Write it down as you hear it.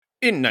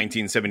In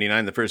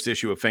 1979, the first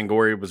issue of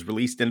Fangoria was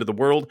released into the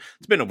world.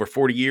 It's been over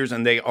 40 years,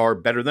 and they are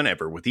better than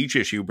ever, with each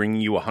issue bringing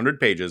you 100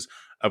 pages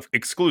of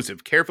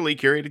exclusive, carefully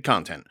curated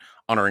content,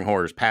 honoring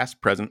horror's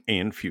past, present,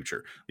 and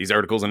future. These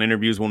articles and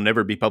interviews will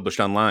never be published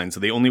online, so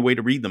the only way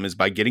to read them is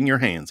by getting your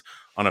hands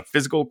on a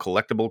physical,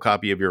 collectible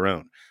copy of your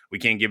own. We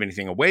can't give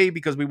anything away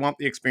because we want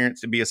the experience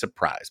to be a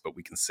surprise, but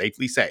we can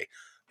safely say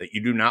that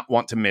you do not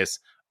want to miss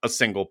a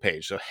single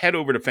page. So head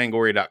over to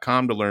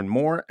fangoria.com to learn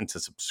more and to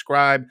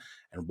subscribe.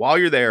 And while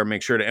you're there,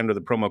 make sure to enter the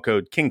promo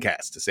code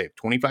KINGCAST to save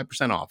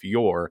 25% off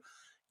your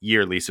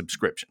yearly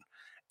subscription.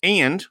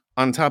 And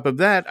on top of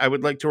that, I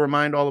would like to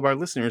remind all of our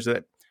listeners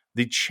that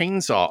the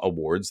Chainsaw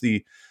Awards,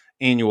 the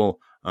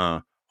annual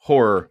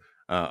horror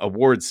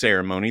awards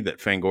ceremony that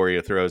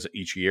Fangoria throws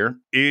each year,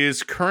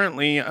 is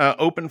currently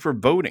open for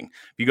voting.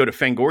 If you go to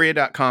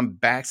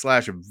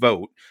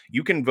fangoria.com/vote,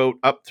 you can vote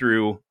up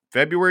through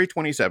February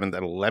 27th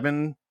at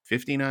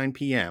 11:59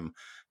 p.m.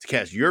 to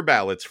cast your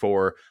ballots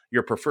for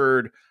your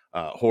preferred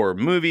horror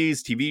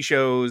movies, TV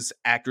shows,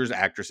 actors,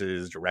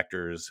 actresses,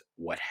 directors,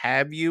 what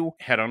have you.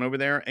 Head on over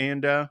there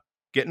and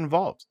get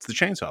involved. It's the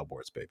Chainsaw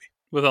Awards, baby.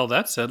 With all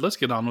that said, let's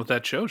get on with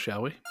that show,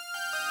 shall we?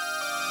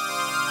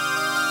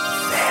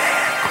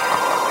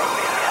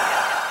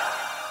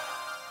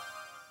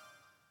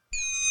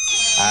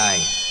 Hi.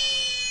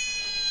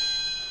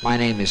 My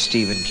name is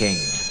Stephen King.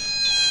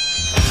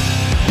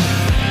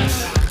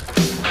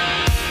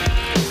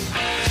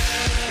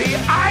 The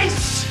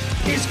ice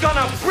is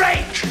gonna break!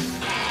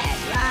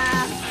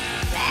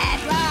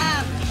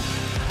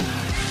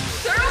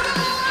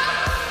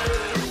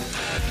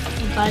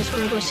 You guys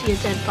want to go see a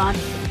dead body?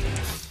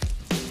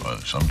 Well,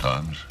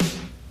 sometimes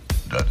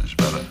dead is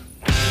better.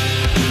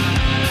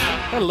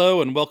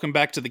 Hello, and welcome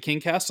back to the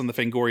KingCast on the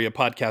Fangoria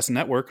Podcast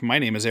Network. My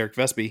name is Eric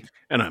Vesby.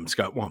 And I'm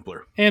Scott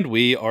Wampler. And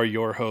we are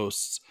your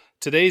hosts.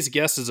 Today's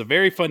guest is a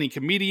very funny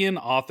comedian,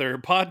 author,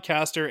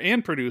 podcaster,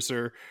 and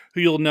producer who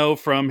you'll know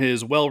from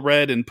his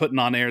well-read and putting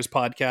on airs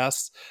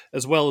podcasts,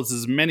 as well as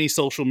his many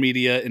social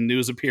media and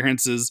news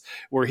appearances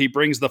where he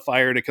brings the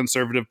fire to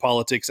conservative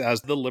politics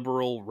as the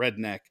liberal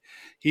redneck.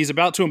 He's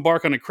about to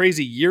embark on a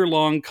crazy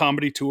year-long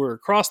comedy tour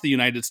across the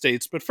United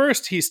States, but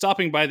first he's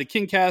stopping by the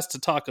KingCast to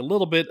talk a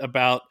little bit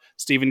about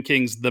Stephen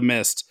King's The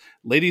Mist.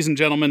 Ladies and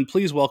gentlemen,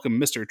 please welcome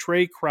Mr.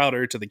 Trae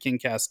Crowder to the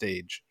KingCast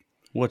stage.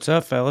 What's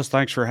up, fellas?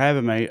 Thanks for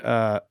having me.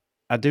 I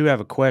do have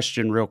a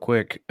question real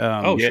quick.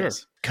 Sure.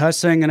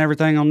 Cussing and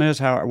everything on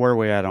this, where are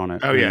we at on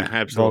it? Oh, yeah,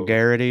 absolutely.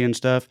 Vulgarity and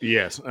stuff?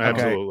 Yes,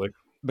 absolutely. Okay.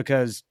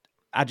 Because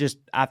I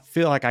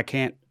feel like I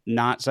can't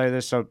not say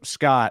this. So,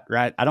 Scott,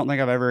 right? I don't think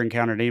I've ever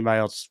encountered anybody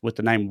else with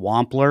the name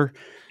Wampler.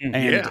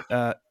 And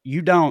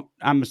you don't,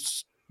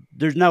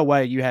 there's no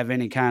way you have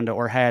any kind of,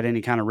 or had any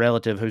kind of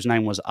relative whose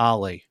name was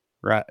Ollie.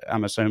 Right,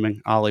 I'm assuming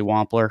Ollie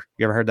Wampler.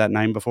 You ever heard that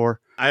name before?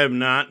 I have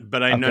not,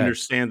 but I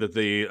understand that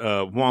the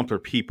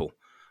Wampler people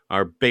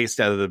are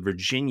based out of the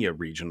Virginia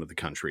region of the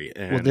country.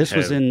 And well, this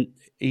was in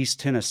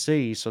East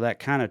Tennessee, so that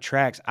kind of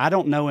tracks. I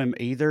don't know him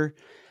either,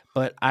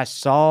 but I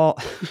saw.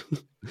 This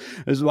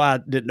is why I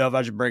didn't know if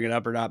I should bring it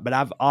up or not.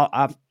 But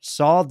I've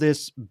saw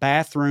this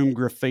bathroom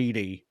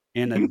graffiti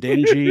in a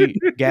dingy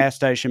gas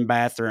station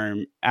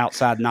bathroom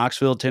outside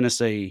Knoxville,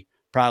 Tennessee,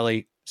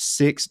 probably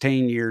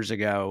 16 years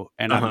ago,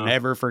 and I've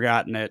never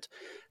forgotten it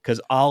because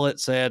all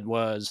it said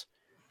was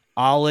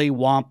Ollie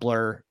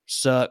Wampler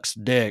sucks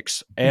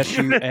dicks,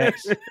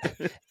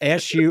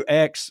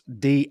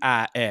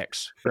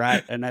 SUXDIX,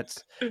 right? And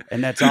that's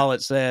all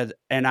it said.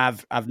 And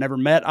I've never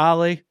met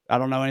Ollie. I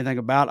don't know anything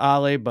about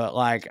Ollie, but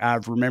like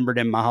I've remembered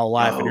him my whole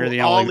life. And you're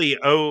the only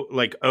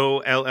Ollie,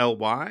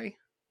 OLLY.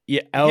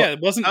 Yeah,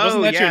 wasn't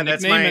that your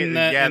nickname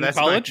in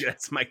college?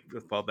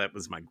 That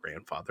was my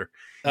grandfather.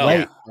 Oh,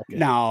 wait,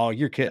 no,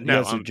 you're kidding.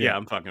 No,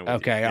 I'm fucking with you.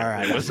 Okay, all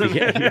right.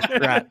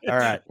 Right, all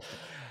right.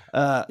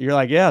 You're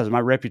like, my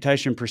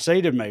reputation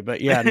preceded me,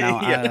 but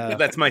no.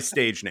 That's my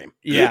stage name.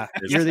 Yeah,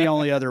 you're the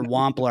only other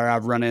Wampler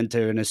I've run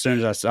into, and as soon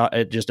as I saw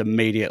it, just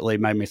immediately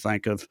made me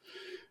think of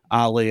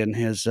Ollie and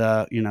his,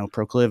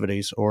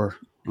 proclivities or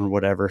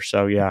whatever.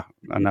 So I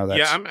know that.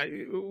 Yeah,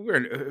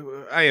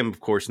 I am of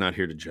course not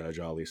here to judge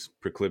Ollie's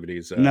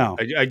proclivities. No,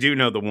 I do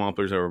know the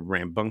Wamplers are a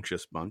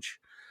rambunctious bunch,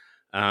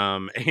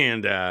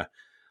 and the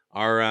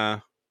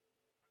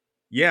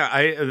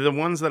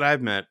ones that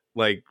I've met,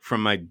 like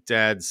from my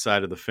dad's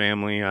side of the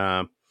family,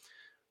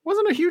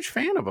 wasn't a huge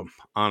fan of them,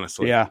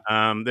 honestly. Yeah,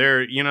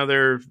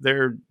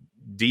 they're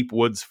deep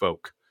woods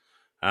folk,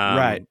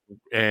 right?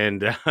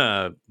 And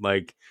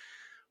like.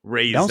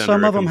 Raised don't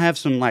some of them have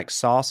some like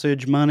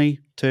sausage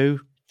money too?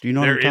 Do you know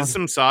there is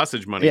some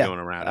sausage money going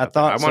around? I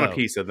want a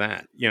piece of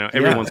that.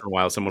 Every once in a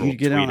while, someone will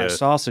get tweet on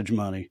sausage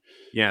money.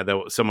 Yeah,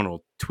 someone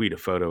will tweet a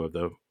photo of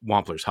the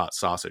Wampler's hot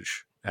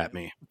sausage at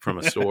me from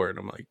a store, and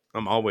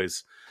I'm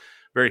always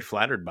very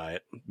flattered by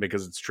it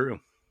because it's true.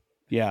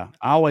 Yeah,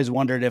 I always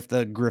wondered if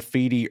the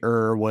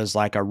graffiti-er was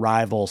like a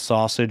rival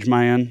sausage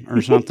man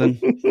or something.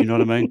 You know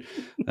what I mean?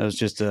 That was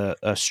just a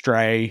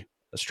stray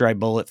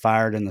bullet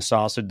fired in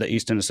the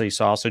East Tennessee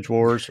Sausage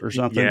Wars or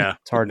something. Yeah,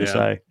 it's hard to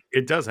say.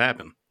 It does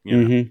happen.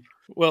 Mm-hmm.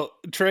 Well,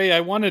 Trae, I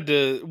wanted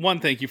to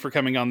thank you for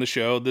coming on the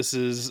show. This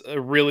is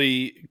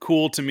really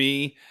cool to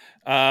me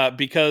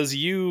because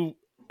you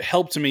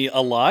helped me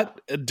a lot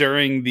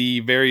during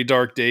the very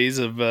dark days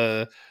of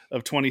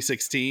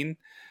 2016,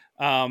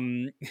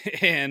 um,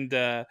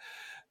 and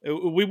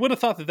we would have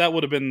thought that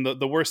would have been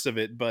the worst of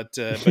it, but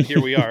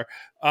here we are.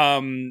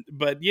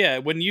 But yeah,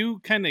 when you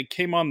kind of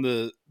came on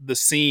the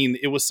scene,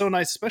 it was so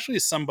nice, especially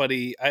as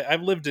somebody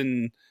I've lived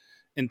in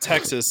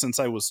Texas since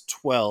I was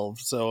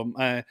 12. So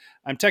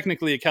I'm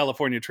technically a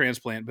California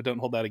transplant, but don't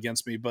hold that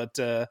against me. But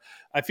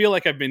I feel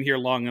like I've been here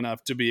long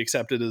enough to be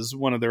accepted as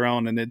one of their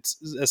own. And it's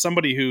as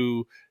somebody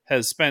who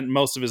has spent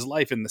most of his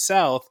life in the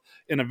South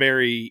in a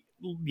very,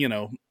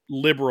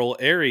 liberal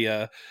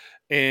area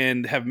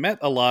and have met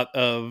a lot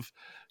of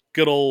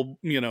good old,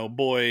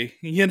 boy,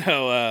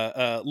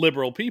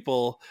 liberal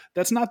people.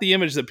 That's not the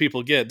image that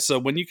people get. So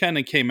when you kind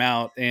of came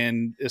out,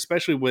 and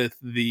especially with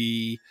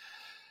the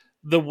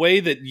way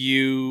that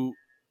you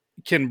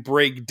can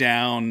break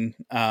down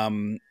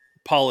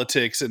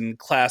politics and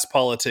class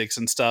politics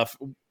and stuff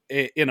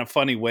in a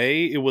funny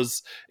way, it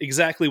was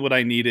exactly what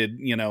I needed,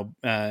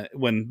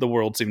 when the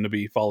world seemed to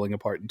be falling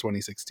apart in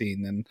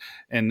 2016.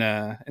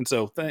 And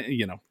so,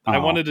 I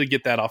wanted to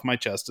get that off my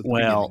chest at the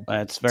beginning.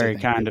 That's very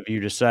kind of you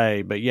to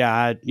say, but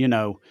yeah,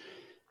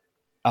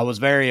 I was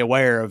very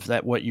aware of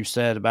that, what you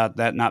said about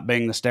that not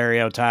being the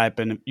stereotype.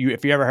 And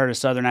if you ever heard a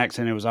Southern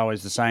accent, it was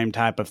always the same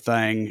type of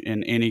thing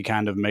in any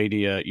kind of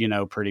media,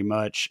 pretty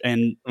much.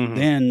 And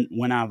then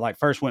when I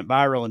first went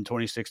viral in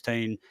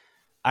 2016,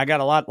 I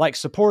got a lot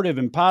supportive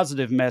and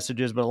positive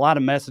messages, but a lot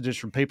of messages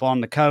from people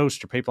on the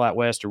coast or people out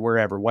west or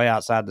wherever, way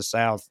outside the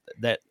South,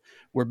 that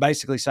were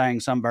basically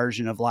saying some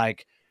version of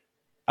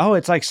oh,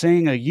 it's like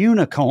seeing a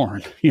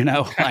unicorn,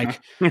 I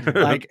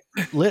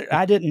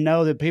didn't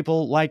know that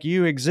people like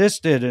you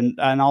existed, and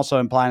also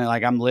implying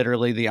I'm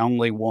literally the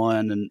only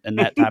one, and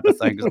that type of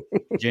thing. 'Cause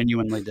I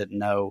genuinely didn't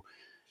know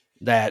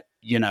that,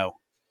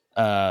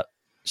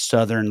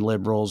 Southern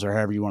liberals, or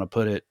however you want to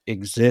put it,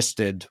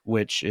 existed,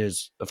 which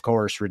is of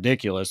course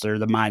ridiculous. They're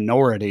the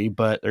minority,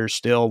 but there's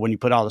still, when you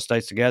put all the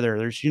states together,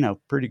 there's,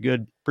 pretty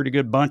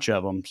good bunch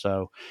of them.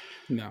 So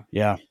no.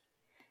 Yeah.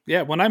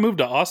 Yeah, when I moved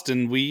to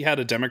Austin, we had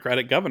a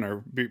Democratic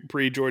governor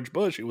pre George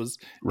Bush. It was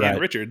Ann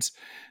Richards.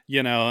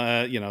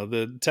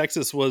 The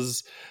Texas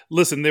was,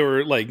 they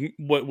were like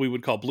what we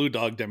would call blue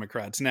dog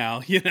Democrats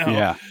now.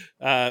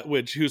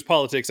 Whose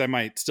politics I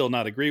might still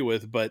not agree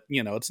with, but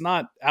it's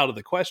not out of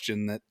the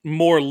question that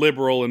more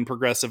liberal and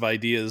progressive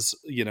ideas,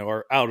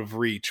 are out of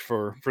reach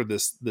for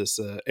this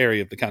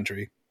area of the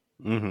country.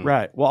 Mm-hmm.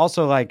 Right. Well,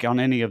 also in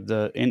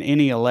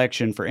any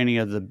election for any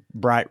of the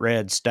bright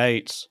red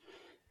states,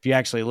 if you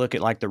actually look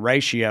at the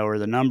ratio or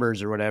the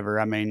numbers or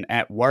whatever, I mean,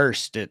 at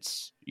worst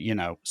it's,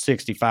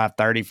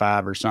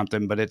 65-35 or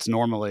something, but it's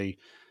normally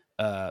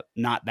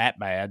not that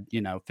bad,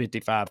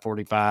 55-45,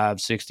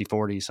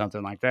 60-40,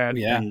 something like that.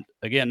 Yeah. And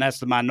again, that's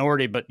the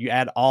minority, but you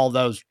add all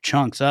those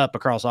chunks up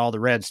across all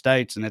the red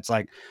states, and it's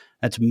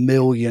that's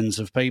millions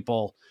of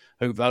people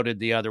who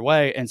voted the other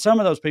way. And some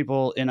of those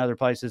people in other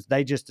places,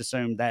 they just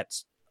assume that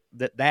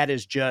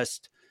is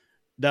just,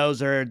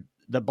 those are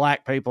the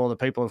black people, the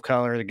people of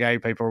color, the gay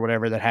people or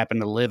whatever that happen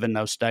to live in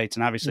those states.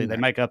 And obviously they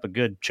make up a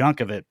good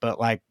chunk of it, but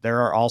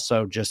there are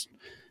also just,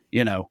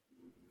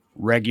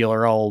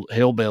 regular old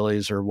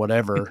hillbillies or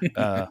whatever,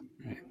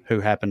 who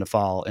happen to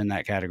fall in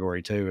that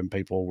category too. And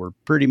people were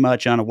pretty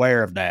much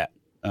unaware of that.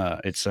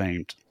 It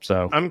seemed.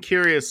 So I'm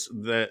curious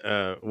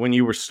that when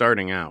you were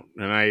starting out,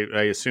 and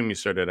I assume you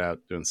started out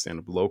doing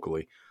stand-up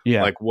locally.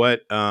 Yeah.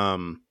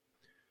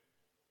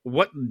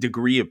 What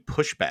degree of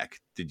pushback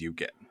did you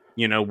get?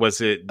 Was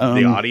it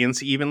the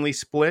audience evenly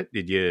split?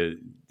 Did you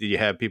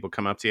have people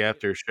come up to you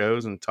after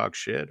shows and talk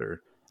shit,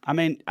 or? I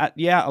mean, a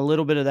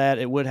little bit of that.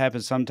 It would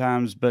happen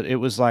sometimes, but it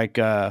was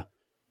I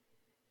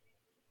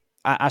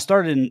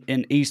started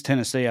in East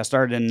Tennessee. I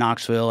started in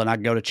Knoxville, and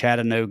I'd go to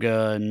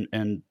Chattanooga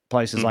and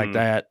places like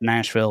that,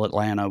 Nashville,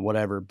 Atlanta,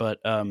 whatever. But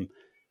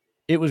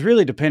it was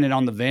really dependent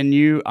on the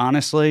venue,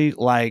 honestly.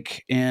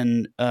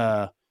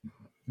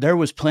 There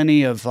was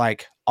plenty of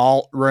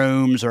alt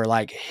rooms or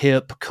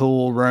hip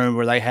cool room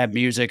where they had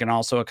music and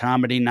also a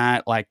comedy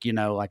night, like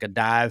a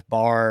dive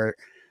bar,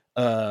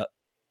 a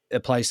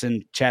place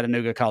in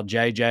Chattanooga called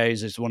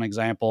JJ's is one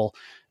example.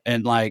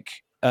 And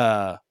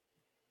the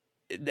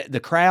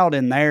crowd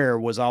in there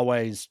was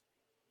always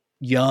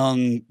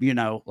young,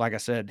 like I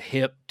said,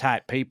 hip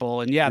type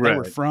people. And they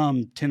were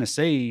from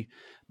Tennessee,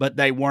 but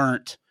they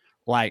weren't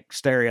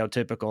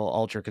stereotypical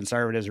ultra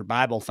conservatives or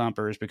Bible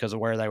thumpers because of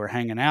where they were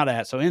hanging out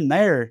at. So in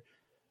there,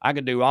 I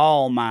could do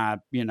all my,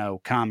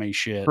 commie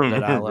shit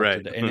that I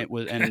loved to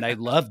do. And they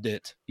loved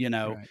it,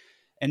 Right.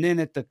 And then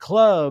at the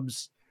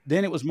clubs,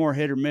 then it was more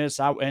hit or miss.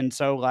 I'd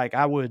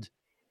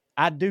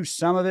do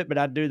some of it, but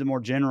I'd do the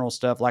more general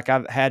stuff.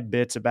 I've had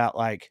bits about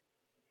I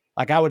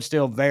would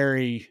still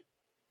very,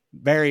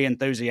 very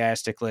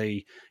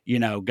enthusiastically,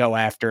 go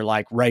after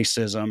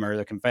racism or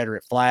the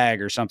Confederate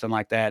flag or something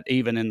like that,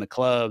 even in the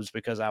clubs,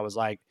 because I was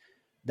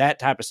that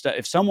type of stuff.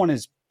 If someone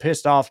is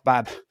pissed off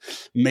by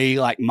me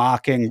like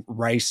mocking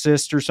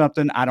racist or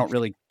something, I don't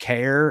really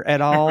care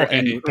at all. Right,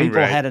 And people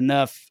right. had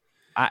enough,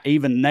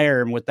 even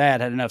there and with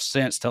that, had enough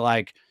sense to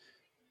like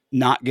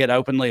not get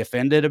openly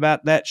offended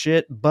about that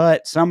shit.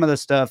 But some of the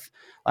stuff,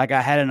 like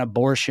I had an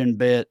abortion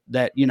bit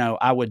that, you know,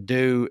 I would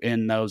do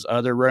in those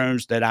other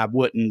rooms that I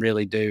wouldn't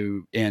really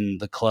do in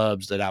the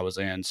clubs that I was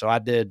in. So I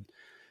did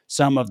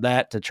some of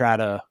that to try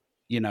to,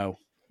 you know,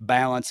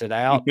 balance it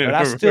out. But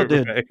I still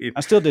did Right.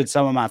 I still did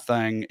some of my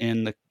thing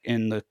in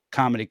the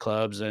comedy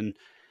clubs. And,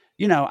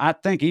 you know, I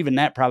think even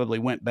that probably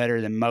went better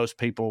than most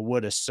people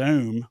would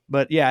assume.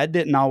 But yeah, it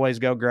didn't always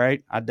go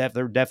great. There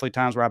were definitely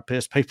times where I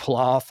pissed people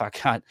off. I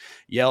got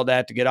yelled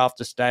at to get off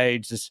the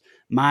stage. This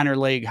minor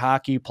league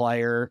hockey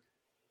player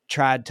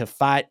tried to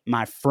fight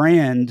my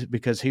friend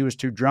because he was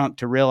too drunk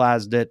to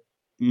realize that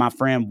my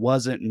friend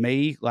wasn't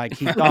me. Like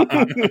he thought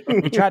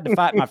he tried to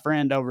fight my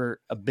friend over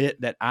a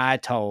bit that I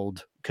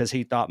told because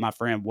he thought my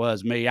friend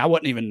was me. I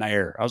wasn't even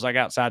there. I was like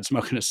outside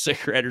smoking a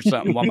cigarette or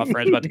something while my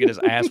friend's about to get his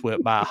ass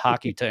whipped by a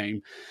hockey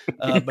team.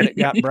 But it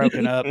got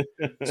broken up.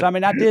 So, I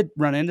mean, I did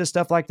run into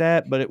stuff like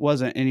that, but it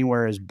wasn't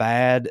anywhere as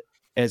bad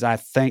as I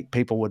think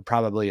people would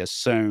probably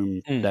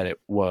assume that it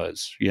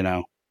was, you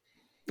know?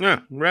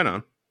 Yeah, right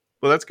on.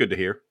 Well, that's good to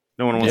hear.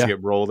 No one wants Yeah. to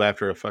get rolled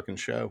after a fucking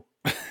show.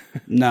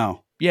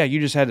 No. Yeah,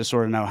 you just had to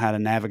sort of know how to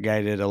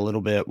navigate it a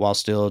little bit while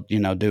still, you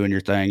know, doing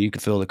your thing. You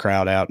could feel the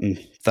crowd out and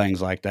things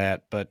like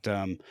that. But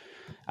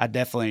I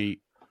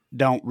definitely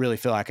don't really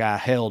feel like I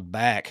held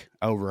back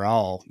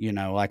overall. You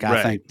know, like I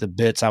Right. think the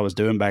bits I was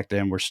doing back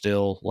then were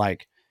still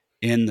like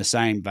in the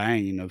same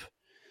vein of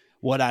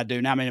what I do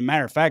now. I mean, a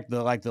matter of fact,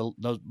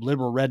 those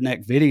liberal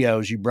redneck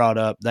videos you brought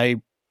up, they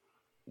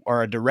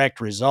are a direct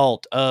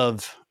result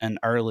of an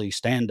early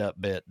stand-up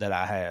bit that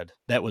I had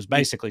that was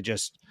basically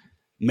just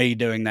me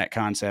doing that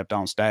concept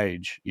on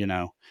stage, you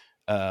know,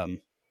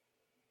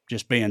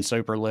 just being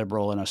super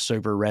liberal in a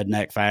super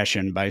redneck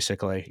fashion,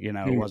 basically, you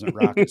know, it wasn't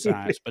rocket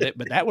science, but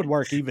that would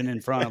work even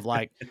in front of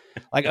like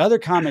other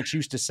comics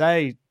used to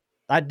say,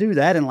 I'd do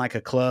that in like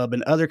a club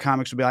and other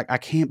comics would be like, I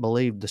can't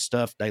believe the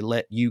stuff they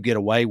let you get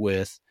away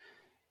with.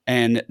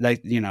 And they,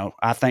 you know,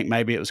 I think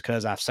maybe it was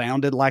because I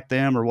sounded like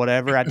them or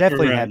whatever. I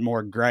definitely Right. had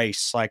more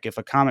grace. Like if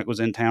a comic was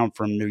in town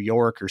from New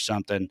York or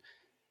something,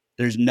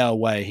 there's no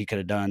way he could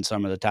have done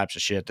some of the types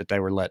of shit that they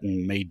were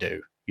letting me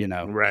do, you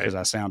know, Right. because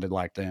I sounded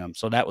like them.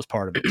 So that was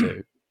part of it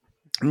too.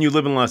 And you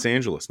live in Los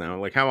Angeles now.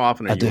 Like, how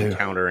often are I you do.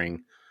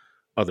 encountering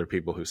other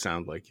people who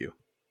sound like you?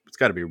 It's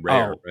got to be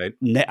rare, right?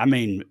 I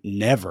mean,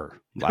 never.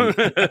 Never,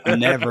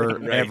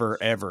 Right.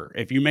 ever.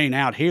 If you mean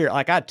out here,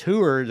 like I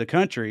tour the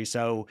country.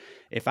 So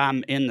if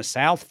I'm in the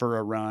South for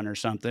a run or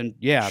something,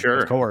 yeah, Sure.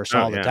 of course, Oh,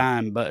 all the yeah.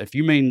 time. But if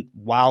you mean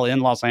while in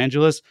Los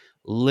Angeles,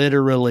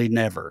 literally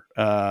never.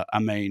 I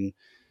mean,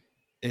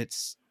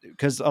 it's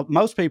because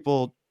most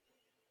people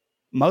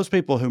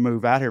who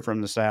move out here from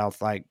the South,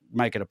 like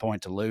make it a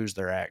point to lose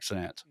their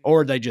accent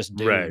or they just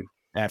do Right.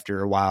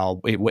 after a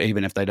while,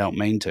 even if they don't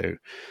mean to,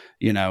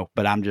 you know,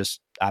 but I'm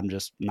just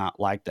not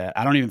like that.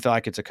 I don't even feel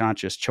like it's a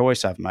conscious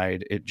choice I've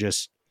made.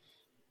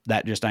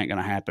 That just ain't going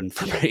to happen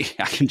for me.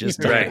 I can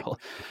just tell. Right.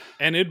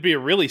 And it'd be a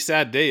really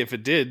sad day if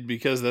it did,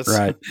 because that's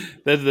Right.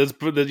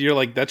 that you're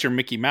like, that's your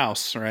Mickey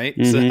Mouse, right?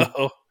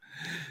 Mhm.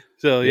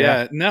 So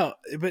Yeah. yeah, no,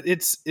 but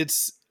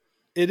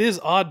it is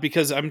odd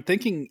because I'm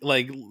thinking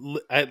like,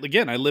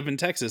 again, I live in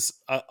Texas.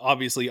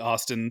 Obviously,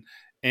 Austin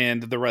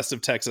and the rest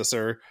of Texas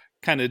are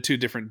kind of two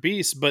different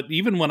beasts. But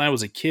even when I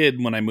was a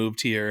kid, when I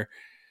moved here,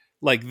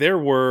 like there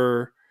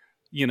were,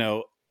 you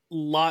know,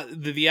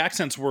 the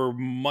accents were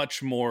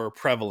much more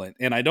prevalent.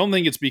 And I don't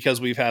think it's because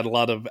we've had a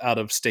lot of out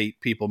of state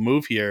people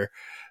move here.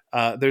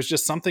 There's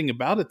just something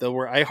about it though,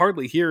 where I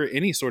hardly hear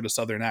any sort of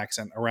Southern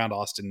accent around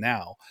Austin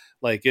now,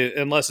 like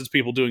unless it's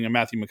people doing a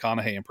Matthew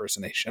McConaughey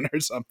impersonation or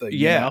something.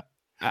 Yeah. You know?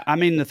 I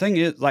mean, the thing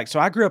is, like, so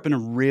I grew up in a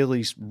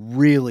really,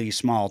 really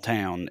small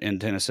town in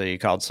Tennessee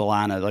called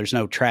Salina. There's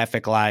no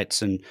traffic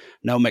lights and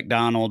no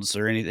McDonald's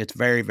or anything. It's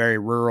very, very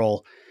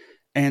rural.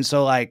 And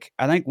so, like,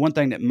 I think one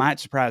thing that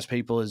might surprise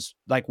people is,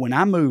 like, when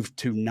I moved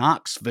to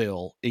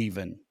Knoxville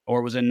even,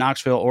 or was in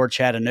Knoxville or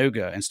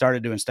Chattanooga and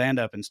started doing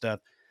stand-up and stuff,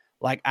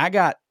 like, I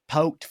got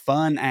poked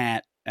fun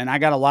at, and I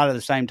got a lot of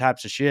the same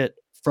types of shit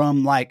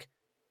from, like,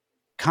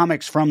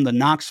 comics from the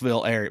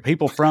Knoxville area,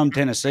 people from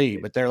Tennessee,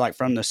 but they're like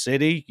from the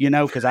city, you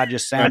know, because I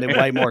just sounded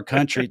way more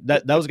country.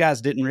 Those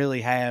guys didn't really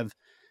have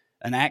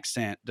an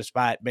accent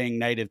despite being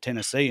native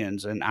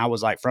Tennesseans. And I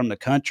was like from the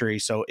country.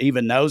 So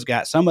even those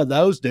guys, some of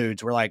those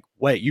dudes were like,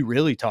 wait, you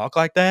really talk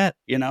like that?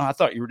 You know, I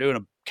thought you were doing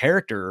a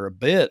character or a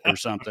bit or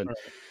something.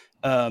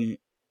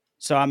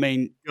 So, I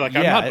mean, You're like,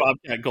 yeah, I'm not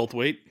Bobcat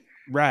Goldthwait.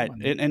 right.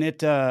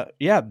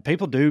 Yeah,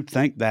 people do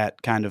think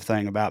that kind of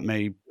thing about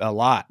me a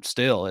lot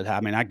still.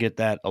 I mean, I get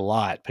that a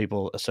lot.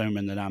 People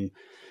assuming that I'm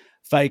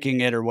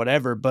faking it or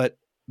whatever. But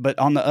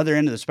on the other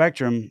end of the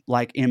spectrum,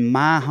 like in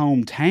my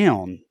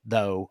hometown,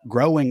 though,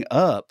 growing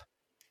up,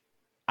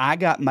 I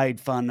got made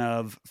fun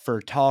of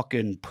for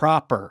talking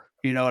proper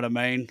You know what I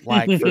mean?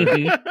 Like for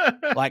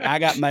like I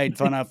got made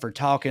fun of for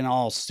talking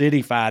all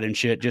city-fied and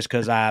shit just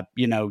because I,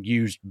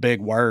 used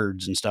big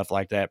words and stuff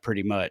like that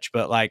pretty much.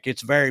 But like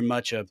it's very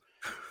much a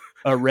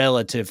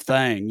relative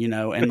thing,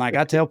 and like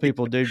I tell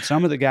people, dude,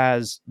 some of the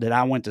guys that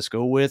I went to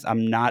school with,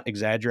 I'm not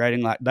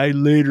exaggerating, like they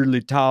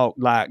literally talk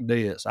like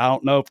this. I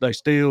don't know if they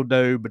still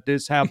do, but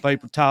this is how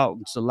people talk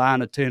in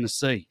Salina,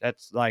 Tennessee.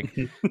 That's like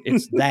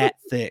it's that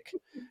thick,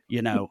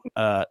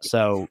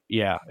 so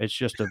yeah, it's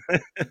just a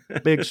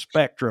big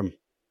spectrum.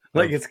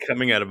 Like it's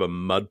coming out of a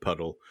mud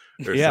puddle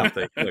or Yeah.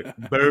 something. Like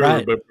burr,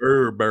 Right.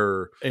 burr,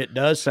 burr. It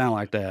does sound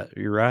like that.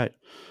 You're right.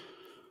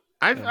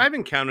 I've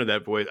encountered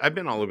that voice. I've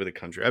been all over the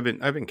country.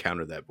 I've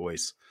encountered that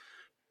voice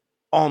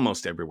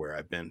almost everywhere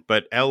I've been.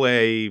 But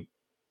LA,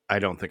 I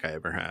don't think I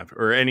ever have,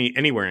 or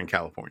anywhere in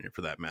California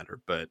for that matter.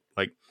 But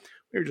like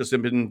we were just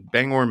in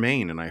Bangor,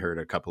 Maine, and I heard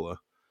a couple of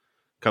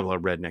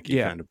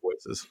rednecky kind of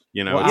voices.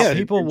 Well,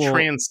 it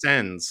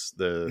transcends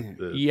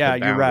the yeah,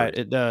 the you're right. boundaries.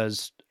 It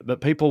does. But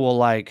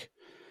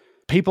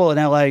people in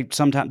LA,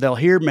 sometimes they'll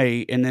hear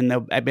me and then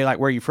they'll be like,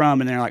 where are you from?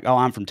 And they're like, oh,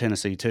 I'm from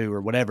Tennessee too, or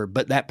whatever.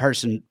 But that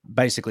person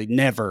basically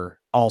never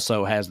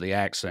also has the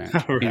accent.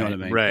 Right, You know what I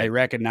mean? right. They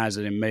recognize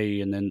it in me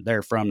and then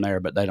they're from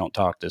there, but they don't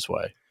talk this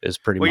way is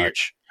pretty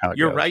much how it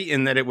You're goes. right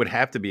in that it would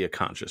have to be a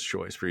conscious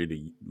choice for you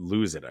to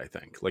lose it, I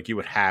think. Like you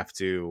would have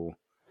to.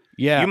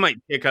 Yeah. You might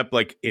pick up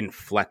like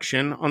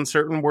inflection on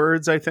certain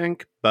words, I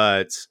think,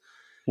 but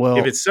Well,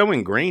 if it's so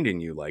ingrained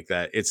in you like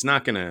that, it's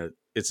not gonna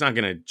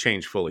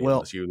change fully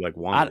unless you like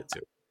wanted it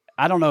to.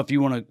 I don't know if you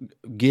want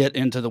to get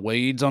into the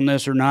weeds on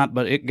this or not,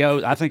 but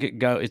I think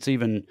it's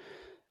even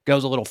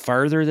goes a little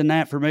further than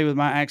that for me with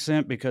my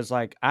accent, because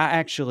like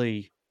I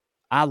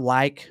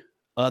like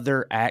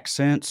other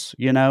accents,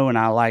 and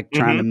I like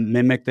trying to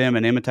mimic them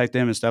and imitate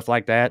them and stuff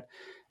like that.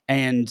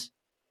 And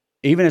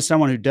even as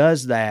someone who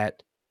does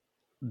that,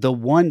 the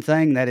one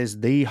thing that is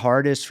the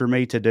hardest for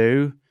me to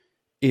do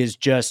is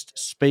just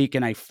speak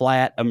in a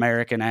flat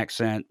American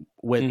accent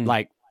with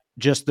like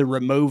just the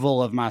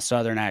removal of my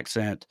Southern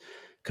accent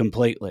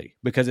completely,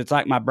 because it's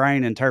like my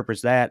brain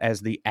interprets that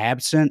as the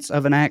absence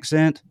of an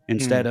accent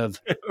instead of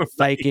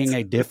faking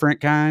a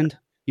different kind,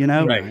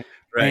 Right.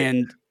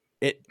 And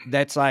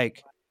that's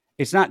like,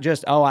 it's not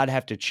just, oh, I'd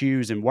have to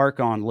choose and work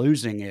on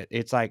losing it.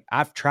 It's like,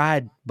 I've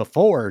tried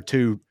before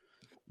to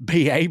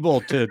be able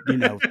to,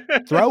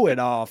 throw it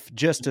off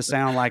just to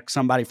sound like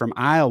somebody from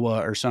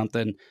Iowa or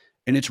something.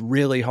 And it's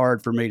really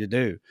hard for me to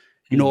do.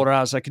 What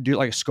else? I could do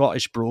like a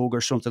Scottish brogue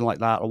or something like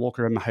that. I'll walk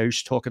around my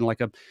house talking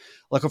like I'm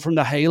from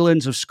the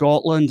Highlands of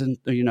Scotland, and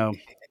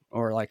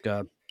or like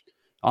I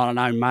don't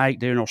know, mate,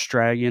 doing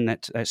Australian,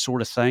 that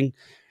sort of thing.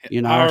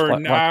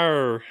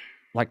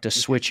 Like to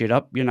switch it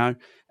up,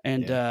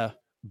 and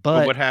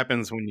but what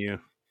happens when you?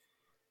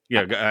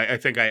 Yeah, I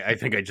think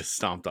I just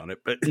stomped on it,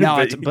 but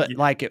no, but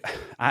like if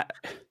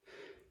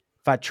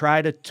I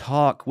try to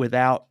talk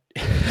without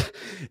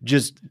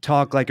just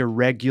talk like a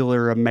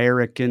regular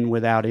American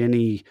without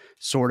any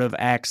sort of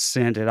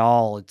accent at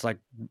all,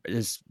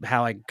 it's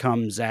how it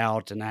comes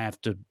out, and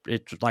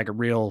it's like a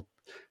real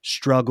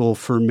struggle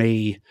for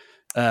me,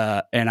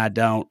 and I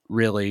don't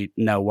really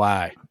know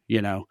why,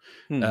 so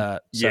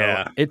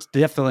yeah,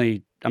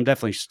 I'm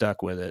definitely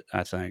stuck with it,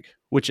 I think,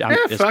 which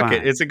it's fuck fine.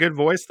 it. It's a good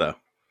voice though.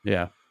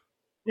 Yeah.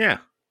 Yeah.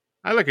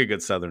 I like a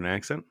good Southern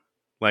accent.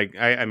 Like,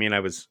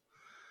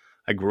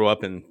 I grew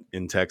up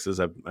in Texas.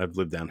 I've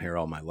lived down here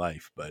all my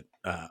life, but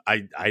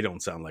I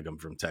don't sound like I'm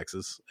from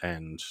Texas,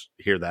 and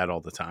hear that all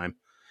the time.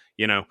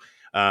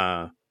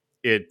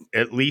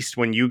 At least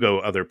when you go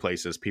other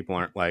places, people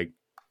aren't like,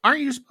 aren't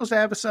you supposed to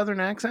have a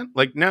Southern accent?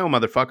 Like, no,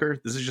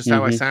 motherfucker, this is just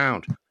how I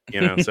sound.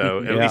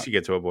 So at least you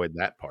get to avoid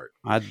that part.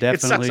 I definitely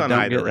it sucks on don't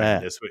either get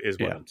that. end, is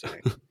what I'm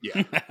saying.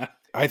 Yeah.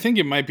 I think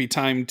it might be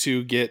time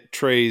to get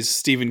Trae's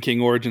Stephen King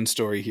origin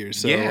story here.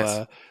 So,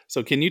 yes.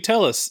 So can you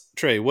tell us,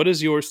 Trae, what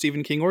is your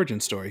Stephen King origin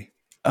story?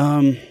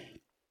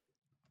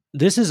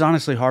 This is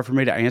honestly hard for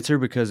me to answer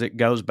because it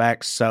goes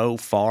back so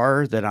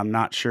far that I'm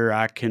not sure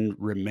I can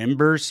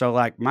remember. So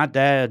like my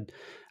dad,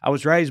 I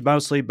was raised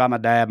mostly by my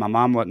dad. My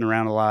mom wasn't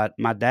around a lot.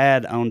 My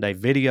dad owned a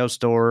video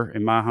store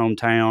in my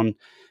hometown,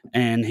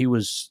 and he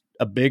was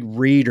a big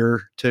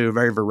reader too, a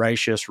very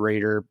voracious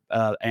reader.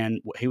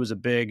 And he was a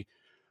big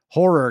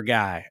horror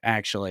guy,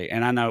 actually.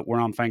 And I know we're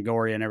on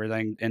Fangoria and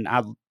everything, and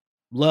I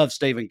love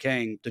Stephen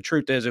King. The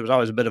truth is, it was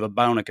always a bit of a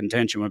bone of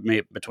contention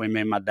between me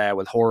and my dad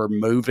with horror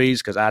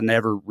movies, because I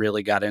never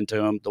really got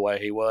into him the way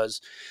he was.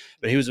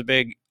 But he was a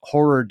big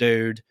horror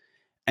dude,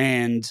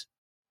 and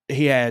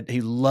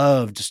he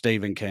loved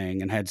Stephen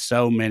King and had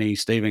so many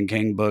Stephen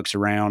King books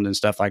around and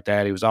stuff like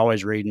that. He was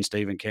always reading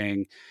Stephen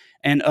King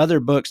and other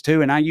books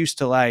too. And I used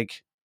to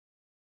like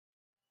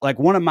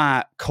one of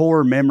my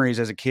core memories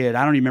as a kid,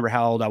 I don't even remember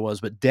how old I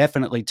was, but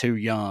definitely too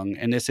young.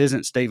 And this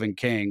isn't Stephen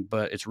King,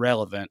 but it's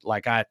relevant.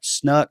 Like I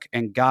snuck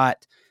and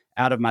got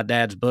out of my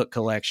dad's book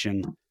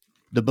collection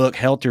the book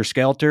Helter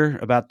Skelter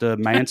about the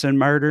Manson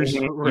murders,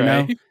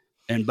 Right.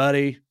 And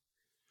buddy,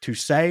 to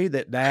say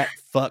that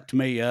fucked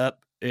me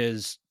up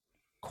is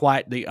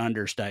quite the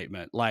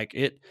understatement. Like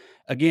it,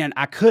 again,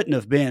 I couldn't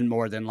have been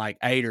more than like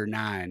 8 or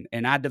 9.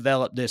 And I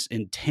developed this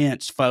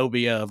intense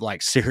phobia of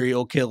like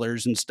serial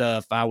killers and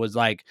stuff. I was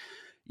like,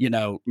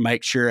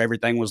 make sure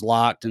everything was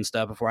locked and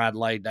stuff before I'd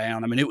lay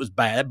down. I mean, it was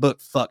bad. That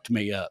book fucked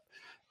me up.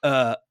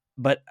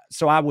 But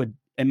so I would,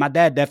 and my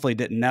dad definitely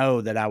didn't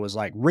know that I was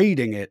like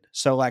reading it.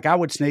 So like I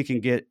would sneak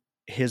and get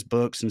his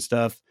books and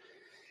stuff.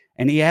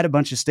 And he had a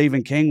bunch of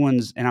Stephen King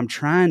ones, and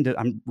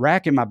I'm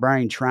racking my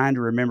brain trying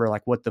to remember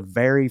like what the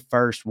very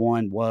first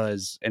one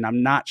was. And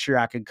I'm not sure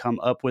I could come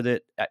up with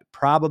it.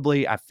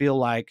 Probably, I feel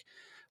like,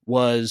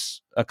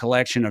 was a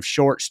collection of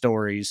short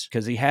stories,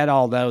 because he had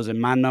all those. And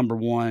my number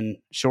one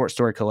short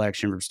story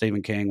collection from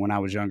Stephen King when I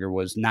was younger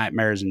was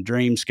Nightmares and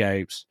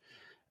Dreamscapes.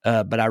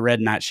 But I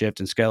read Night Shift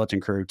and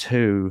Skeleton Crew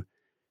too.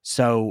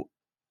 So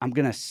I'm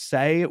going to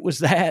say it was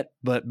that,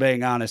 but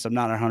being honest, I'm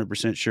not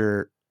 100%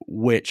 sure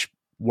which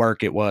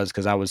work it was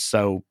because I was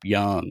so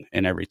young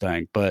and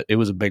everything, but it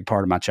was a big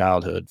part of my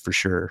childhood for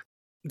sure.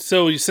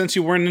 So since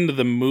you weren't into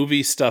the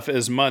movie stuff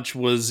as much,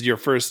 was your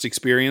first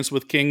experience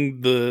with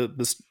King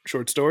the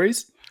short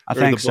stories? I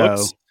think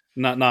so.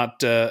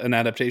 Not an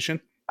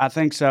adaptation? I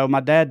think so.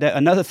 My dad,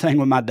 another thing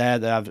with my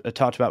dad that I've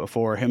talked about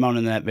before, him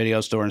owning that video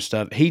store and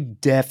stuff, he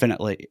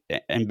definitely,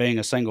 and being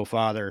a single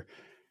father,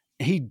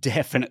 he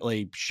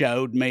definitely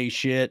showed me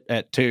shit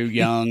at too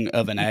young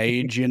of an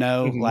age,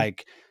 Mm-hmm.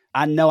 Like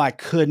I know I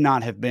could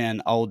not have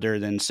been older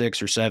than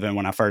 6 or 7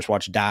 when I first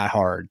watched Die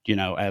Hard,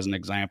 as an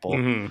example.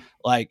 Mm-hmm.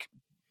 Like,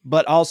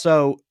 but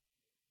also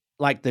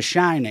like The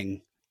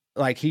Shining,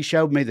 like he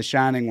showed me The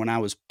Shining when I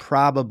was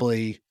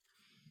probably,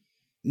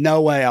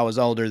 no way I was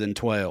older than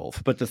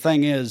 12. But the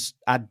thing is,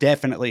 I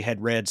definitely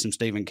had read some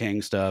Stephen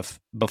King stuff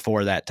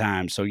before that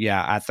time. So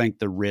yeah, I think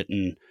the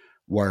written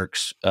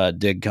works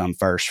did come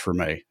first for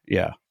me.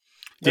 Yeah.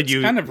 That's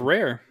kind of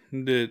rare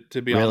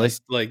to be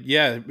honest. Like,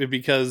 yeah,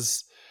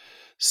 because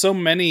so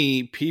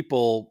many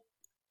people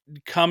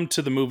come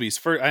to the movies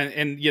first,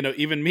 and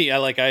even me,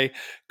 I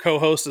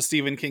co-host a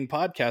Stephen King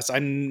podcast.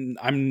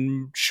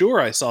 I'm sure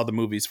I saw the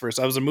movies first.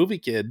 I was a movie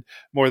kid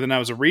more than I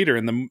was a reader,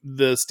 and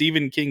the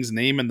Stephen King's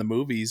name in the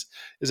movies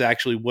is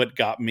actually what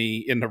got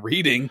me into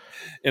reading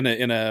in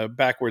a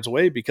backwards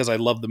way, because I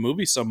love the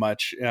movie so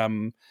much.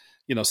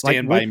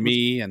 Stand by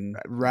Me and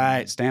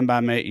right, Stand by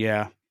Me,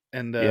 yeah.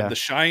 And The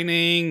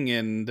Shining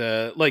and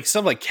like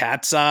stuff like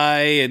Cat's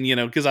Eye, and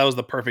because I was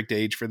the perfect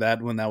age for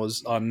that when that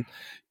was on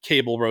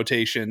cable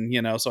rotation,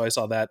 so I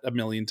saw that a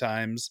million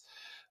times.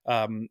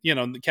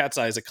 The Cat's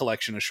Eye is a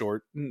collection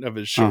of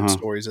his short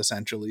stories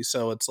essentially.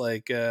 So it's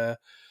like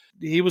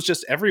he was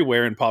just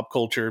everywhere in pop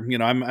culture.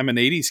 I'm an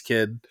 80s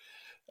kid.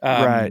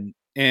 Right.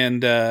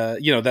 And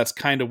that's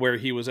kind of where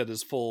he was at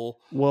his full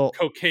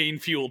cocaine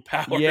fueled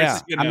powers. Yeah.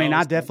 I mean,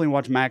 I definitely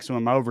watched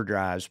Maximum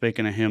Overdrive,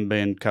 speaking of him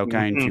being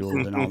cocaine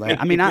fueled and all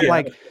that. I mean,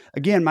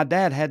 again, my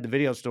dad had the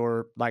video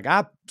store. Like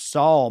I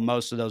saw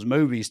most of those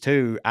movies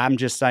too. I'm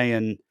just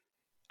saying,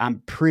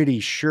 I'm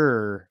pretty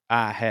sure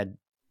I had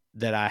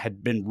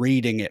been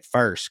reading it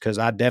first, because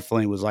I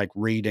definitely was like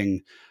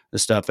reading the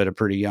stuff at a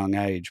pretty young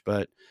age.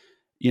 But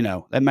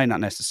that may not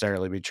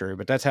necessarily be true,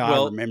 but that's how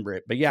I remember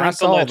it. But yeah, I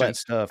saw all that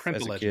stuff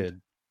as a kid.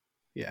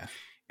 Yeah.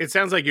 It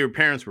sounds like your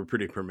parents were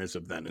pretty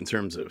permissive then in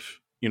terms of,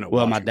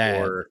 my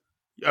dad. Okay.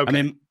 I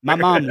mean, my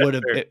mom would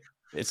have,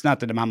 it's not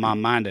that my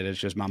mom minded, it's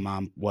just my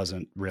mom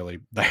wasn't really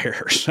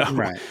there. So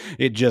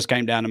it just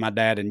came down to my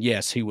dad. And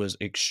yes, he was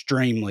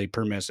extremely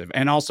permissive,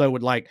 and also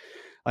would like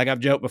I've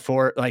joked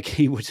before, like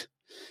he would,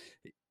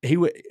 if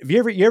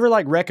you ever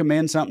like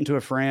recommend something to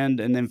a friend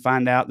and then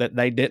find out that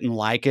they didn't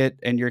like it,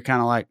 and you're kind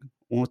of like,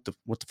 well,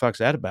 what the fuck's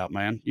that about,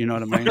 man? You know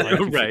what I mean? Like,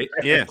 right.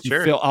 Yeah, sure.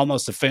 You feel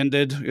almost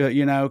offended,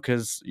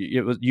 because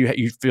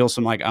you feel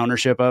some like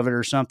ownership of it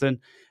or something.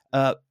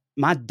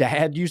 My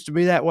dad used to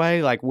be that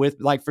way. I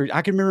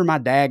can remember my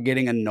dad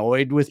getting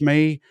annoyed with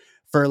me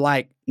for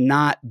like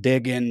not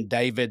digging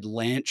David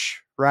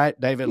Lynch, right?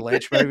 David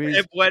Lynch movies.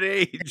 At what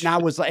age?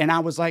 And I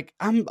was like,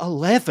 I'm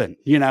 11,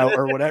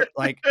 or whatever.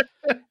 Like,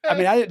 I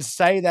mean, I didn't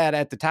say that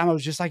at the time. I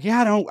was just like,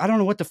 yeah, I don't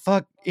know what the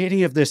fuck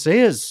any of this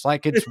is.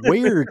 Like, it's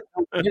weird,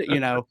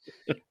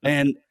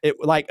 and it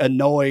like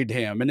annoyed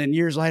him. And then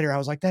years later, I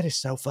was like, that is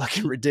so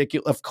fucking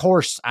ridiculous. Of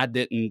course I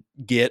didn't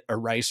get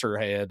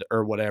Eraserhead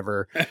or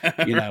whatever, Is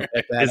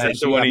that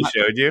the one he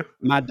showed you?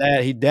 My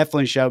dad, he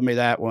definitely showed me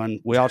that one.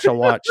 We also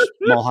watched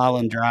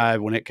Mulholland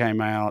Drive when it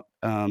came out.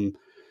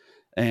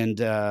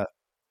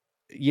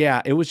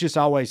 Yeah, it was just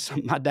always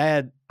my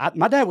dad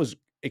was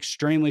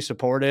extremely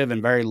supportive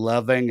and very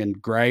loving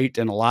and great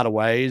in a lot of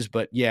ways.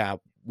 But yeah,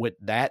 with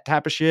that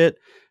type of shit,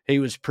 he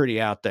was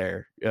pretty out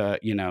there.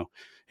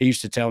 He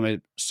used to tell me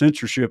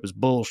censorship is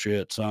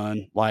bullshit,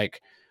 son.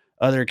 Like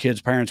other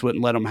kids' parents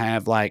wouldn't let them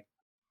have like,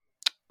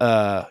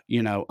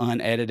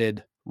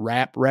 unedited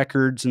rap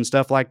records and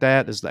stuff like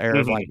that. It's the era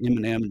of like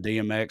Eminem and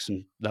DMX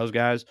and those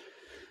guys.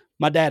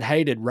 My dad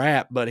hated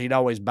rap, but he'd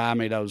always buy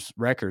me those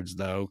records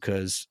though,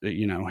 because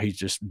he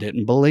just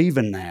didn't believe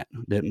in that.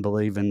 Didn't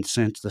believe in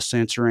the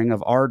censoring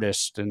of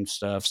artists and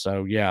stuff.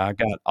 So yeah, I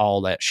got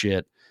all that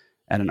shit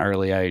at an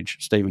early age,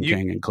 Stephen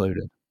King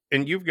included.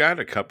 And you've got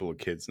a couple of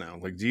kids now.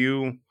 Like, do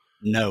you?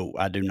 No,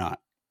 I do not.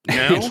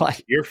 No,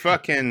 Like, your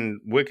fucking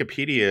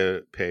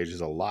Wikipedia page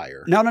is a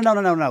liar.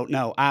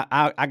 no.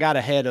 I got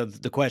ahead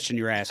of the question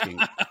you're asking.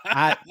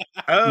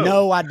 Oh,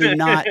 No, I do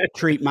not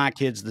treat my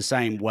kids the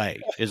same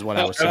way, is what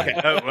I was saying.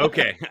 okay. Oh,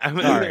 okay.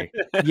 Sorry.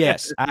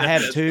 Yes, I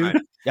have That's two.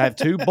 fine. I have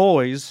two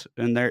boys,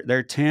 and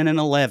they're 10 and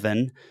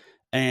 11,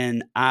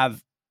 and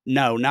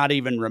not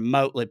even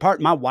remotely.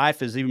 My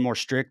wife is even more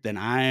strict than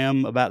I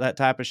am about that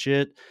type of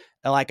shit.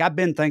 Like, I've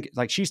been thinking,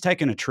 like, she's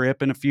taking a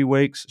trip in a few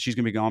weeks. She's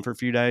gonna be gone for a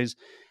few days,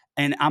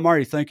 and I'm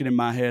already thinking in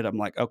my head. I'm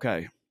like,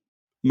 okay,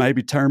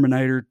 maybe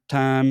Terminator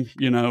time,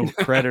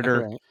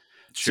 Predator, Right.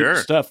 Sure.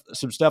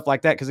 some stuff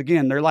like that. Because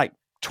again, they're like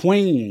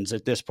tweens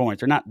at this point.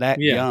 They're not that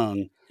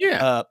young.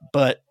 Yeah.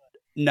 But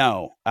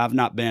no, I've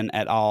not been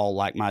at all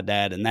like my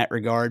dad in that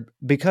regard,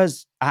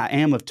 because I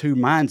am of two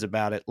minds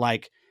about it.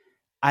 Like,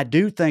 I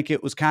do think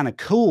it was kind of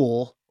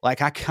cool.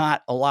 Like, I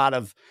got a lot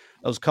of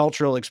those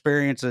cultural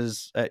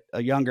experiences at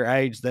a younger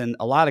age than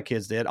a lot of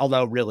kids did,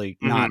 although really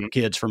not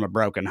kids from a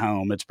broken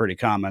home. It's pretty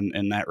common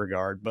in that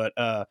regard.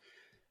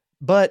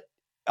 But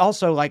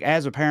also, like,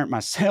 as a parent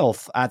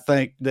myself, I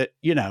think that,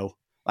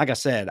 like I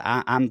said,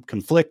 I'm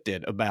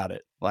conflicted about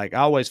it. Like, I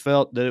always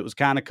felt that it was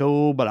kind of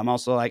cool, but I'm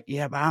also like,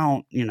 yeah, but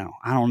I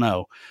don't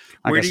know.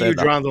 Like Where I do said, you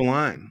draw the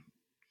line?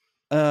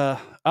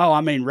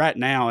 I mean, right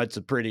now it's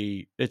a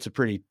pretty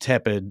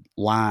tepid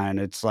line.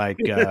 It's like,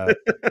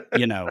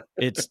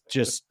 it's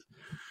just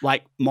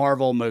like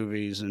Marvel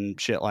movies and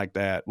shit like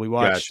that. We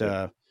watched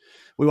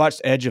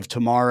Edge of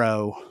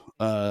Tomorrow,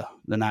 the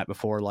night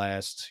before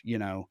last.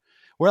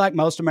 We're like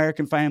most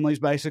American families,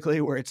 basically,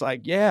 where it's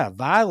like, yeah,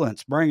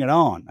 violence, bring it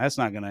on. That's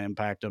not going to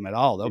impact them at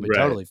all. They'll be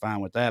totally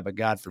fine with that. But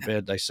God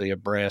forbid they see a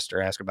breast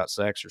or ask about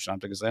sex or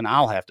something, because then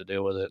I'll have to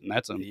deal with it, and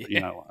that's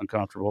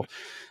uncomfortable.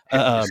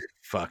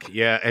 Fuck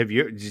yeah!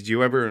 Did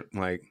you ever,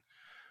 like,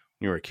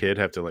 when you were a kid,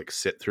 have to like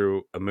sit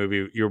through a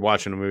movie? You're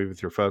watching a movie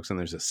with your folks, and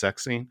there's a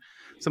sex scene.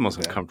 It's the most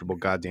uncomfortable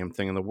goddamn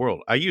thing in the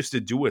world. I used to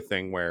do a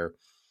thing where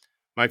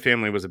my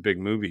family was a big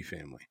movie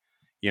family.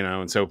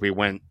 And so if we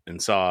went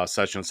and saw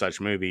such and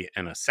such movie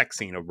and a sex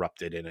scene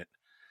erupted in it,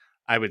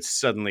 I would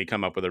suddenly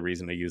come up with a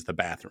reason to use the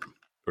bathroom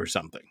or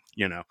something,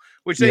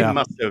 which they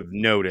must have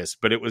noticed,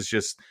 but it was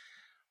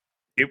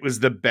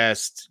the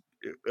best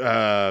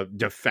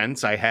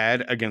defense I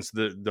had against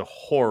the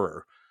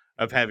horror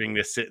of having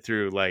to sit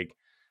through like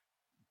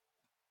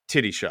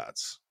titty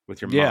shots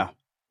with your mom.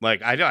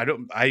 Like,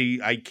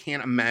 I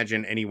can't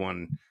imagine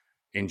anyone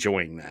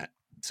enjoying that.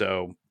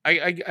 So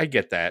I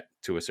get that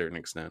to a certain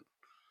extent.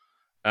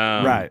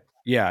 Right.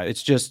 Yeah.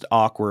 It's just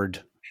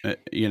awkward,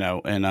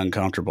 and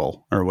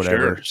uncomfortable or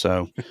whatever. Sure.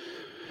 So,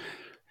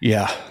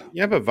 yeah.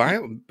 Yeah, but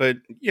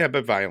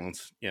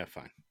violence. Yeah,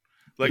 fine.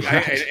 Like,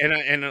 right.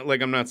 and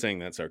like, I'm not saying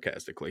that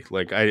sarcastically.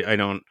 Like, I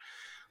don't.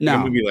 No.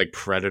 Like a movie like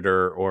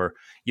Predator, or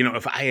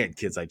if I had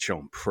kids, I'd show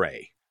them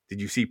Prey. Did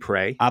you see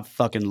Prey? I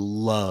fucking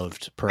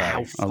loved Prey.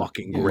 How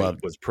fucking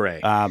great was Prey?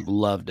 I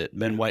loved it.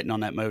 Been waiting on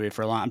that movie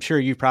for a long. I'm sure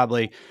you've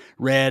probably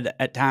read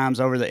at times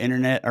over the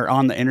internet or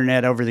on the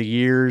internet over the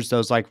years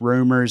those like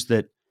rumors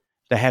that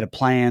they had a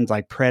planned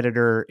like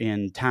Predator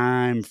in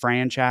Time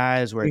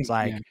franchise where it's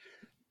like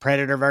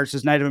Predator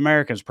versus Native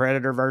Americans,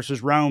 Predator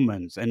versus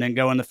Romans, and then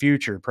go in the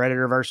future,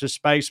 Predator versus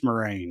Space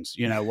Marines,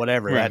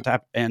 whatever that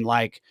type. And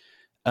like,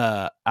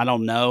 I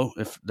don't know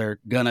if they're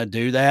gonna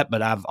do that,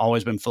 but I've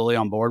always been fully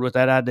on board with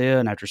that idea.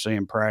 And after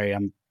seeing Prey,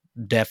 I'm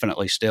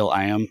definitely still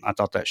am. I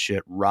thought that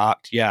shit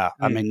rocked. Yeah,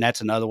 I mean,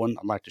 that's another one.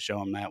 I'd like to show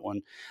them that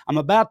one. I'm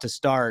about to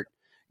start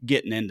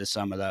getting into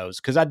some of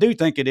those because I do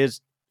think it's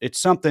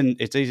something.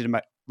 It's easy to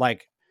make.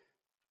 Like,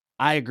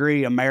 I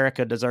agree,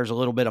 America deserves a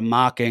little bit of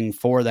mocking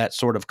for that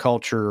sort of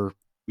culture.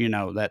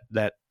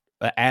 That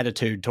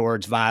attitude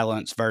towards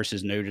violence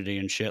versus nudity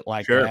and shit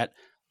like that.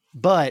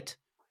 But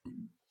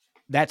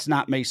that's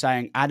not me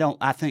saying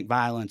I think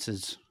violence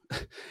is,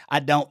 I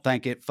don't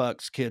think it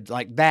fucks kids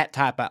like that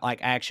type of like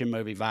action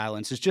movie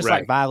violence. It's just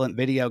like violent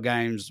video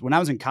games. When I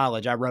was in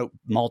college, I wrote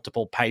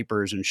multiple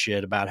papers and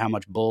shit about how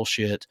much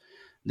bullshit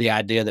the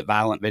idea that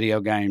violent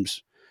video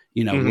games,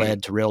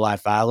 led to real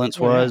life violence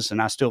was. And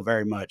I still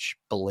very much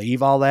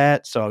believe all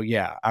that. So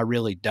yeah, I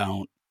really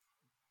don't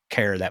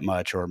care that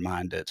much or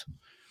mind it.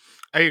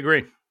 I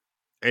agree.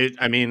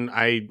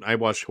 I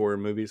watched horror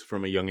movies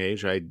from a young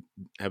age. I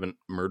haven't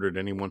murdered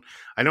anyone.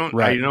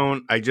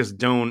 I just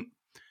don't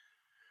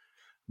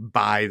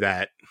buy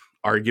that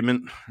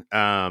argument.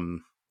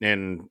 And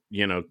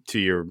to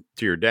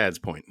your dad's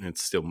point,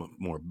 it's still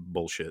more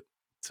bullshit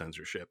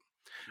censorship.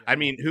 I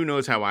mean, who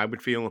knows how I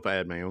would feel if I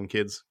had my own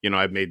kids?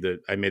 I made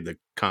the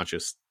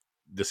conscious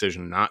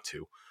decision not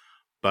to,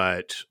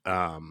 but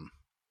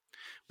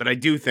I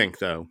do think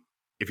though,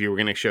 if you were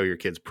going to show your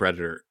kids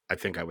Predator, I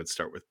think I would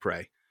start with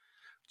Prey.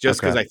 Just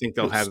because I think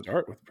they'll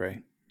start with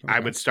Prey. Okay. I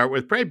would start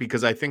with Prey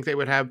because I think they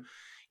would have,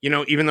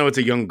 even though it's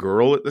a young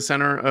girl at the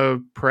center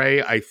of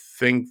Prey, I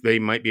think they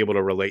might be able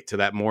to relate to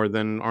that more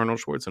than Arnold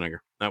Schwarzenegger.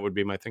 That would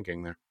be my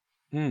thinking there.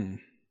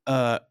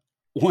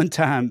 One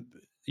time,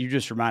 you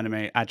just reminded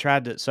me, I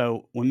tried to,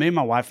 so when me and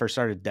my wife first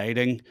started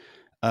dating,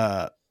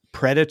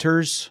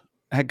 Predators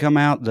had come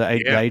out, the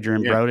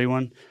Adrian Brody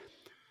one,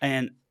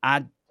 and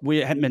we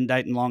hadn't been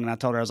dating long, and I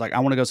told her, I was like, I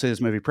want to go see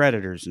this movie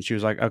Predators, and she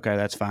was like, okay,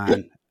 that's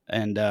fine,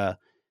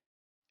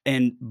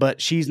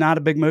 but she's not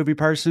a big movie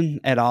person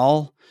at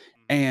all,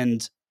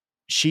 and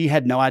she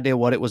had no idea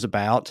what it was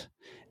about,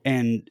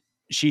 and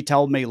she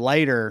told me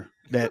later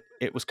that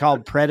it was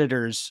called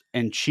Predators,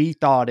 and she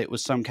thought it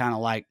was some kind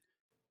of like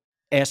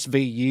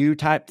SVU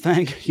type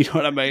thing. You know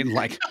what I mean?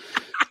 Like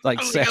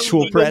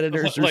sexual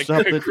predators or like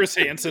something. Chris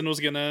Hansen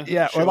was gonna,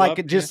 or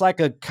like just like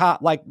a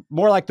cop, like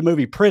more like the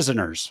movie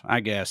Prisoners,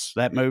 I guess,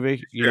 that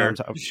movie. You know,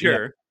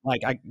 sure. Yeah,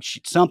 like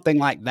something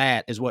like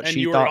that is what and she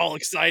you thought. were all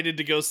excited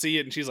to go see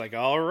it, and she's like,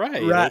 "All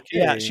right, right, okay.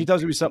 Yeah." She thought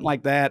it would be something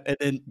like that,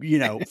 and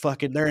then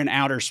fucking, they're in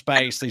outer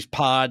space. These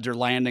pods are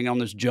landing on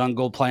this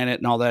jungle planet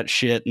and all that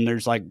shit, and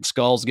there's like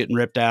skulls getting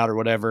ripped out or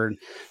whatever. And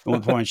at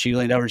one point, she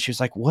leaned over and she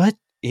was like, "What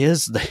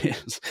is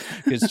this?"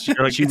 Because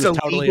she was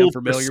totally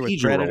unfamiliar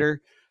with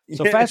Predator.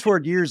 So fast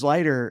forward years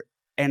later,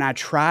 and I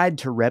tried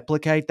to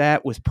replicate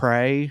that with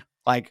Prey.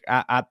 Like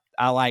I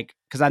like,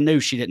 because I knew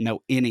she didn't know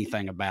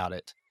anything about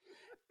it,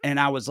 and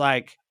I was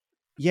like,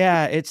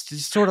 yeah, it's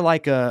just sort of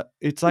like a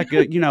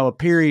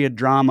period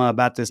drama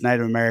about this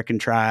Native American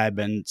tribe,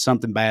 and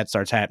something bad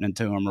starts happening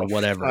to them or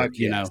whatever,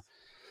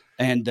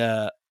 and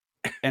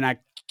I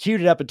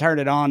queued it up and turned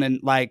it on, and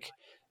like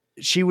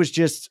she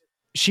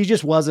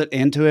just wasn't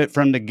into it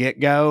from the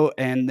get-go.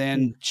 And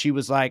then she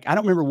was like, I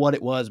don't remember what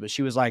it was, but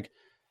she was like,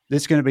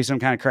 this is going to be some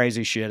kind of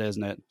crazy shit,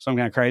 isn't it? Some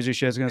kind of crazy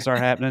shit is going to start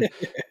happening.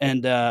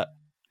 And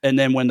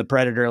then when the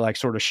Predator like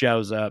sort of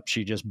shows up,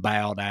 she just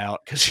bowed out,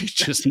 because she's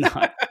just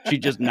not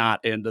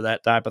into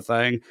that type of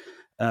thing,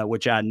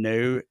 which I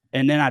knew.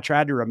 And then I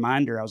tried to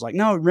remind her. I was like,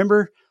 no,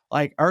 remember,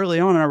 like early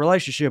on in our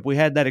relationship, we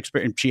had that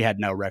experience. She had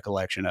no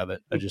recollection of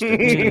it. I just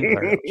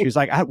didn't. She was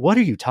like, what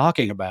are you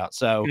talking about?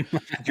 So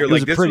you're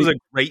like, this was a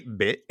great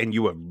bit, and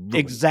you were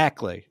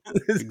exactly.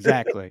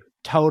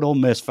 Total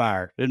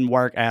misfire. Didn't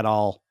work at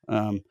all.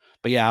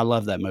 But yeah, I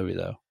love that movie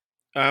though.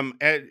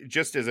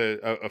 Just as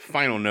a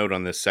final note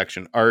on this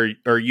section, are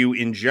you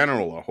in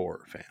general a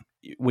horror fan?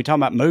 We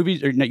talking about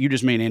movies, or no, you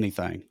just mean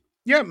anything?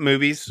 Yeah,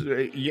 movies,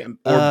 or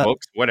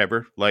books,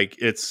 whatever. Like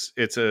it's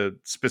a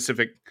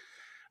specific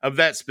of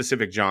that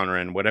specific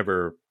genre in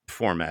whatever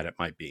format it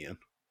might be in.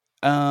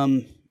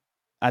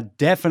 I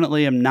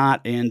definitely am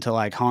not into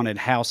like haunted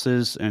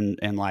houses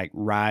and like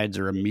rides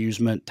or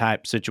amusement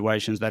type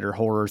situations that are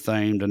horror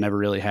themed. I never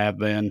really have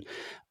been.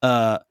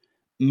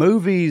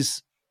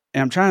 Movies,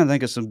 and I'm trying to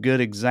think of some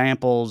good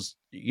examples,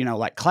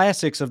 like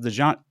classics of the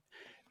genre.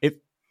 If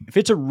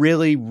it's a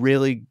really,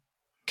 really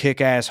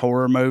kick-ass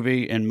horror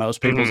movie in most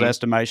people's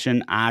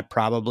estimation, I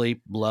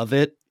probably love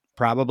it.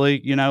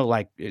 Probably,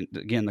 like,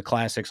 again, the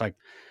classics like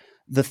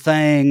The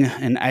Thing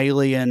and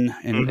Alien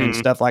and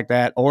stuff like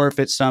that. Or if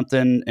it's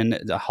something, and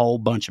a whole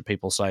bunch of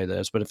people say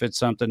this, but if it's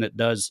something that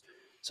does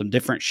some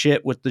different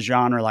shit with the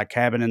genre, like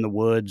Cabin in the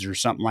Woods or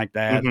something like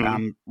that,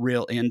 I'm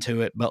real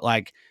into it. But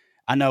like,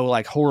 I know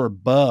like horror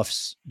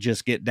buffs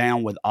just get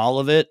down with all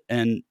of it.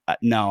 And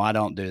no, I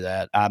don't do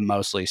that. I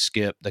mostly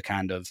skip the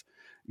kind of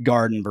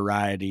garden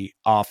variety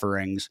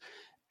offerings.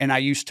 And I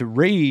used to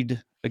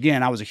read,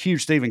 again, I was a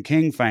huge Stephen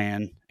King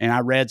fan, and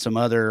I read some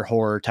other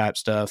horror type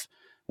stuff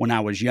when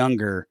I was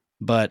younger.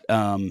 But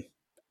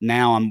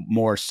now I'm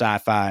more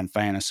sci-fi and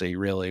fantasy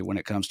really when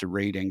it comes to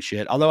reading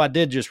shit. Although I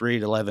did just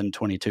read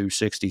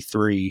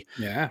 11/22/63.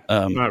 Yeah.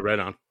 Right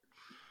on.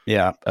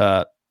 Yeah.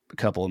 A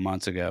couple of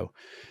months ago.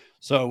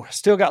 So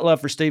still got love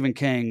for Stephen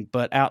King,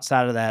 but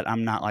outside of that,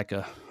 I'm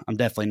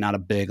definitely not a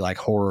big like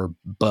horror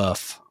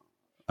buff.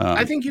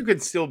 I think you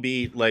could still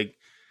be like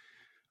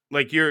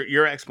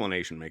your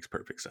explanation makes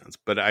perfect sense,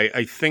 but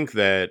I think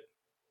that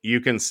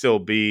you can still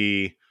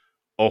be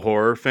a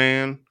horror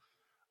fan,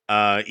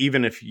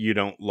 even if you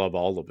don't love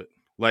all of it.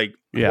 Like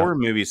horror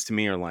movies to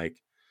me are like,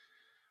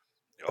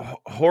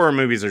 horror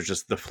movies are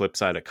just the flip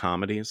side of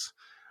comedies.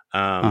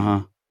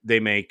 They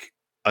make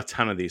a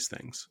ton of these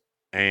things,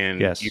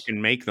 and you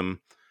can make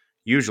them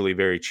usually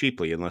very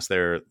cheaply, unless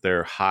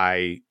they're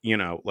high,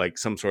 like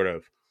some sort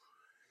of,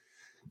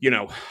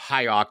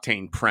 high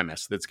octane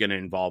premise that's going to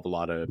involve a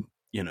lot of,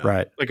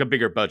 like a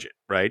bigger budget.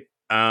 Right.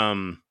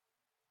 And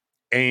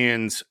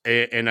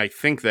I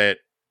think that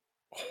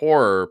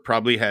horror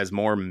probably has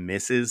more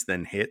misses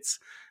than hits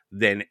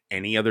than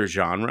any other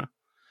genre,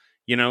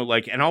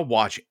 and I'll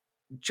watch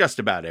just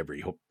about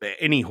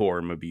any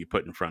horror movie you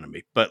put in front of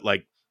me. But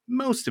like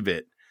most of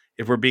it,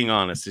 if we're being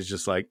honest, is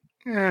just like,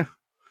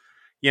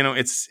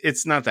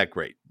 it's not that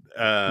great.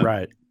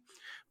 Right.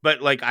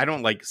 But like, I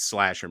don't like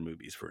slasher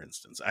movies, for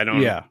instance. I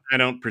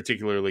don't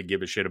particularly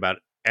give a shit about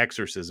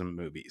exorcism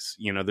movies.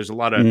 There's a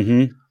lot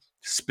of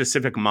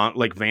specific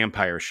like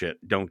vampire shit.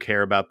 Don't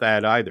care about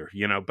that either,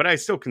 but I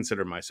still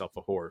consider myself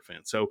a horror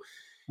fan. So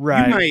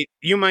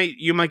you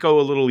might go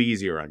a little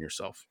easier on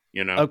yourself,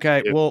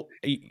 Okay. Well,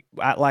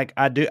 I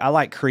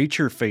like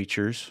creature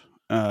features.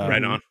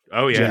 Right on.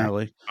 Oh yeah.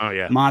 Generally. Oh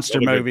yeah.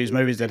 Monster movies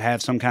that have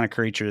some kind of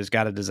creature that's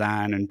got a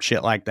design and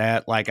shit like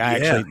that. Like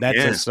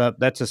that's a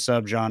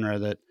subgenre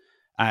that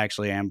I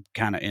actually am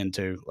kind of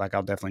into. Like,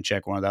 I'll definitely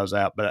check one of those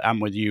out. But I'm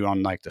with you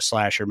on like the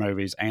slasher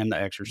movies and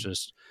The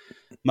Exorcist.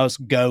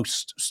 Most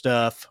ghost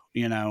stuff,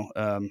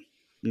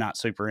 not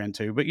super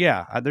into. But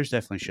yeah, there's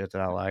definitely shit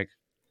that I like.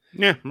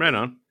 Yeah, right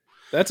on.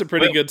 That's a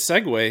pretty good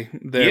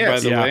segue there, by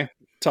Yes. the way,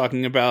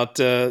 talking about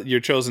your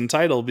chosen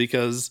title,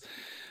 because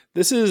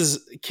this is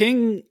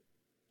King.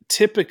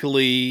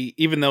 Typically,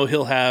 even though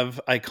he'll have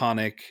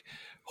iconic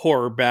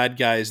horror bad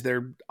guys,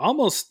 they're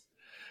almost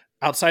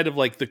outside of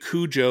like the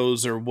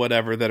Cujos or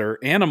whatever that are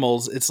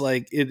animals. It's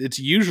like it's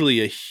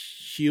usually a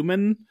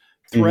human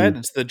threat.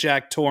 It's the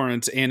Jack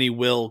Torrance, Annie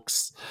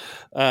Wilkes.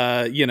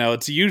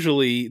 It's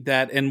usually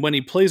that. And when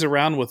he plays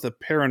around with the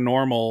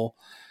paranormal,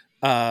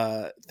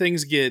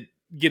 things get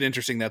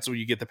interesting. That's where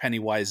you get the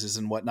Pennywises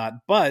and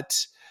whatnot.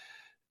 But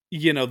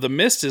The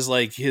Mist is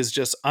like his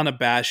just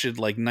unabashed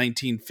like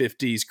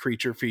 1950s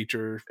creature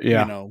feature,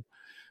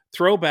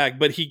 throwback.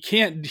 But he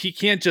can't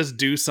just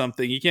do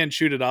something. He can't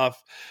shoot it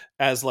off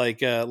as like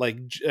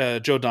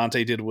Joe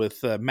Dante did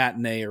with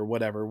Matinee or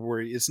whatever, where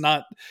it's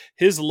not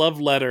his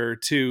love letter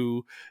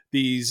to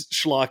these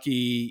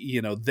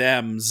schlocky,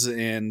 thems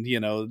and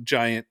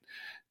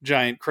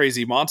giant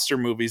crazy monster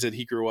movies that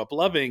he grew up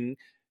loving.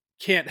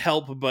 Can't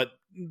help but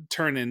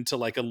turn into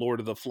like a Lord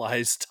of the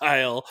Flies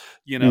style,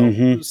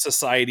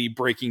 society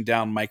breaking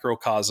down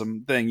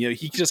microcosm thing.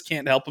 He just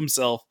can't help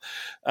himself.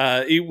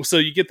 So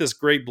you get this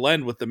great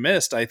blend with The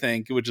Mist, I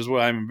think, which is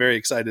why I'm very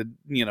excited,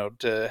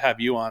 to have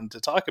you on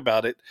to talk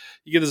about it.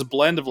 You get this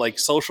blend of like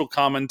social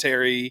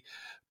commentary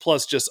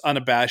plus just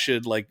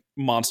unabashed like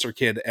monster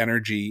kid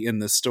energy in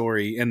this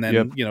story. And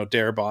then,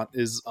 Darabont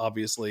is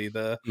obviously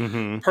the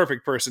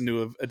perfect person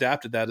to have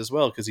adapted that as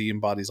well, because he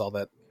embodies all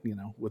that,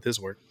 with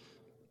his work.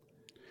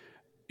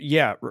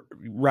 Yeah,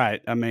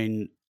 right. I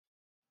mean,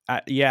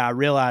 I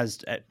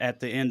realized at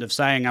the end of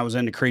saying I was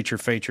into creature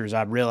features,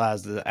 I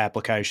realized the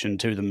application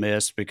to The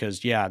Mist,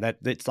 because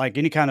it's like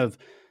any kind of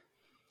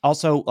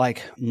also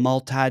like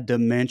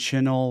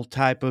multi-dimensional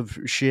type of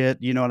shit.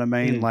 You know what I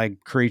mean? Like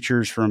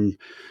creatures from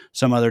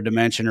some other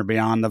dimension or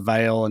beyond the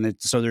veil, and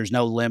so there's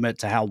no limit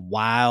to how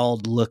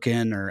wild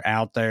looking or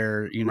out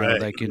there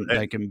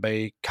they can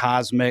be.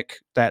 Cosmic,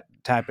 that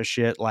type of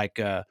shit.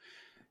 Like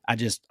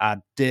I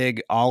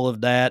dig all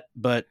of that.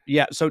 But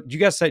yeah, so do you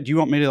guys do you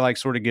want me to like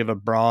sort of give a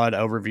broad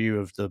overview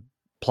of the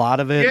plot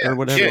of it or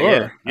whatever?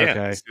 Yeah, okay,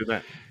 let's do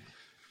that.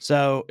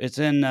 So it's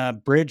in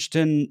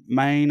Bridgeton,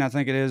 Maine, I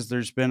think it is.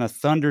 There's been a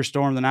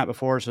thunderstorm the night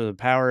before, so the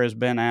power has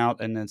been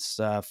out, and its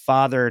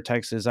father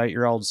takes his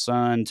 8-year-old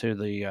son to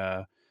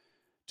the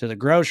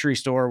grocery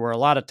store where a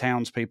lot of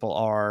townspeople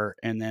are,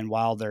 and then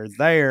while they're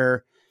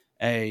there,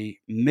 a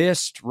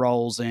mist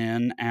rolls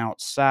in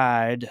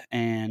outside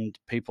and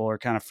people are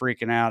kind of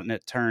freaking out. And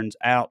it turns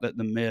out that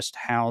the mist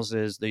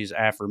houses these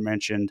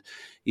aforementioned,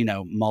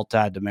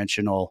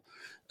 multi-dimensional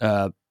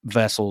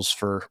vessels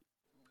for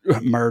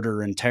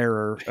murder and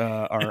terror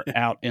are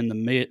out in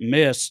the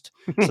mist.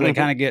 So they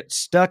kind of get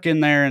stuck in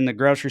there in the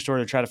grocery store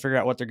to try to figure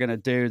out what they're going to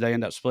do. They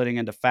end up splitting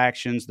into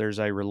factions. There's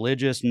a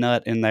religious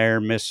nut in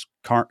there, Miss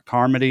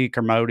Carmody,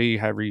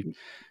 however you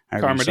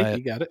say it.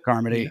 You got it.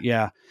 Carmody,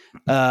 yeah.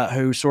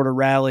 Who sort of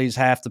rallies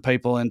half the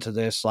people into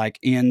this like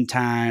end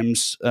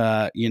times,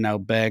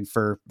 beg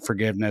for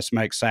forgiveness,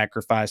 make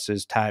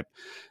sacrifices type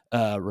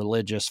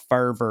religious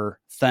fervor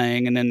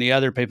thing. And then the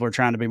other people are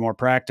trying to be more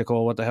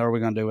practical. What the hell are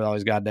we going to do with all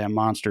these goddamn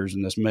monsters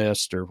in this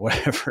mist or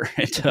whatever?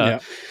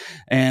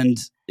 And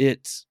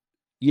it's,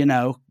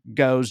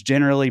 goes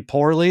generally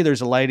poorly.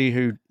 There's a lady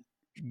who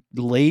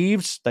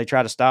leaves. They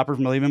try to stop her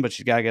from leaving, but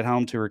she's got to get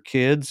home to her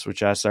kids,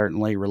 which I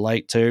certainly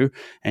relate to.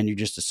 And you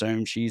just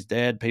assume she's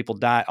dead. People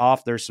die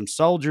off. There's some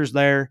soldiers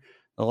there.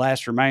 The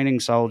last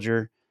remaining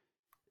soldier,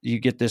 you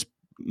get this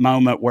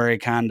moment where he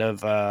kind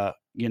of,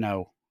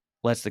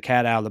 lets the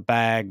cat out of the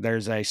bag.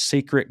 There's a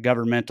secret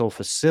governmental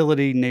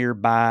facility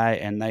nearby,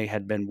 and they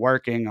had been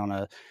working on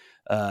a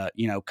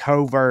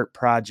covert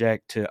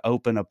project to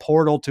open a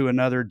portal to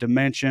another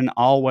dimension.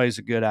 Always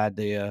a good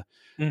idea.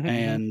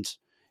 And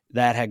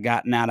that had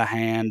gotten out of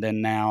hand,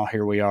 and now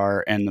here we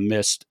are, and the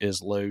mist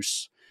is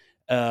loose.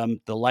 The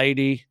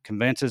lady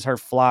convinces her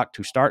flock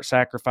to start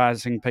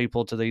sacrificing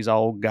people to these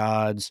old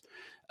gods.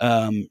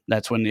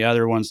 That's when the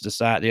other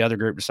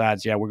group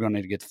decides, we're going to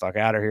need to get the fuck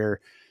out of here.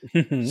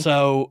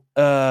 So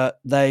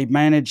they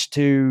managed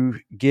to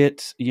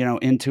get,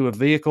 into a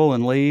vehicle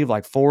and leave,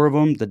 like 4 of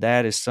them. The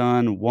dad, his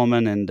son,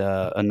 woman, and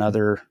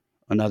another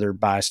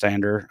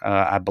bystander,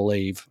 I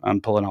believe. I'm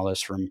pulling all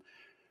this from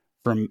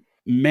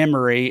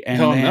memory. And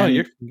no,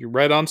 you're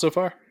right on so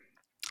far.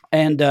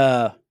 And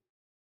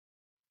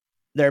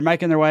they're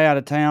making their way out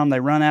of town. They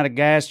run out of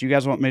gas. You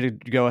guys want me to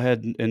go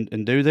ahead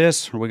and do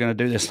this? Or are we going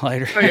to do this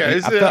later? Oh, yeah,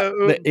 it's,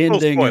 the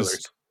ending spoilers.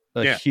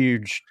 Is a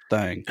huge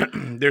thing.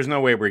 There's no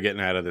way we're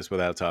getting out of this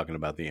without talking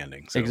about the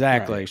ending. So.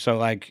 Exactly. Right. So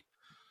like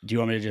Do you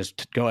want me to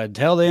just go ahead and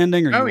tell the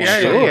ending, or you Oh, want yeah,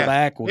 to yeah, go yeah.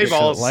 back? We'll They've get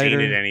to all it later.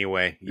 seen it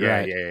anyway. Yeah,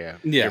 Right. yeah.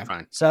 Yeah. You're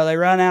fine. So they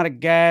run out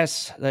of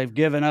gas. They've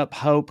given up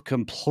hope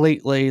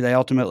completely. They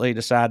ultimately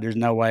decide there's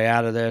no way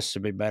out of this.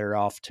 It'd be better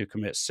off to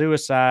commit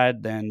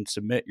suicide than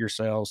submit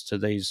yourselves to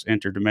these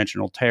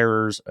interdimensional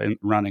terrors and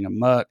running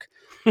amok.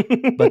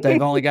 But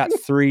they've only got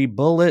 3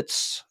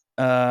 bullets.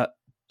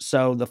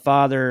 So the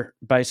father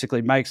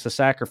basically makes the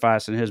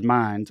sacrifice in his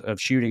mind of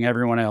shooting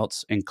everyone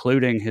else,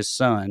 including his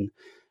son,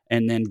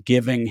 and then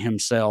giving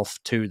himself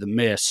to the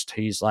mist.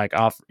 He's like,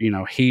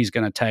 he's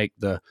going to take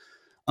the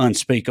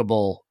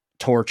unspeakable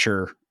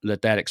torture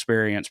that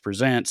experience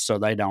presents so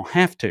they don't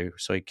have to.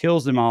 So he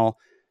kills them all,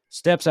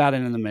 steps out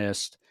into the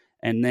mist,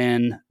 and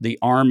then the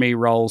army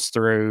rolls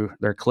through.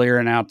 They're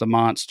clearing out the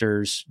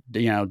monsters.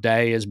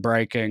 Day is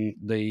breaking.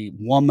 The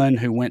woman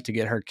who went to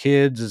get her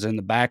kids is in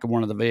the back of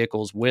one of the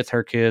vehicles with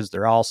her kids.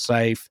 They're all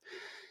safe.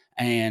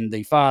 And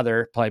the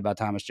father, played by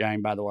Thomas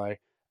Jane, by the way,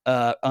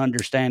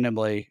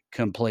 understandably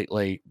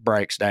completely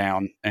breaks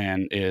down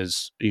and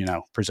is,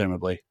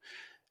 presumably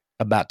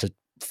about to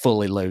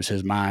fully lose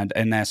his mind.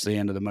 And that's the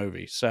end of the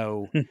movie.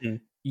 So,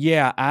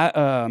 yeah,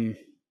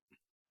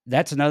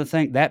 that's another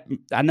thing that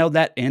I know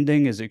that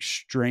ending is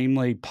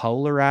extremely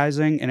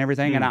polarizing and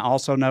everything. And I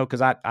also know,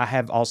 because I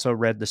have also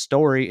read the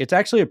story, it's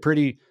actually a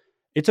pretty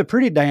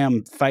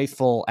damn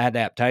faithful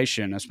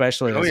adaptation,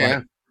 especially as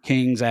like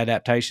King's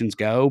adaptations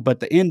go.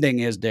 But the ending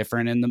is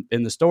different.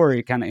 In the story,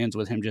 it kind of ends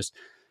with him just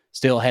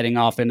still heading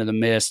off into the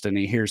mist, and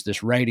he hears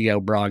this radio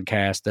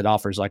broadcast that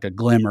offers like a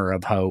glimmer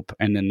of hope,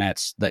 and then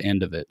that's the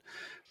end of it.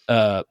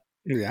 I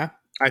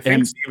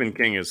think Stephen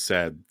King has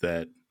said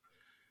that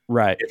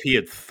right, if he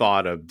had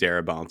thought of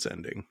Darabont's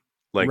ending,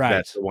 like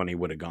that's the one he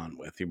would have gone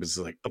with. He was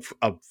like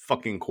a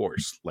fucking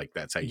course, like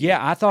that's how.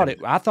 I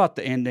thought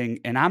the ending,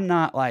 and I'm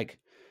not like,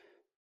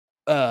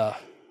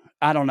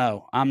 I don't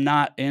know. I'm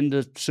not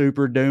into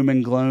super doom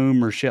and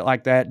gloom or shit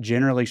like that,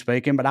 generally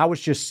speaking, but I was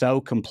just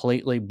so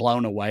completely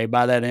blown away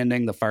by that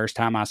ending the first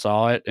time I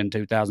saw it in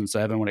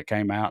 2007 when it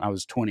came out. I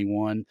was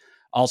 21.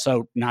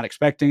 Also not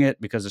expecting it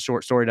because the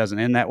short story doesn't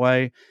end that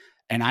way.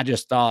 And I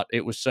just thought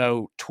it was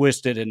so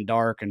twisted and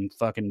dark and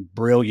fucking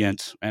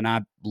brilliant. And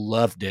I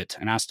loved it.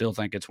 And I still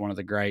think it's one of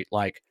the great,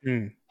 like,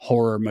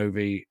 horror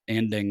movie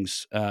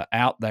endings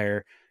out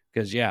there.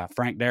 Because, yeah,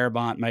 Frank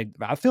Darabont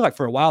I feel like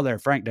for a while there,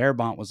 Frank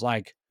Darabont was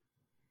like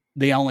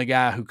the only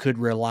guy who could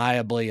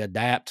reliably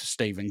adapt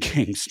Stephen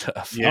King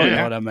stuff. Yeah. You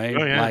know what I mean?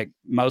 Oh, yeah. Like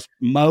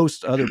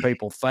most other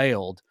people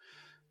failed,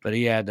 but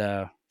he had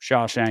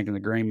Shawshank and the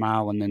Green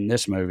Mile, and then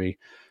this movie.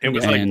 It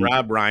was like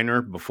Rob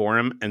Reiner before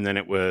him, and then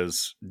it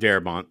was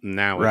Darabont, and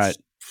now it's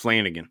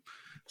Flanagan.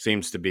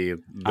 Seems to be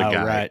the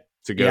guy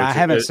to go. I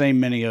haven't seen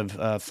many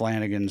of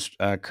Flanagan's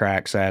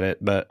cracks at it,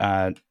 but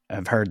I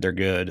have heard they're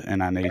good,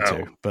 and I need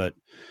to. But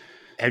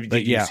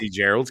did you see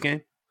Gerald's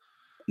Game?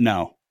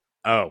 No.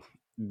 Oh,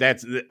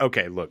 that's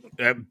okay. Look,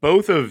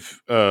 both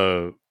of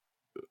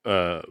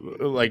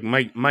like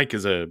Mike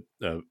is a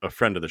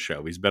friend of the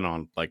show. He's been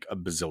on like a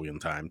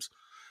bazillion times.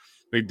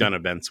 We've done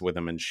events with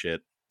him and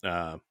shit.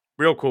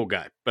 Real cool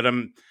guy. But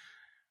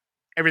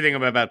everything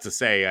I'm about to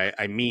say,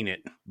 I mean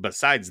it.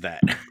 Besides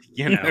that,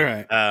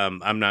 Right.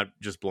 I'm not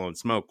just blowing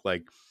smoke.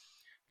 Like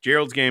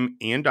Gerald's Game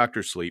and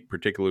Dr. Sleep,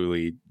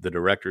 particularly the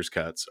director's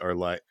cuts,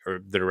 the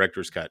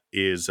director's cut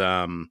is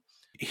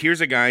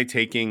here's a guy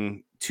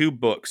taking 2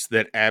 books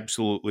that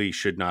absolutely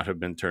should not have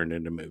been turned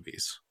into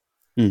movies.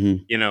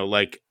 Mm-hmm.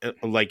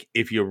 Like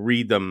if you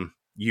read them,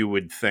 you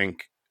would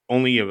think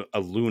only a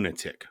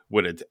lunatic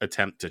would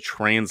attempt to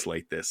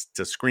translate this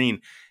to screen,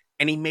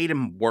 and he made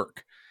him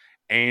work.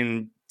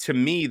 And to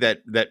me, that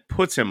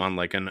puts him on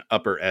like an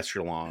upper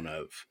echelon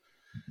of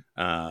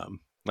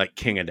like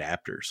King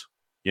adapters.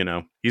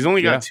 He's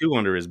only got 2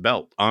 under his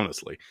belt.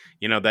 Honestly,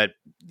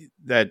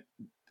 that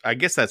I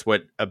guess that's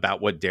what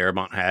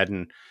Darabont had,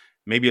 and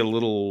maybe a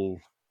little.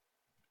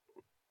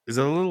 Is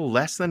it a little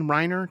less than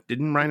Reiner?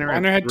 Didn't Reiner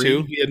had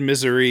 2? He had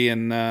Misery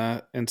and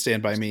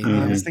Stand By Me.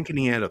 I was thinking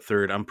he had a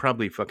 3rd. I'm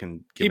probably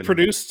fucking. He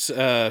produced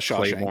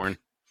Shawshank.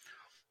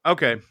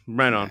 Okay,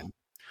 right on.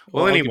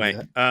 Well, anyway,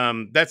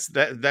 that's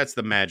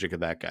the magic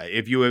of that guy.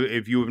 If you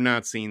have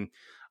not seen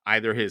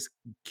either his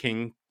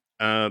King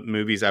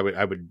movies, I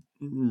would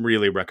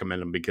really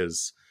recommend them,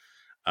 because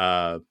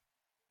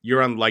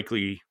you're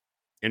unlikely.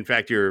 In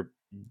fact, you're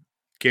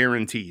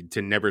guaranteed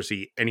to never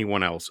see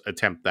anyone else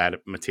attempt that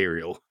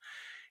material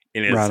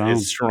in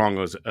as strong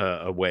as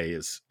a way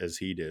as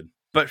he did.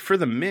 But for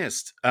The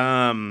Mist,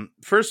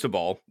 first of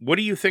all, what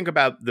do you think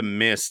about The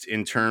Mist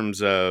in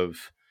terms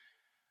of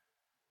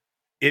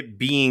it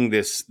being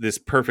this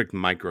perfect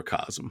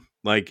microcosm?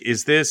 Like,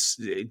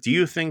 do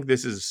you think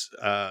this is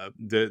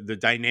the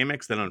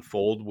dynamics that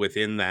unfold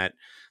within that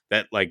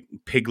like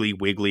Piggly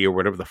Wiggly or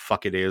whatever the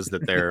fuck it is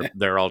that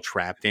they're all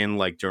trapped in,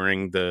 like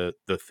during the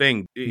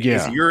thing?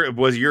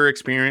 Was your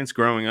experience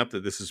growing up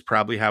that this is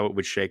probably how it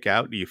would shake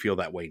out? Do you feel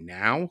that way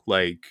now?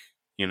 Like,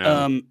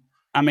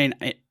 I mean,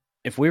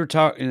 if we were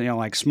talking,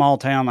 like small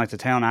town, like the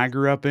town I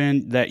grew up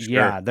in, that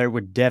there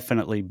would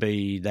definitely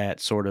be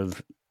that sort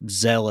of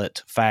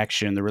zealot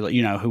faction,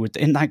 who would,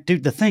 and like,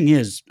 dude, the thing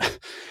is,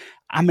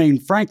 I mean,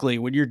 frankly,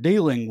 when you're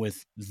dealing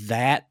with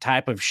that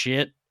type of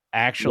shit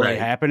actually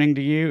happening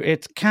to you,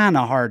 it's kind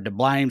of hard to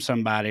blame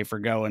somebody for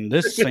going,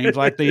 this seems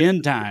like the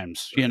end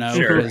times,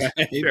 Sure.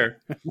 Sure.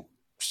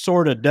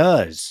 Sort of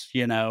does,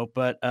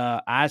 but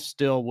I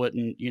still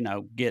wouldn't,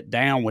 get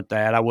down with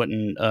that. I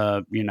wouldn't,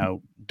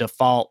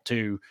 default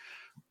to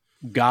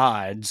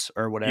gods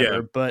or whatever.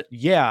 Yeah. But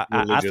yeah,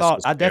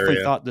 Religious I definitely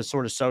hysteria. thought the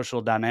sort of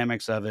social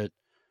dynamics of it,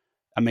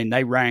 I mean,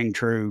 they rang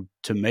true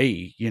to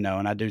me, and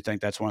I do think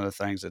that's one of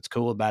the things that's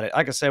cool about it.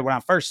 Like I said, when I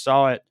first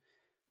saw it,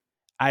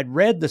 I'd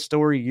read the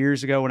story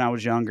years ago when I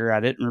was younger. I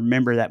didn't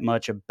remember that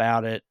much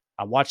about it.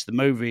 I watched the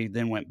movie,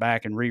 then went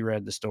back and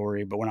reread the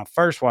story. But when I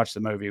first watched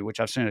the movie, which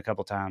I've seen a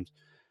couple times,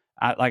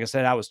 like I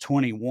said, I was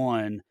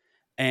 21,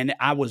 and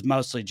I was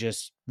mostly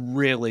just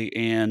really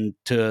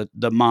into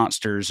the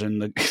monsters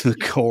and the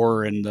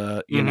gore and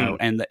the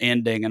and the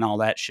ending and all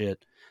that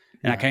shit.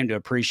 And I came to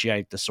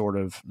appreciate the sort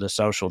of the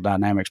social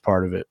dynamics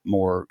part of it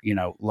more,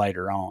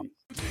 later on.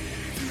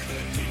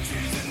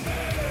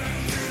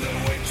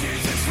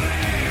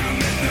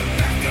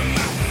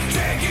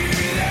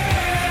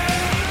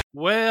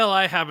 Well,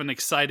 I have an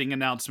exciting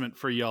announcement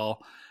for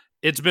y'all.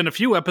 It's been a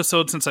few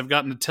episodes since I've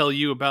gotten to tell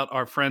you about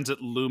our friends at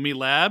Lumi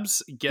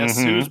Labs.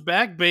 Guess who's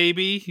back,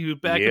 baby? Who's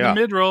back in the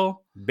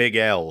mid-roll? Big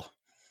L.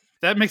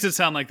 That makes it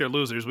sound like they're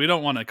losers. We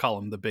don't want to call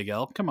them the Big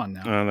L. Come on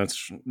now.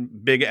 That's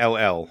Big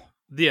LL.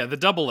 Yeah, the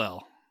double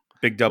L.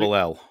 Big double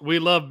L. We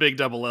love Big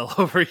Double L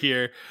over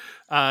here.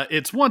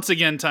 It's once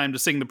again time to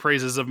sing the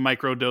praises of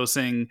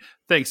microdosing.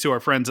 Thanks to our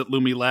friends at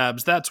Lumi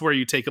Labs. That's where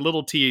you take a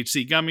little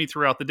THC gummy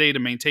throughout the day to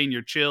maintain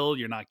your chill.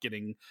 You're not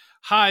getting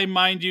high,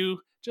 mind you,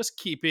 just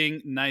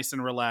keeping nice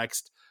and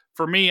relaxed.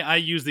 For me, I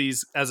use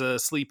these as a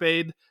sleep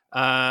aid.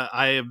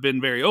 I have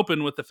been very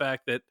open with the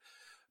fact that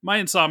my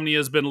insomnia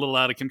has been a little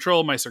out of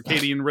control. My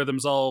circadian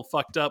rhythm's all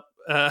fucked up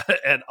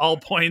at all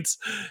points.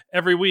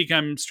 Every week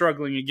I'm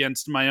struggling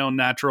against my own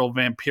natural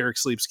vampiric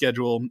sleep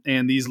schedule,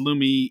 and these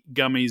Lumi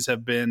gummies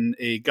have been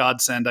a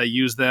godsend. I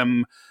use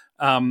them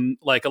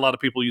like a lot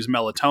of people use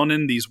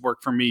melatonin. These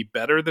work for me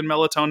better than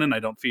melatonin. I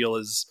don't feel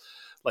as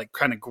like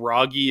kind of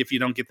groggy if you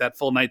don't get that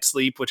full night's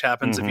sleep, which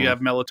happens if you have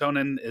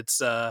melatonin.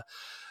 It's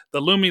the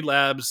Lumi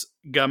Labs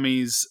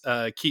gummies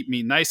keep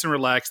me nice and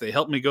relaxed. They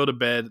help me go to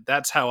bed.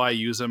 That's how I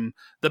use them.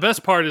 The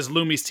best part is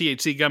Lumi's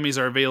THC gummies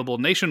are available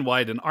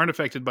nationwide and aren't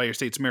affected by your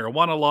state's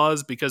marijuana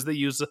laws because they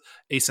use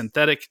a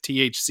synthetic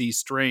THC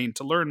strain.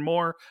 To learn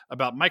more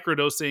about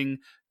microdosing,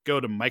 go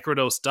to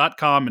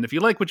microdose.com. And if you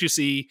like what you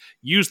see,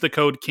 use the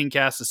code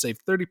KingCast to save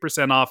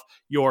 30% off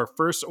your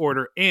first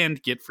order and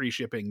get free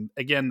shipping.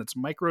 Again, that's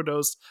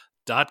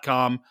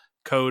microdose.com.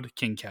 Code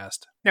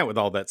KingCast. Now, with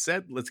all that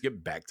said, let's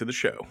get back to the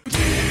show.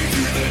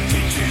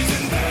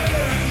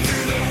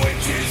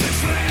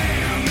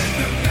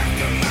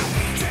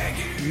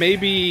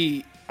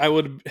 Maybe I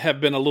would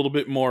have been a little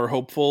bit more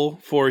hopeful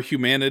for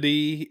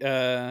humanity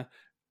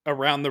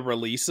around the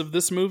release of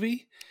this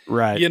movie.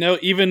 Right.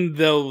 Even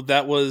though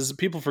that was,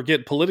 people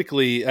forget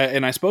politically,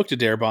 and I spoke to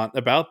Darabont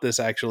about this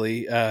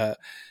actually.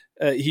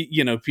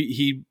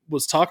 He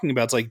was talking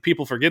about, it's like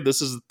people forget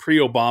this is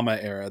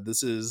pre-Obama era.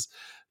 This is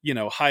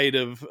height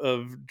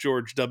of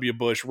George W.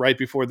 Bush, right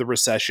before the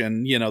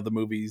recession.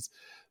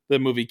 The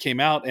movie came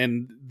out,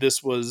 and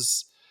this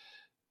was,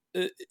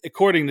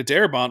 according to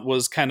Darabont,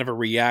 was kind of a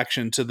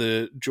reaction to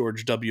the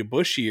George W.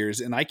 Bush years.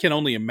 And I can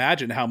only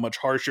imagine how much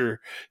harsher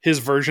his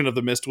version of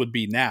the Mist would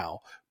be now,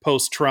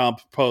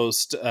 post-Trump,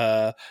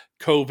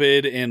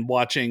 post-COVID, and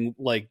watching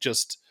like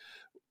just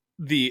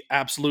the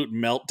absolute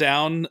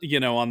meltdown,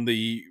 on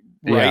the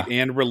right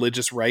and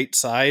religious right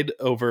side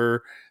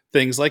over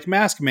things like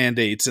mask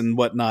mandates and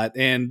whatnot.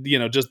 And,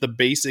 just the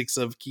basics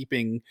of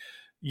keeping,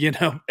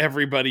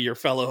 everybody, your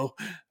fellow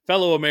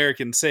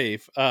American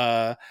safe,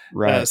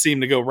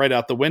 seem to go right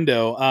out the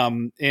window.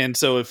 And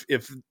so if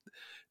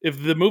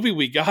the movie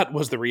we got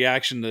was the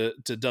reaction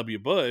to W.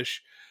 Bush,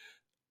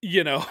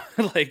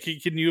 like,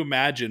 can you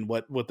imagine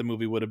what the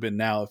movie would have been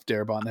now if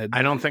Darabont had?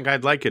 I don't think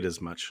I'd like it as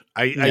much.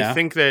 I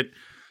think that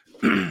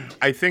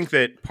I think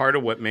that part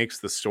of what makes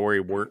the story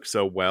work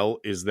so well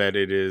is that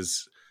it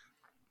is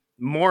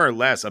more or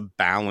less a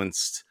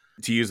balanced,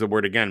 to use the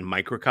word again,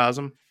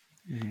 microcosm.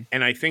 Mm-hmm.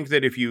 And I think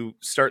that if you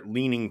start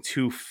leaning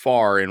too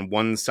far in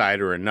one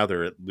side or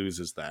another, it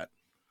loses that.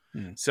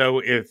 Mm. So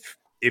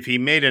if he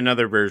made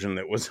another version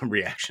that was a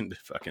reaction to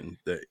fucking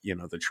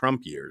the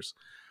Trump years,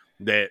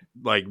 that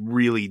like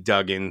really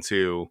dug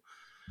into,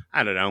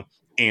 I don't know,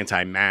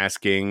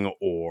 anti-masking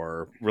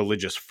or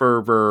religious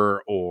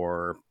fervor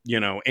or,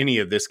 any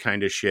of this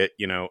kind of shit,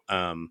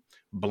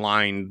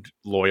 blind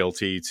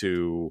loyalty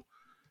to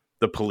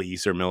the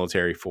police or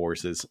military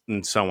forces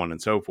and so on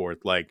and so forth.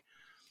 Like,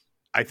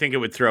 I think it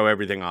would throw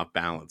everything off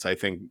balance. I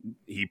think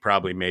he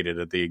probably made it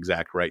at the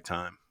exact right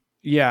time.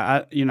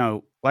 Yeah.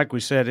 Like we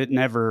said,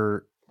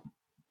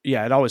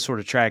 it always sort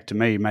of tracked to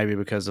me, maybe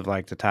because of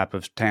like the type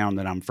of town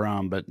that I'm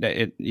from, but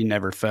you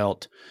never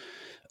felt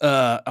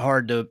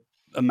hard to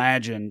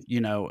imagine,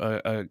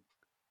 a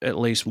at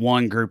least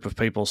one group of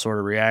people sort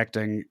of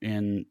reacting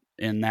in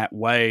that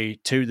way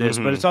to this.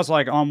 But it's also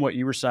like on what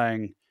you were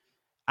saying.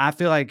 I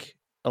feel like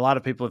a lot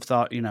of people have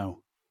thought,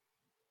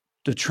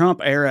 the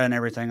Trump era and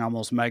everything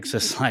almost makes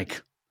us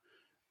like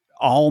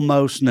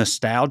almost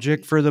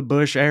nostalgic for the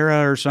Bush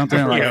era or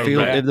something. Like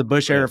the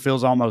Bush era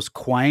feels almost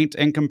quaint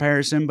in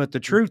comparison. But the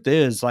truth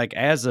is, like,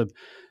 as a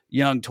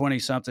young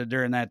 20-something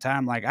during that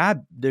time, like,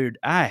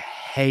 I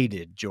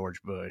hated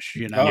George Bush.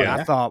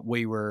 I thought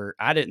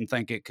I didn't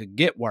think it could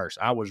get worse.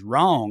 I was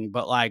wrong,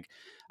 but like,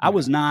 I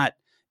was not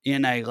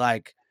in a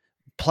like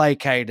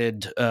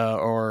placated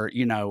or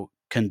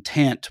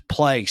content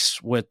place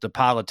with the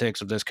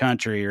politics of this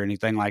country or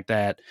anything like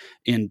that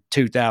in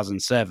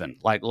 2007,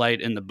 like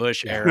late in the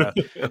Bush era.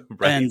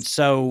 Right. And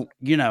so,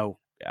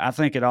 I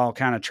think it all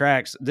kind of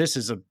tracks. This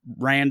is a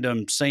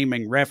random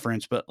seeming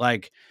reference, but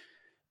like,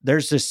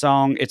 there's this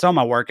song, it's on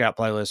my workout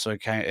playlist. So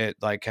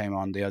it came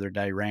on the other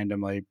day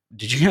randomly.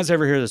 Did you guys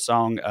ever hear the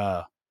song,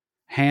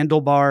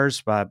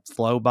 Handlebars by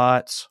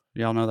Flowbots?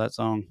 Y'all know that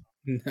song?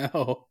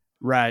 No.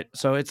 Right.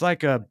 So it's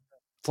like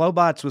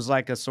Flowbots was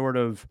like a sort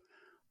of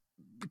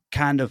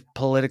kind of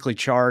politically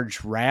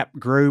charged rap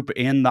group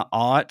in the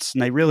aughts,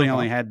 and they really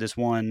only had this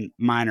one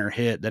minor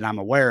hit that I'm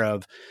aware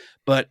of.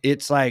 But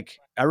it's like,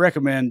 I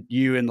recommend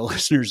you and the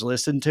listeners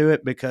listen to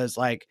it, because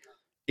like,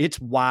 it's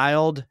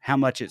wild how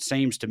much it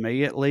seems to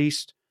me, at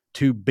least,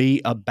 to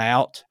be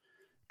about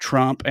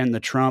Trump and the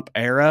Trump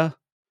era,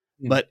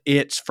 but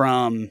it's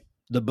from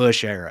the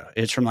Bush era.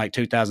 It's from like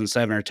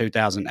 2007 or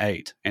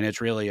 2008, and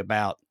it's really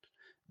about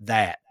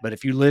that. But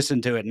if you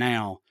listen to it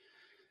now,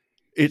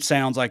 it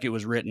sounds like it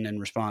was written in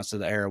response to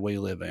the era we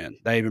live in.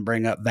 They even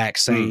bring up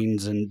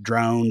vaccines and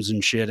drones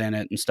and shit in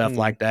it and stuff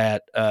like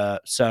that.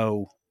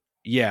 So,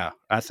 yeah,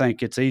 I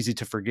think it's easy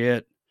to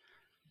forget,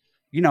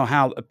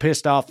 how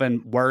pissed off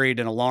and worried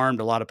and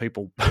alarmed a lot of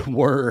people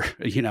were,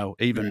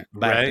 even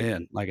back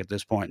then, like at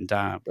this point in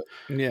time.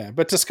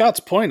 But to Scott's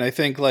point, I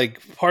think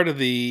like part of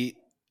the,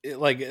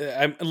 like,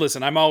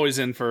 I'm always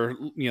in for,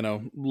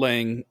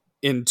 laying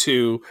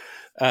into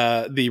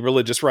the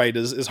religious right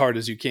as hard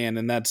as you can,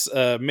 and that's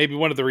maybe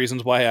one of the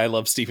reasons why I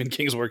love Stephen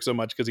King's work so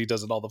much, because he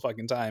does it all the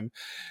fucking time.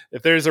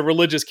 If there's a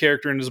religious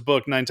character in his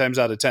book, 9 times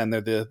out of 10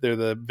 they're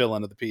the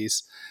villain of the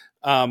piece.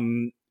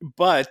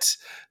 But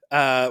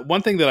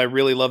one thing that I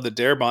really love that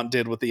Darabont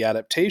did with the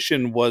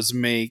adaptation was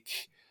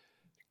make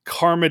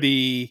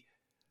Carmody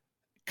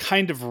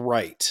kind of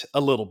right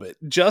a little bit,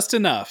 just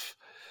enough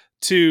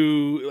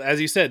to, as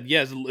you said,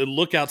 yes,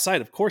 look outside.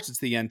 Of course, it's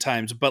the end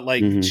times, but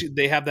like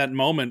they have that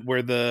moment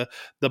where the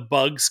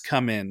bugs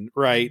come in,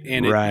 right,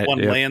 and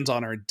one lands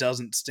on her, it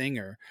doesn't sting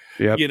her.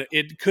 Yep.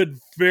 It could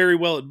very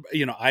well,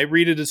 I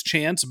read it as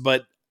chance,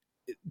 but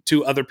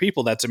to other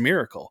people, that's a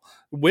miracle,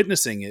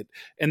 witnessing it.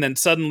 And then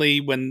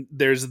suddenly, when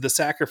there's the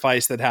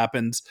sacrifice that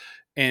happens,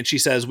 and she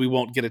says, "We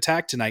won't get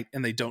attacked tonight,"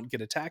 and they don't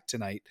get attacked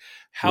tonight.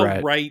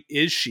 How right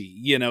is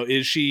she?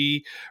 Is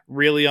she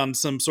really on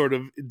some sort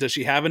of, does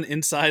she have an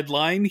inside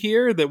line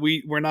here that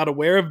we're not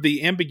aware of?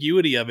 The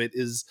ambiguity of it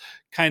is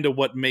kind of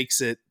what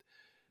makes it,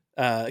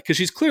 because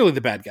she's clearly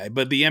the bad guy,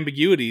 but the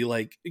ambiguity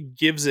like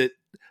gives it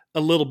a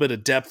little bit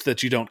of depth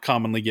that you don't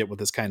commonly get with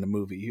this kind of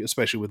movie,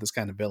 especially with this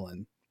kind of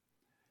villain.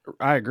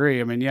 I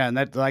agree. I mean, yeah, and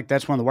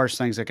that's one of the worst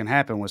things that can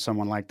happen with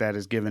someone like that,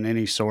 is given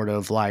any sort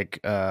of like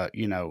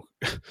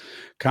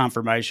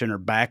confirmation or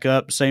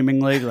backup,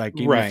 seemingly. Like,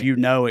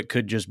 even if it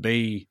could just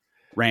be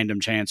random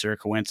chance or a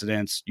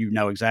coincidence,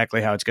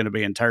 exactly how it's going to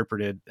be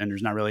interpreted, and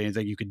there's not really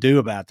anything you could do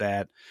about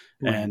that.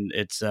 And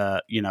it's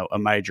a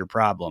major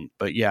problem.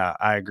 But yeah,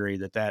 I agree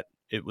that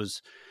it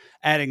was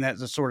adding that,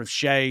 the sort of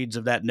shades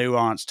of that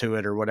nuance to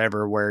it or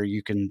whatever, where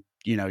you can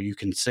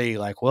see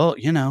like, well,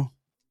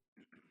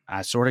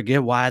 I sort of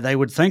get why they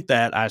would think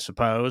that, I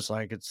suppose.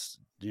 Like, it's,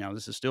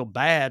 this is still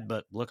bad,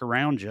 but look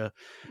around you,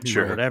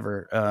 or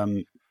whatever.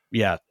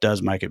 Yeah, it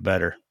does make it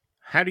better.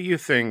 How do you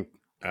think,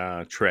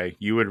 Trae,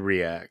 you would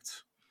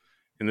react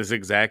in this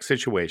exact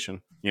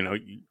situation?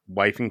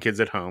 Wife and kids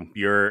at home,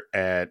 you're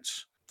at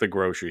the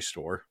grocery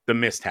store, the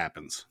mist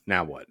happens.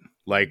 Now what?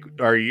 Like,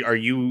 are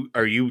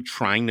you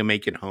trying to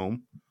make it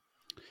home?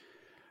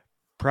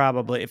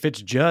 Probably. If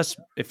it's just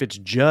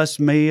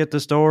me at the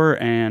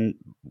store and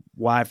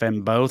wife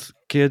and both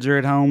kids are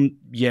at home,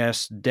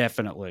 yes,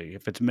 definitely.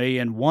 If it's me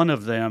and one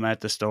of them at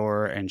the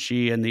store and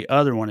she and the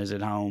other one is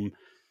at home,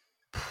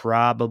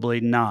 probably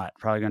not.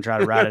 Probably going to try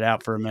to ride it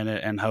out for a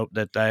minute and hope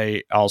that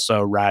they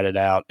also ride it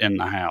out in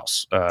the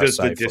house. Does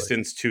safely. The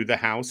distance to the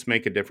house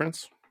make a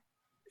difference?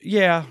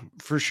 Yeah,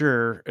 for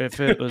sure. If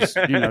it was,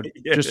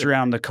 just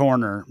around the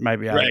corner,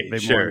 maybe I'd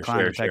be more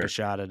inclined to take a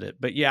shot at it.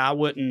 But yeah, I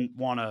wouldn't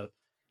want to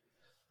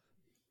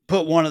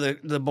put one of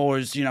the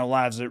boys'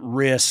 lives at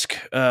risk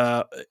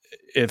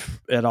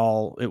if at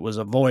all it was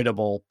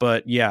avoidable.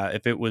 But yeah,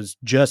 if it was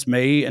just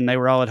me and they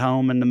were all at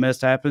home and the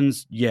mist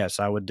happens, yes,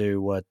 I would do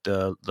what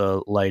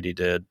the lady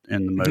did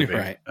in the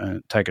movie,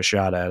 and take a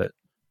shot at it.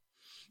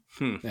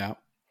 Yeah,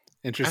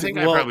 interesting.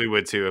 I think I probably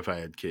would too if I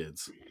had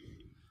kids.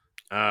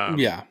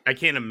 I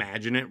can't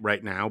imagine it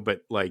right now,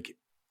 but like,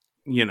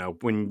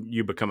 when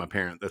you become a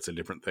parent, that's a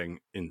different thing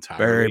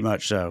entirely. Very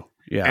much so.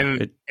 Yeah.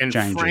 And it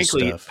changes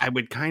frankly, stuff. I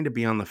would kind of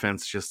be on the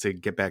fence just to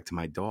get back to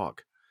my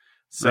dog.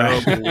 So,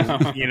 Right.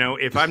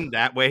 if I'm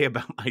that way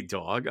about my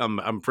dog,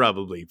 I'm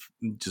probably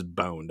just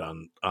boned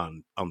on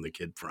the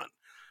kid front.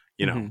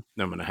 I'm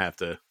going to have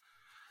to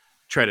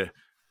try to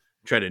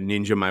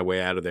ninja my way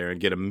out of there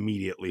and get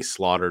immediately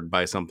slaughtered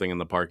by something in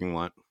the parking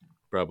lot.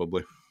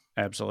 Probably.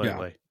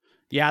 Absolutely.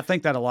 Yeah, I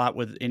think that a lot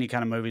with any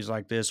kind of movies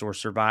like this or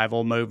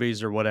survival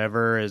movies or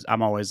whatever. Is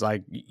I'm always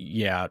like,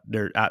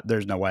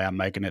 there's no way I'm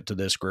making it to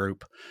this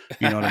group.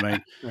 You know what I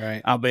mean?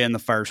 Right. I'll be in the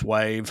first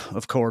wave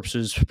of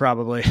corpses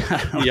probably.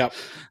 Yep.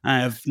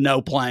 I have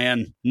no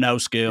plan, no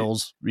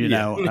skills.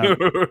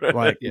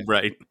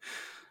 Right.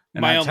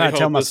 And My I only try to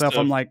tell hope is myself,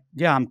 I'm like,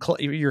 yeah,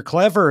 you're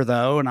clever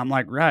though, and I'm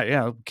like, right,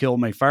 yeah, kill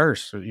me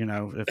first.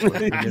 If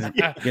we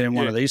get in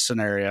one of these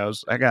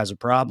scenarios, that guy's a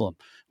problem.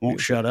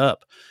 Won't shut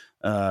up.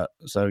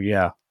 So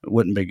yeah, it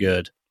wouldn't be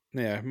good.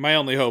 Yeah, my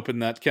only hope in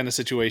that kind of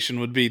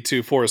situation would be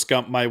to Forrest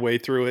Gump my way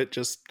through it.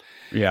 Just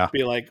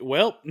be like,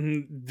 well,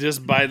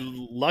 just by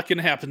luck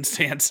and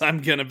happenstance,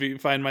 I'm gonna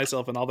find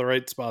myself in all the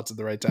right spots at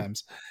the right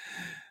times.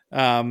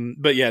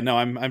 But yeah, no,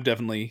 I'm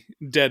definitely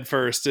dead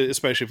first,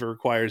 especially if it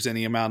requires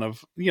any amount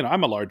of,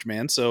 I'm a large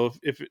man, so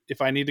if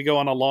I need to go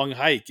on a long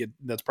hike,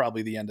 that's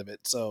probably the end of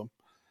it. So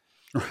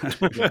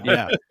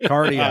yeah,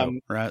 cardio,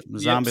 right?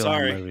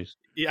 Zombieland movies.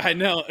 Yeah, I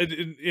know.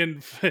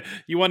 And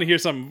you want to hear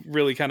something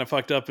really kind of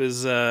fucked up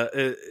is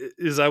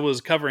I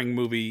was covering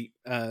movie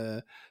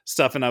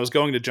stuff, and I was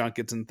going to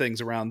junkets and things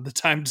around the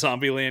time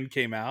Zombieland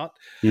came out.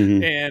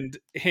 Mm-hmm.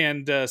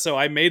 And so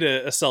I made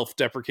a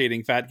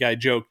self-deprecating fat guy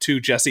joke to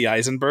Jesse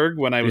Eisenberg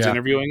when I was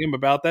interviewing him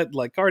about that,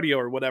 like cardio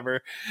or whatever.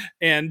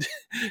 And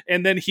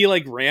then he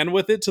like ran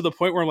with it to the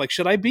point where I'm like,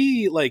 should I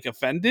be like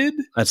offended?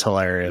 That's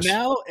hilarious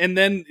now. And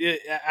then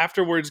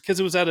afterwards, because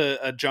it was at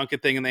a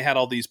junket thing and they had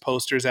all these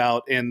posters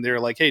out and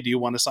they're like, hey, do you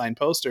want a signed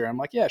poster? I'm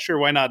like, yeah, sure,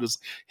 why not? It was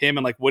him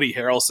and like Woody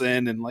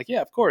Harrelson and like,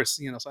 yeah, of course,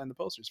 sign the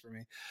posters for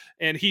me.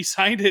 And he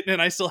signed it,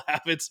 and I still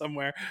have it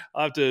somewhere.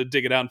 I'll have to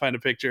dig it out and find a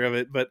picture of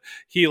it, but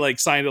he like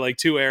signed it like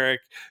to Eric,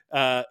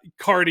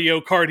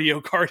 cardio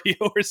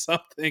or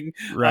something,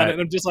 right? And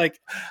I'm just like,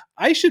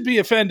 I should be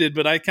offended,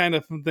 but I kind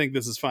of think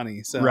this is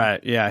funny. So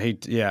right,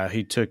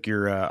 he took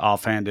your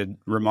offhanded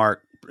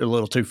remark a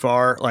little too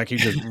far. Like he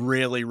just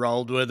really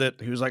rolled with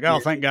it. He was like, oh,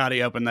 thank God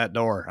he opened that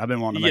door. I've been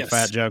wanting to make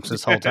fat jokes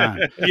this whole time.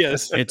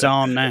 Yes, it's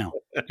on now.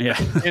 Yeah.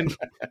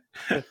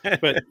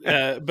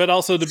 But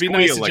also to be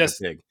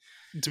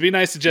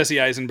nice to Jesse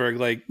Eisenberg,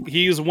 like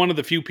he's one of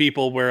the few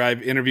people where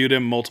I've interviewed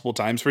him multiple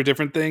times for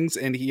different things,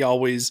 and he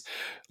always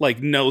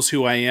like knows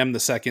who I am the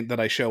second that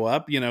I show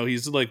up.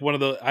 He's like one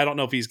of the, I don't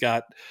know if he's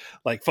got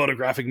like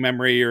photographic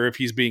memory or if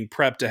he's being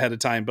prepped ahead of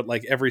time, but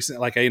like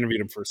I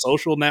interviewed him for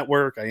Social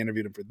Network, I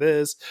interviewed him for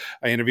this,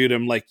 I interviewed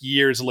him like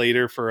years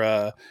later for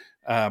a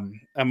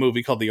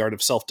movie called The Art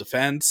of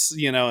Self-Defense,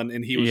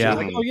 and he was just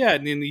like, oh yeah,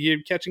 and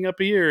you're catching up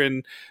here,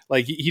 and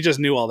like he just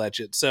knew all that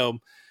shit. So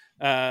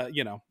I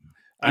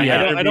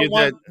don't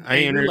want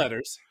angry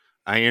letters.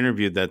 I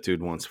interviewed that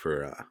dude once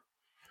for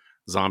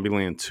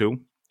Zombieland 2,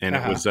 and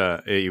it was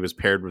he was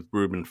paired with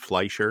Ruben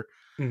Fleischer.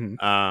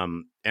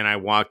 Mm-hmm. And I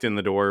walked in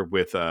the door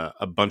with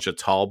a bunch of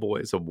tall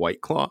boys of White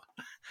Claw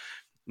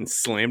and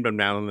slammed them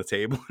down on the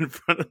table in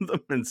front of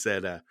them and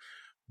said,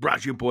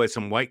 brought you boys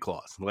some White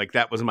Claws. Like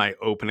that was my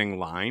opening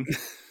line.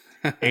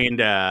 And,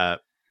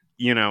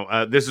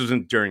 this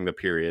wasn't during the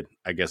period,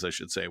 I guess I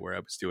should say, where I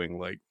was doing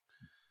like,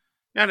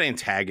 not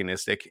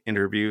antagonistic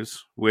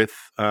interviews with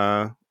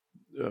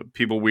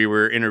people we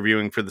were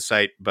interviewing for the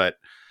site, but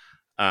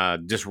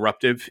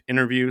disruptive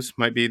interviews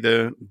might be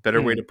the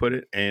better way to put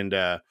it. And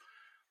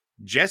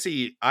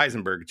Jesse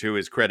Eisenberg, to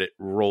his credit,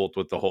 rolled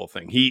with the whole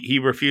thing. He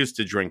refused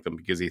to drink them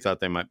because he thought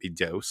they might be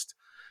dosed,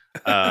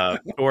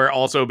 or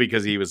also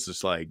because he was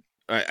just like,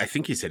 I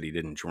think he said he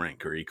didn't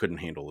drink or he couldn't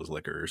handle his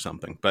liquor or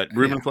something. But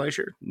Ruben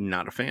Fleischer,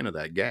 not a fan of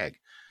that gag.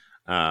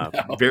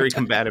 Very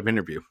combative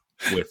interview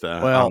with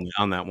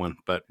on that one.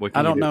 But what can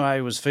I don't you do? know how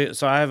he was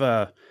so I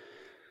have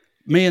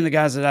me and the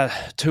guys that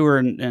I tour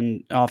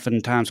and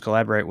oftentimes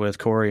collaborate with,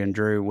 Corey and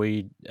Drew,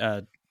 we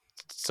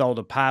sold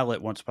a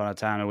pilot once upon a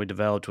time that we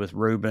developed with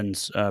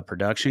Ruben's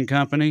production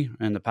company,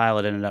 and the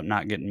pilot ended up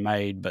not getting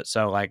made. But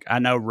so like I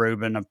know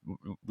Ruben,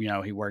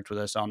 he worked with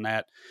us on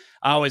that.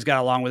 I always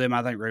got along with him.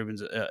 I think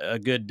Ruben's a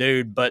good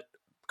dude, but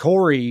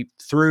Corey,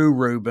 through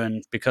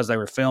Ruben, because they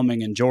were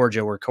filming in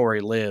Georgia where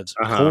Corey lives,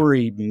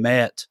 Corey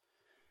met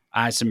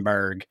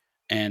Eisenberg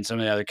and some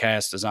of the other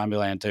cast of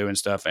Zombieland 2 and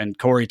stuff. And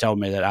Corey told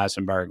me that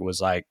Eisenberg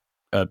was like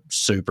a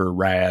super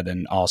rad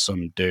and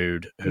awesome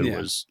dude who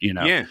was,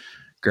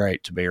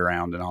 great to be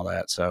around and all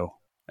that. So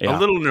a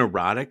little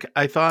neurotic,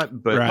 I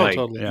thought, but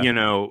totally.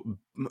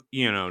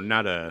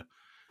 not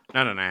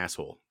an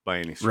asshole by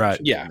any stretch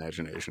of the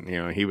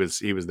imagination. He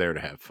was there to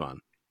have fun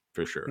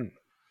for sure.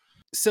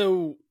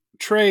 So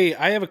Trae,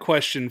 I have a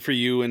question for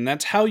you, and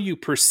that's how you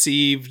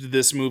perceived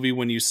this movie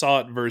when you saw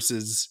it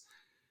versus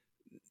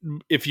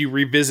if you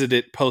revisit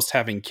it post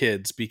having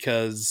kids,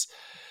 because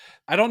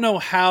I don't know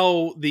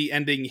how the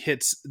ending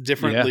hits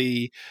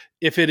differently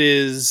if it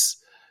is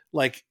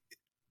like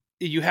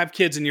you have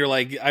kids and you're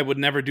like, I would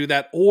never do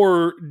that.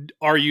 Or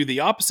are you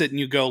the opposite and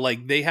you go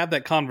like, they have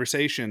that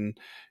conversation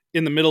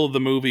in the middle of the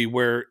movie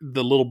where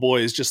the little boy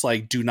is just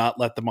like, do not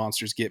let the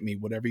monsters get me.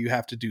 Whatever you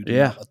have to do, do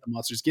not let the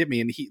monsters get me.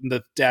 And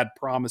the dad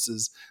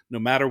promises, no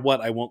matter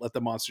what, I won't let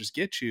the monsters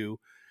get you.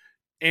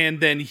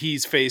 And then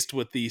he's faced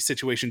with the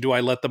situation. Do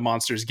I let the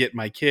monsters get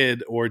my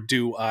kid or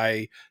do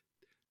I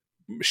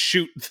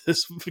shoot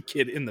this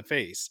kid in the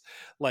face?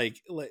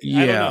 Like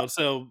I don't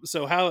know.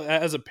 So how,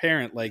 as a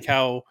parent, like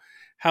how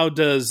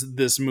does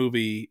this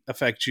movie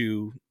affect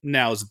you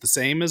now? Is it the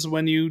same as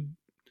when you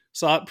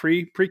saw it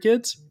pre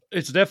kids?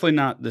 It's definitely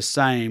not the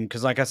same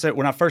because, like I said,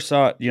 when I first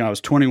saw it, I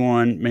was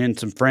 21. Me and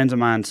some friends of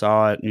mine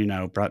saw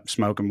it.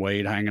 Smoking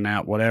weed, hanging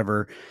out,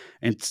 whatever.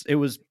 And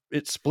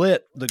it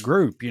split the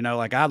group.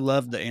 Like I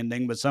loved the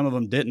ending, but some of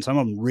them didn't. Some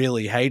of them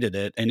really hated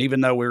it. And even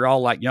though we were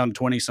all like young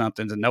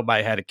 20-somethings and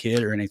nobody had a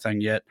kid or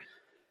anything yet,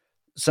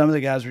 some of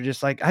the guys were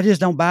just like, I just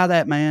don't buy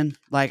that, man.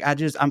 Like,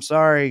 I'm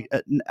sorry.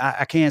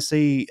 I can't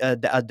see a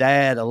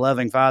dad, a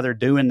loving father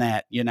doing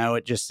that.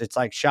 It's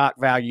like shock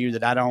value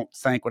that I don't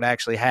think would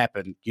actually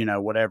happen,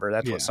 whatever.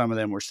 That's what some of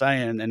them were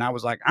saying. And I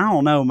was like, I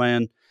don't know,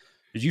 man.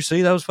 Did you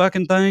see those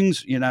fucking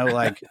things?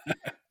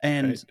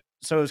 And right.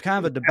 So it was kind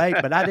of a debate,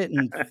 but I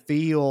didn't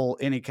feel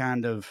any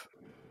kind of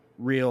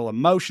real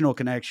emotional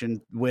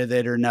connection with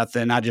it or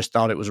nothing. I just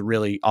thought it was a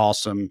really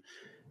awesome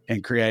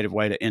and creative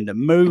way to end a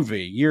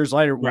movie. Years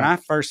later, when I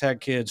first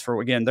had kids,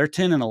 they're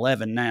 10 and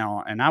 11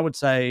 now. And I would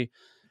say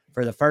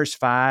for the first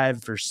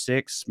 5 or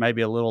 6,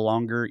 maybe a little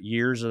longer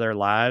years of their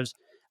lives,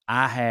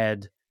 I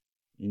had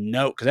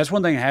because that's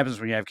one thing that happens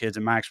when you have kids,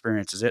 in my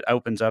experience, is it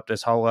opens up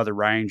this whole other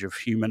range of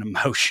human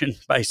emotion.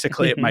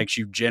 Basically, it makes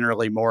you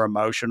generally more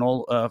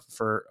emotional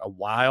for a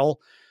while.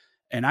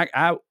 And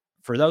I,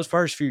 for those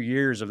first few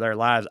years of their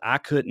lives, I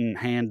couldn't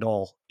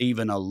handle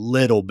even a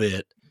little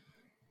bit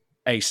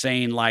a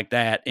scene like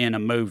that in a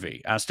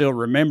movie. I still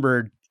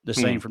remembered the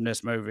scene from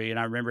this movie, and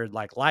I remembered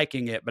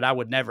liking it, but I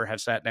would never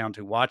have sat down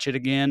to watch it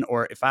again.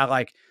 Or if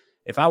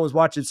I was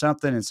watching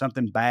something and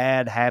something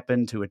bad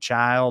happened to a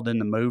child in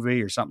the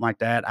movie or something like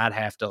that, I'd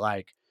have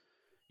to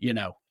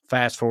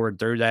fast forward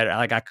through that.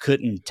 I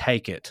couldn't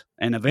take it.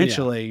 And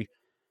eventually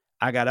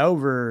I got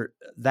over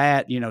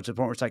that, to the point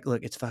where it's like,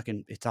 look,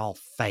 it's all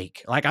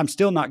fake. I'm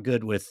still not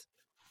good with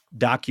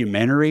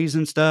documentaries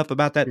and stuff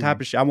about that type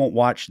of shit. I won't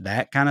watch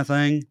that kind of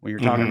thing when you're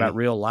talking about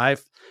real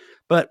life.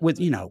 But with,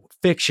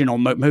 fictional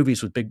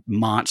movies with big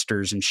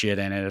monsters and shit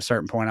in it, at a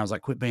certain point, I was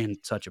like, quit being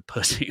such a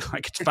pussy.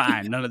 It's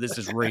fine. None of this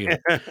is real.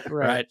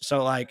 Right.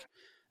 So I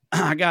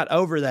got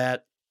over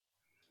that.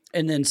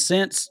 And then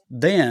since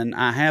then,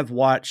 I have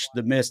watched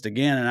The Mist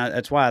again. And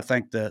that's why I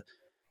think the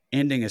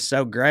ending is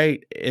so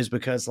great, is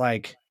because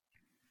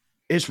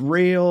it's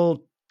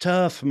real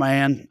tough,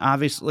 man.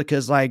 Obviously,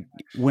 because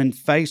when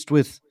faced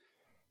with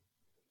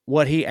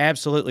what he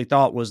absolutely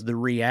thought was the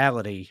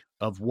reality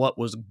of what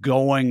was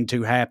going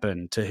to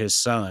happen to his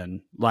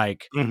son, I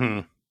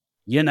feel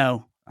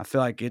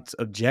like it's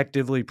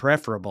objectively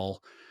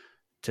preferable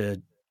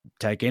to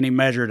take any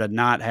measure to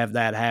not have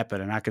that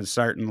happen. And I can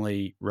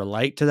certainly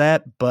relate to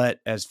that. But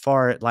as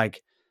far as I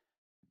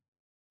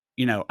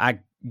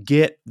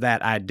get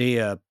that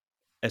idea.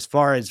 As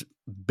far as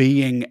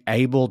being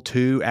able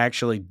to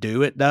actually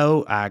do it,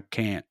 though, I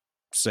can't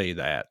see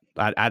that.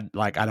 I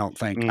don't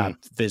think I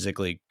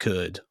physically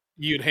could.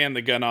 You'd hand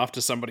the gun off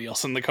to somebody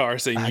else in the car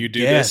saying, you do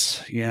this.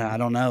 this. Yeah, I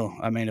don't know.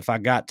 I mean, if I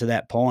got to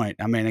that point,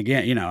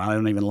 again, I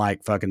don't even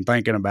like fucking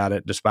thinking about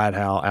it, despite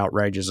how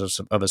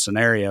outrageous of a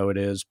scenario it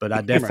is. But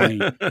I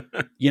definitely, I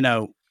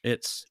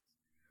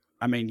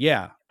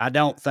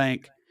don't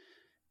think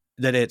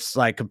that it's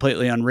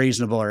completely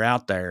unreasonable or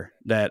out there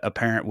that a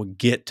parent would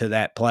get to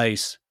that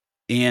place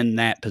in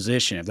that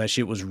position. If that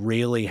shit was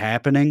really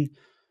happening,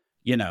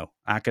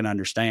 I can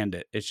understand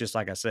it. It's just,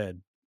 like I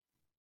said,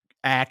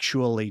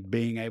 actually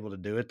being able to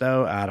do it,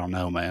 though, I don't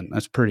know, man.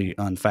 That's pretty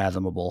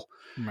unfathomable.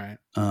 Right.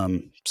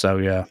 So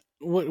yeah.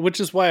 Which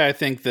is why I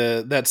think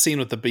that scene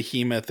with the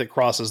behemoth that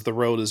crosses the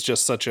road is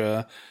just such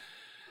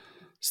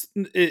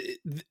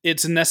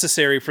it's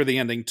necessary for the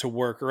ending to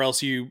work, or else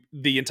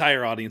the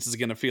entire audience is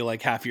going to feel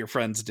like half your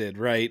friends did,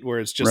 right? Where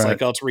it's just oh,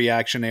 it's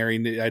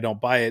reactionary. I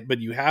don't buy it, but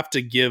you have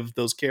to give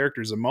those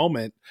characters a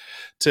moment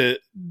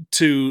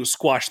to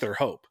squash their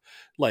hope.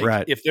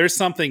 If there's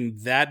something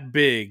that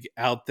big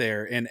out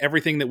there and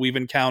everything that we've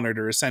encountered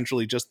are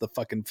essentially just the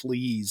fucking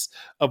fleas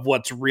of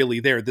what's really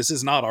there, this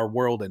is not our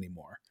world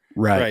anymore.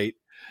 Right.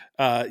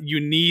 You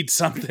need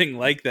something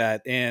like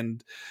that.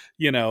 And,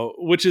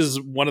 which is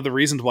one of the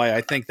reasons why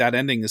I think that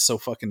ending is so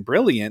fucking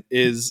brilliant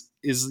is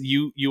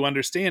you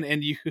understand,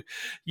 and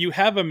you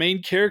have a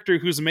main character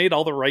who's made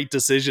all the right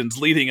decisions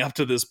leading up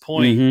to this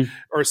point,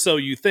 or so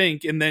you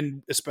think. And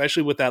then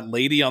especially with that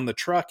lady on the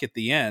truck at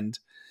the end,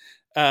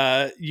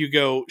 you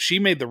go, she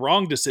made the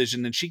wrong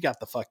decision and she got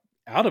the fuck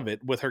out of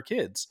it with her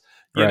kids.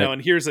 You know,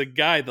 and here's a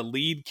guy, the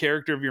lead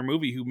character of your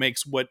movie, who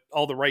makes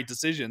all the right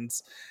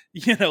decisions,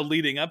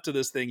 leading up to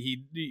this thing.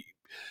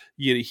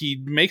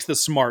 he makes the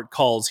smart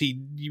calls.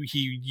 He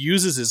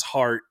uses his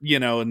heart,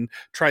 and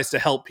tries to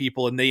help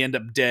people, and they end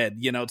up dead.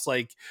 It's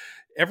like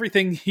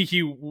everything by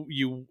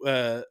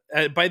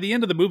the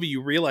end of the movie,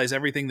 you realize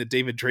everything that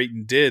David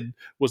Drayton did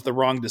was the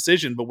wrong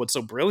decision. But what's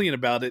so brilliant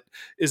about it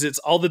is it's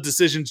all the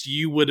decisions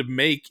you would have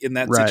make in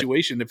that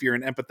situation if you're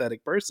an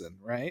empathetic person,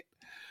 right?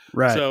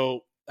 Right.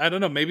 So I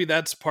don't know. Maybe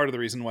that's part of the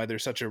reason why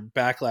there's such a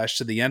backlash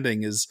to the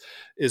ending is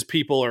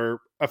people are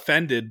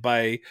offended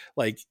by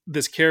like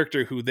this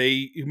character who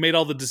made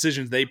all the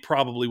decisions they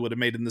probably would have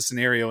made in the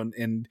scenario,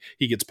 and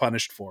he gets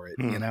punished for it.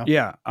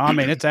 Yeah, I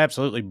mean it's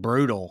absolutely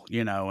brutal,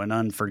 and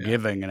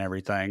unforgiving and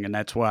everything, and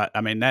that's what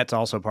I mean. That's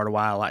also part of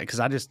why I like,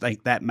 because I just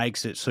think that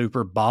makes it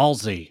super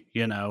ballsy,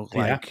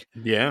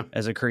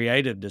 as a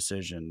creative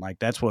decision. Like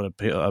that's what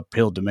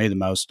appealed to me the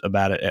most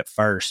about it at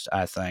first,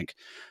 I think.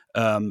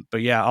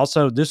 But yeah,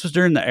 also this was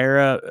during the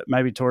era,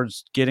 maybe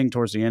getting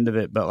towards the end of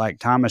it, but like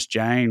Thomas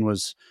Jane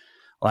was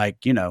like,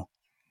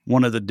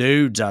 one of the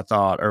dudes I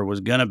thought, or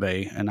was going to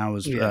be. And I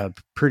was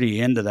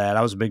pretty into that.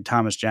 I was a big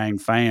Thomas Jane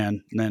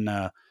fan. And then,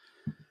 I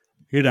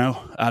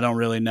don't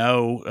really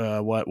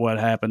know what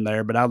happened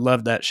there, but I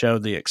loved that show,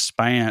 The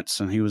Expanse.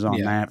 And he was on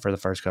that for the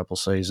first couple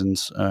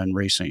seasons in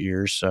recent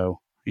years.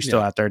 So he's still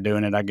out there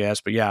doing it, I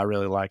guess. But yeah, I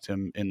really liked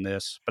him in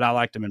this, but I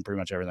liked him in pretty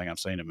much everything I've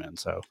seen him in.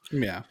 So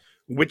yeah.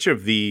 Which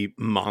of the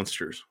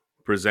monsters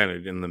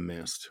presented in The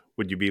Mist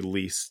would you be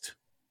least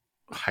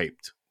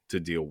hyped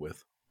to deal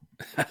with?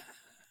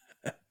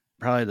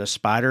 Probably the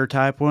spider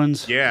type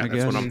ones. Yeah,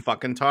 that's what I'm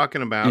fucking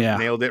talking about. Yeah.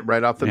 Nailed it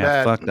right off the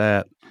bat. Fuck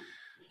that.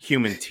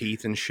 Human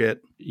teeth and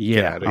shit.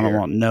 Yeah, I don't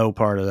want no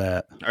part of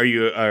that. Are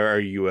you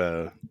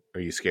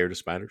scared of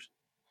spiders?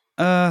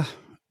 I'm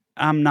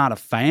not a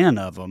fan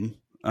of them.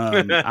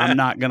 I'm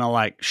not gonna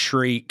like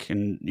shriek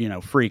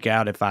and freak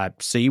out if I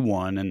see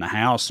one in the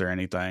house or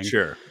anything.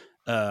 Sure.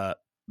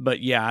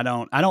 But yeah, I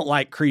don't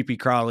like creepy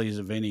crawlies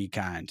of any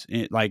kind.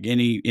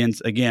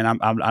 Again,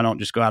 I don't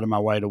just go out of my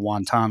way to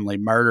wantonly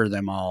murder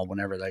them all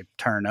whenever they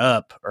turn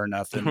up or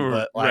nothing.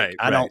 But like,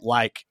 I don't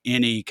like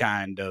any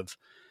kind of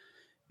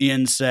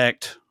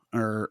insect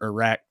or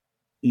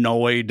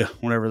arachnoid,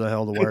 whatever the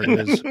hell the word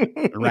is,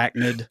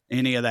 arachnid,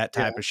 any of that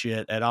type of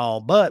shit at all.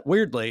 But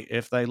weirdly,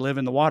 if they live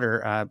in the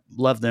water, I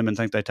love them and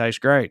think they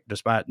taste great,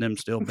 despite them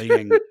still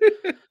being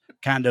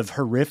kind of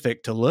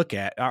horrific to look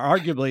at.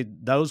 Arguably,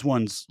 those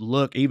ones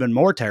look even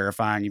more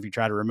terrifying if you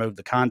try to remove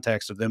the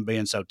context of them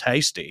being so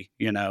tasty,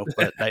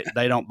 but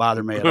they don't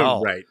bother me at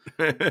all. Right.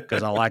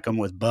 Because I like them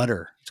with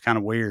butter. It's kind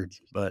of weird,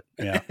 but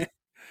yeah.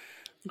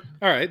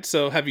 All right.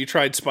 So have you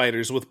tried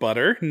spiders with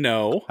butter?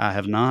 No. I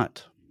have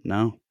not.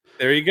 No.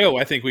 There you go.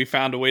 I think we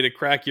found a way to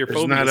crack your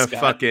phobia,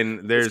 Scott.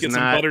 Let's get some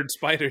buttered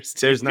spiders.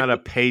 There's not a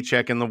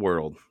paycheck in the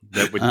world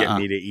that would get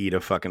me to eat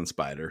a fucking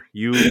spider.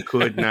 You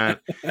could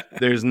not.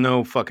 There's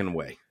no fucking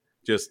way.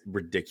 Just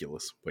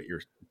ridiculous what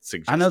you're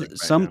suggesting. I know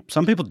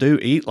some people do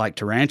eat like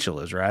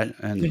tarantulas, right?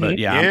 But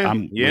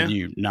I'm with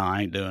you. No,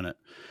 I ain't doing it.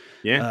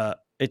 Yeah.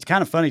 It's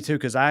kind of funny too,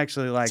 because I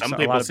actually like some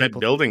people said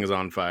building is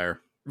on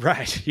fire.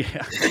 Right.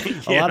 Yeah.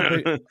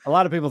 A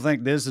lot of people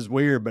think this is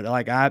weird, but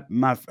like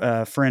my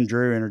friend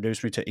Drew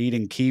introduced me to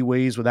eating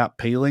kiwis without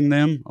peeling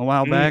them a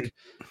while back.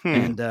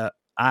 And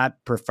I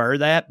prefer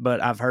that,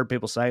 but I've heard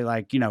people say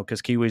like,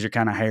 cause kiwis are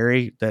kind of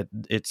hairy, that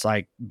it's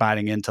like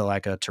biting into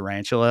like a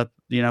tarantula,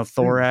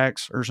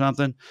 thorax or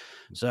something.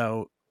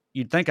 So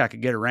you'd think I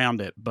could get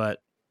around it, but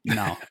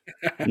no,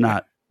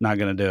 not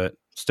going to do it.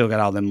 Still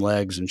got all them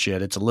legs and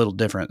shit. It's a little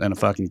different than a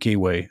fucking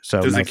kiwi. So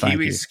does a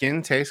kiwi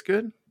skin taste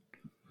good?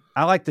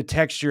 I like the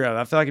texture of it.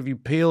 I feel like if you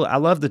peel, I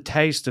love the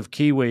taste of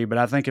kiwi, but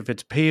I think if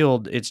it's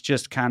peeled, it's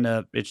just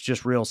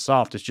real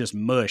soft. It's just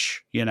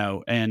mush,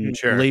 and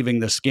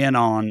leaving the skin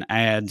on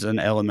adds an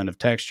element of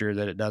texture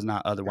that it does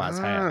not otherwise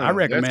have. I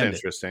recommend that's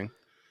interesting. it.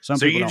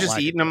 So you're just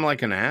eating them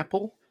like an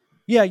apple?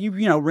 Yeah, you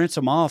rinse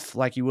them off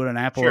like you would an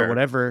apple or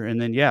whatever,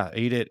 and then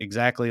eat it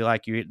exactly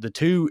like you eat. The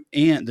two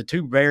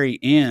very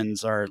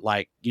ends are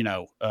like,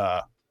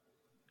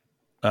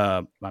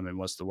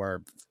 what's the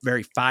word?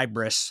 Very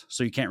fibrous,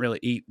 so you can't really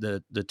eat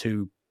the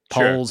two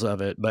poles of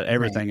it, but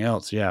everything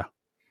else, you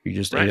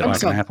just eat it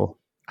like an apple.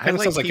 I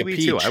like kiwi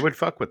too. I would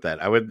fuck with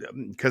that. I would,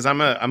 because I'm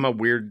a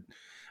weird.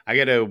 I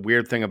get a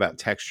weird thing about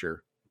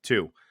texture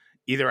too.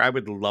 Either I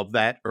would love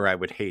that or I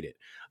would hate it.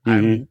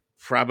 I'm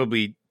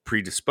probably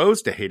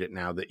predisposed to hate it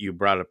now that you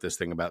brought up this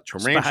thing about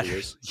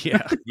tarantulas.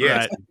 Yes,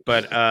 right.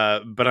 But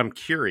I'm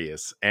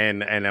curious,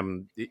 and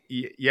I'm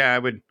I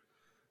would.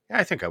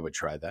 I think I would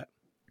try that.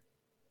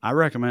 I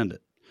recommend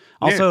it.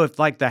 Also, if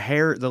like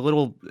the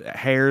little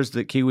hairs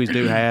that kiwis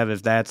do have,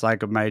 if that's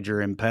like a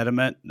major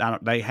impediment,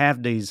 they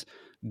have these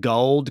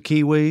gold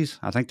kiwis.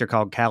 I think they're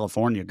called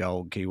California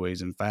gold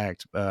kiwis, in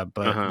fact. But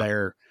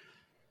they're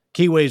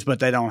kiwis, but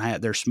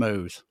they're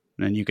smooth,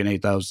 and you can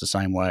eat those the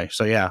same way.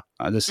 So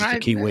this is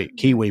the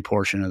kiwi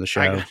portion of the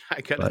show.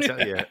 I gotta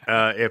tell you,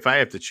 if I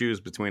have to choose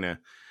between a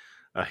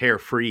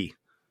hair-free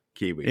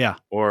kiwi,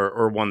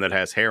 or one that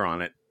has hair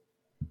on it,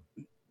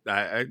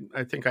 I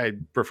think I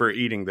prefer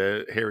eating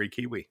the hairy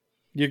kiwi.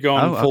 You're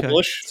going full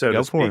bush? So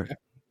go for it.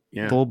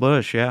 Yeah. Full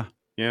bush, yeah.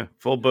 Yeah,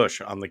 full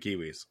bush on the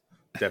Kiwis.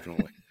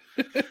 Definitely.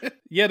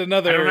 Yet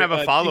another. I don't have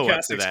a follow up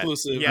Geekcast to that.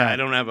 exclusive. Yeah, I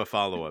don't have a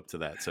follow up to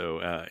that. So,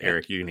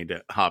 Eric, you need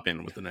to hop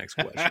in with the next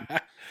question.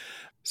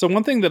 So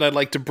one thing that I'd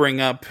like to bring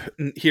up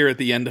here at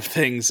the end of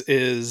things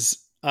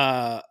is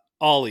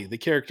Ollie, the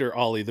character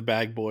Ollie, the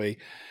bag boy,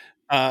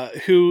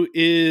 who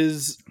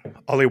is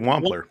Ollie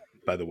Wampler,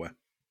 by the way.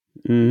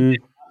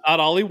 Mm-hmm. not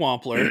Ollie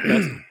Wampler.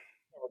 That's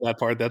that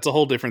part. That's a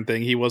whole different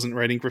thing. He wasn't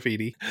writing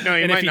graffiti. No,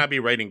 he And if might not be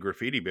writing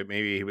graffiti, but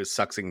maybe he was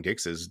sucking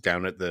dixes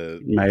down at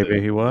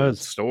Maybe he was.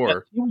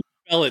 store.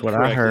 Spell it That's what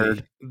I correctly.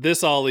 heard.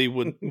 This Ollie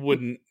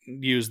wouldn't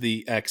use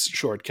the X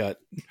shortcut.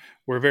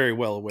 We're very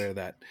well aware of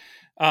that.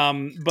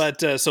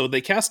 But so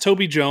they cast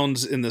Toby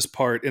Jones in this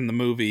part in the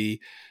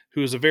movie,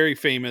 who's a very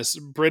famous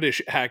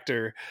British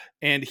actor,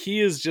 and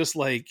he is just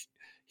like,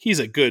 he's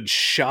a good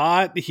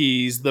shot.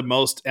 He's the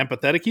most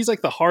empathetic. He's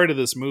like the heart of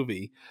this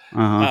movie.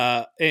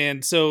 Uh-huh.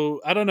 And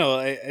so I don't know.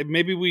 I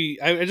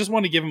just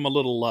want to give him a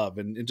little love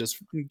and just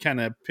kind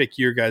of pick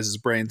your guys'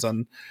 brains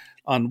on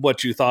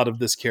what you thought of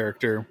this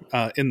character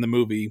in the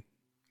movie.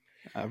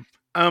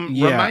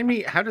 Remind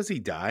me, how does he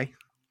die?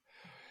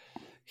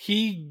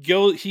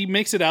 He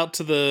makes it out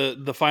to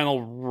the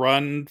final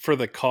run for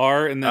the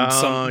car, and then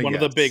one of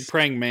the big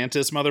praying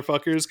mantis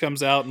motherfuckers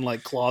comes out and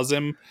like claws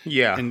him,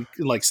 and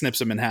like snips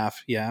him in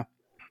half. Yeah,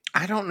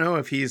 I don't know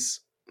if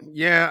he's.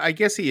 Yeah, I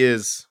guess he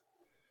is.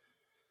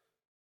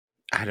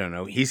 I don't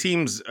know. He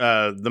seems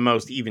the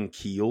most even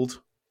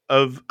keeled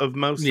of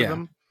most of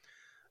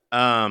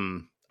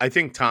them. I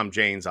think Tom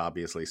Jane's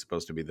obviously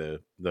supposed to be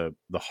the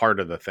heart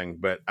of the thing,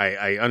 but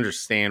I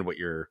understand what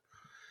you're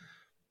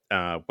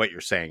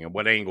saying and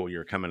what angle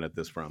you're coming at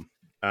this from.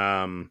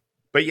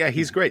 But yeah,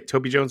 he's great.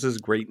 Toby Jones is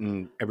great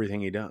in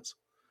everything he does.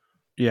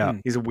 Yeah.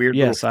 He's a weird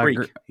little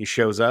freak. He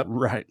shows up.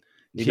 Right.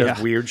 He does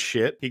weird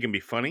shit. He can be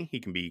funny. He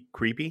can be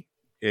creepy.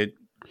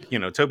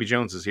 Toby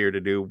Jones is here to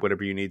do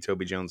whatever you need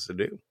Toby Jones to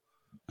do.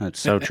 That's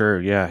so true.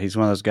 Yeah. He's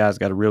one of those guys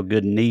got a real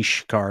good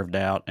niche carved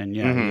out. And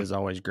he is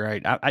always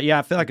great.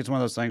 I feel like it's one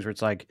of those things where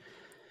it's like,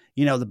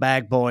 the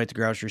bag boy at the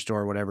grocery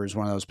store or whatever is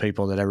one of those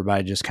people that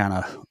everybody just kind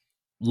of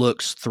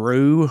looks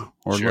through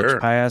or looks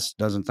past,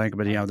 doesn't think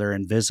about it. They're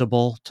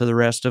invisible to the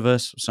rest of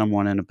us,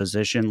 someone in a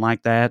position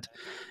like that.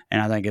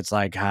 And I think it's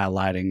like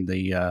highlighting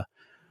the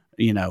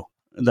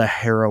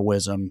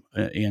heroism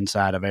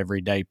inside of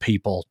everyday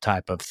people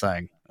type of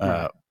thing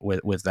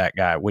with that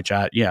guy, which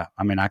I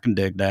can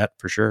dig that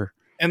for sure.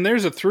 And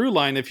there's a through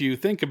line if you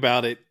think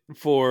about it,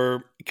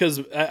 because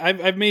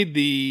I've made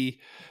the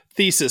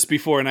thesis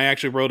before, and I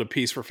actually wrote a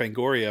piece for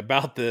Fangoria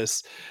about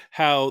this,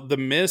 how The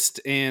Mist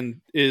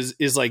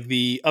is like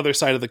the other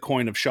side of the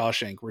coin of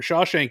Shawshank, where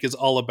Shawshank is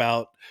all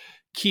about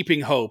keeping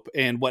hope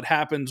and what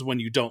happens when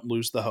you don't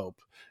lose the hope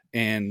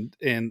and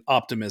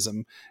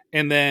optimism.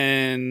 And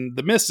then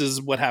The Mist is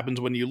what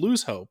happens when you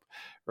lose hope,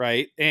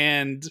 right?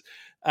 And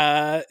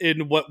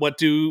what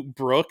do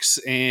Brooks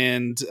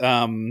and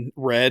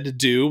Red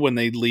do when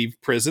they leave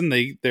prison?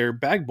 They're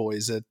bag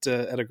boys at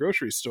a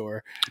grocery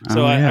store.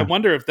 So I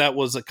wonder if that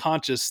was a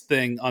conscious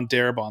thing on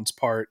Darabont's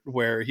part,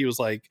 where he was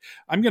like,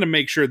 "I'm going to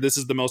make sure this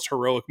is the most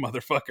heroic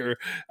motherfucker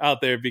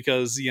out there,"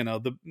 because I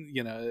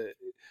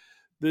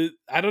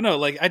don't know.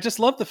 Like, I just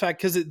love the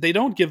fact because they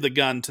don't give the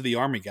gun to the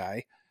army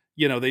guy.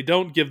 They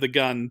don't give the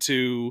gun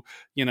to,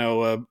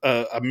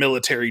 a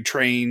military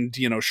trained,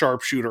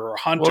 sharpshooter or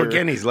hunter. Well,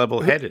 again, he's level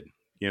headed,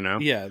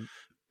 Yeah.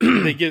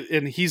 They give,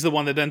 and he's the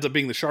one that ends up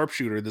being the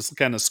sharpshooter, this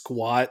kind of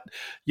squat,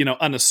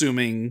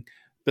 unassuming,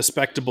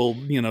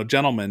 bespectable,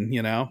 gentleman,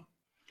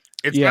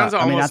 It sounds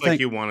almost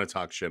like you want to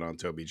talk shit on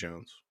Toby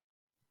Jones.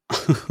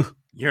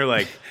 You're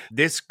like,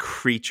 this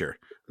creature,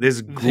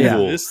 this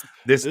ghoul,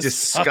 this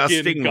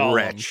disgusting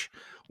wretch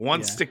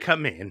wants to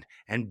come in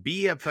and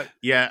be a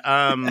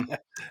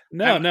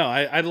No,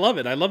 I love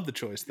it. I love the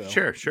choice though.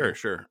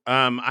 Sure.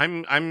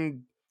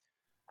 I'm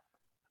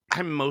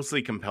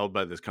mostly compelled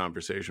by this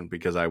conversation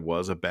because I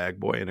was a bag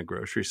boy in a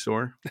grocery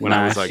store when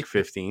I was like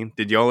 15.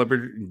 Did y'all ever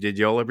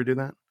do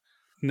that?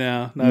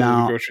 No, not in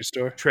a grocery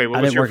store. Trey,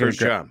 what was your first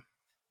job?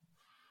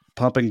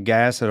 Pumping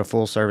gas at a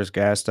full service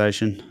gas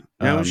station.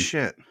 No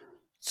shit.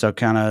 So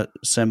kind of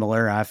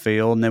similar, I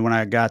feel. And then when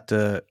I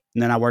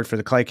then I worked for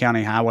the Clay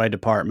County Highway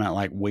Department,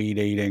 like weed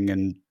eating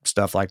and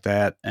stuff like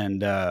that.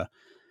 And then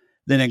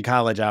in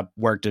college, I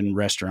worked in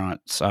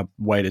restaurants. I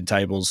waited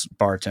tables,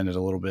 bartended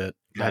a little bit,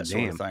 that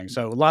sort of thing.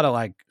 So a lot of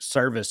like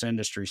service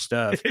industry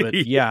stuff. But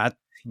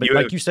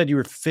like you said, you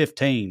were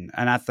 15.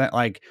 And I think,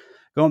 like,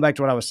 going back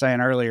to what I was saying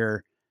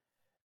earlier,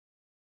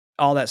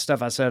 all that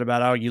stuff I said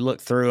about, you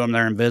look through them,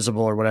 they're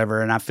invisible or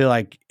whatever. And I feel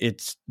like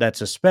that's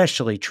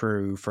especially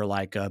true for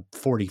like a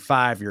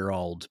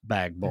 45-year-old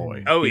bag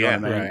boy. Oh, you know yeah.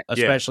 what I mean? Right.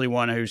 Especially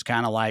one who's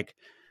kind of like,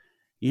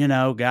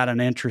 got an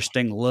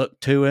interesting look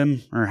to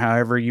him, or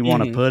however you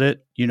want to put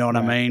it. You know what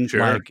I mean? Sure.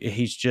 Like,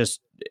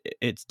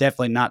 it's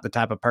definitely not the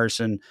type of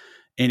person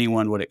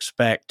anyone would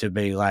expect to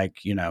be like,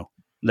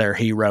 their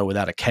hero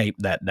without a cape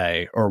that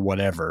day or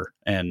whatever.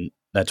 And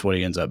that's what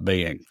he ends up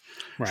being.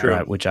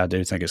 Right. Which I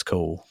do think is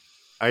cool.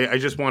 I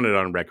just wanted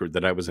on record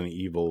that I was an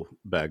evil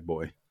bag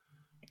boy.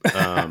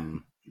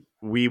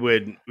 You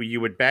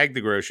would bag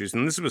the groceries,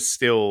 and this was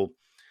still,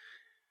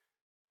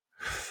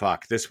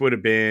 this would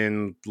have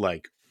been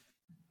like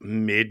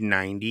mid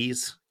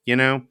 90s,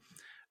 and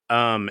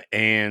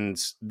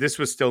this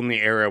was still in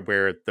the era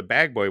where the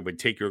bag boy would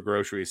take your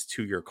groceries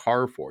to your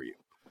car for you,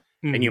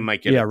 and you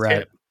might get a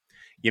right.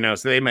 tip,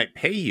 so they might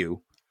pay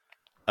you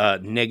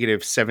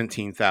negative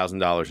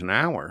 $17,000 an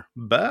hour,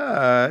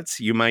 but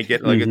you might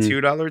get like a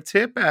 $2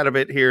 tip out of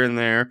it here and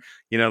there.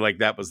 Like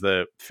that was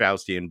the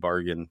Faustian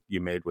bargain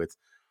you made with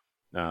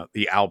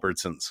the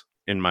Albertsons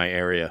in my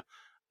area.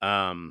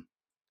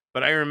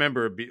 But I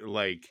remember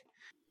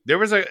there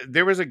was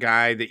a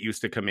guy that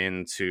used to come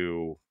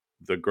into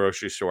the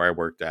grocery store I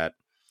worked at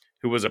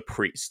who was a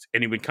priest,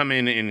 and he would come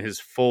in his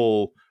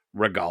full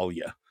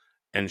regalia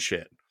and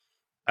shit.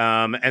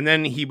 And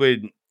then he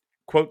would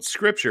quote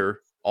scripture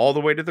all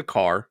the way to the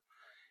car,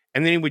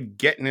 and then he would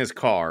get in his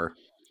car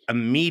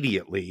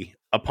immediately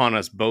upon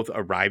us both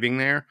arriving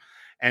there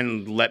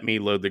and let me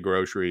load the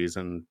groceries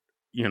and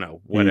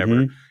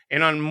whatever.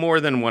 And on more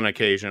than one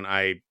occasion,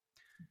 I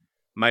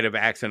might have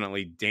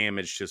accidentally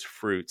damaged his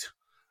fruit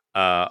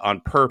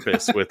on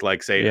purpose with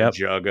say a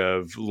jug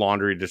of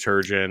laundry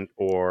detergent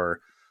or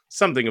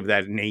something of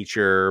that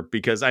nature,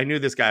 because I knew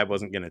this guy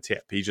wasn't going to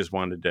tip. He just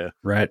wanted to,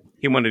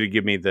 he wanted to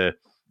give me the,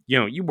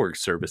 you work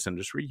service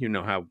industry,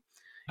 how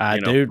I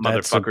do.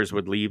 Motherfuckers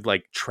would leave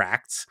like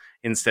tracts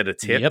instead of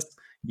tips.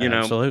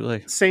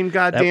 Absolutely. Same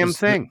goddamn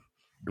thing.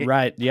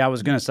 Right. Yeah, I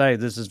was going to say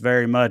this is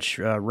very much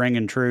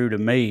ringing true to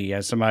me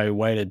as somebody who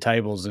waited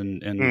tables in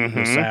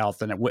the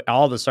South, and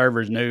all the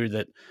servers knew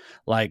that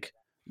like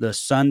the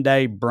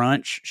Sunday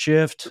brunch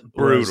shift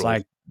was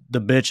like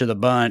the bitch of the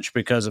bunch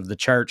because of the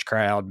church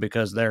crowd,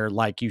 because they're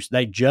like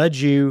they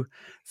judge you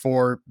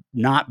for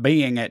not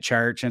being at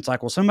church. And it's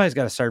like, well, somebody's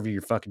got to serve you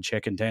your fucking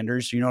chicken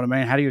tenders. You know what I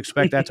mean? How do you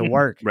expect that to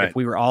work if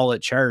we were all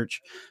at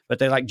church? But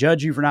they like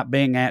judge you for not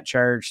being at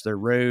church. They're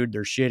rude,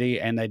 they're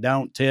shitty, and they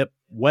don't tip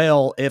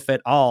well, if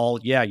at all.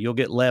 Yeah, you'll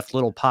get left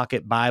little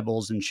pocket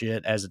Bibles and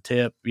shit as a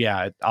tip.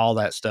 Yeah, all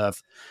that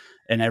stuff.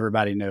 And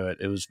everybody knew it.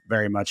 It was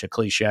very much a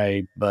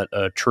cliche, but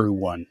a true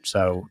one.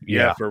 So,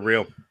 yeah. For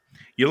real.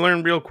 You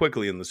learn real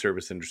quickly in the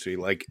service industry,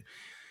 like,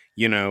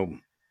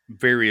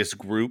 various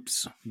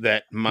groups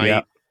that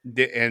might,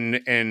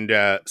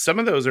 and some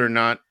of those are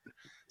not,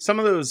 some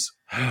of those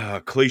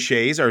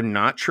cliches are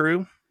not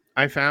true,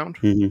 I found,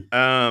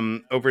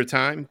 over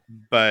time.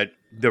 But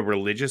the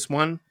religious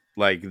one,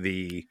 like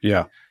the,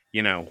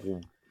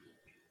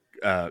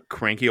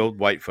 cranky old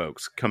white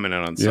folks coming in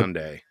on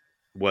Sunday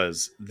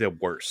was the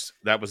worst.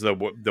 That was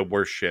the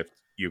worst shift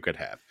you could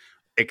have,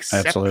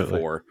 except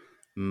for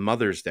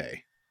Mother's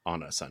Day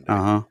on a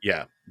Sunday.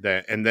 Yeah.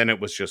 And then it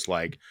was just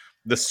like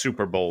the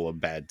Super Bowl of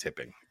bad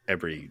tipping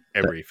every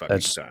fucking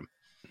time.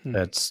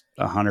 That's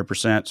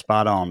 100%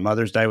 spot on.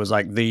 Mother's Day was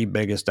like the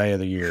biggest day of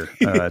the year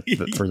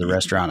for the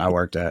restaurant I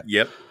worked at.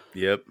 Yep.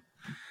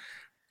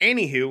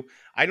 Anywho,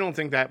 I don't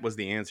think that was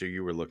the answer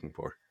you were looking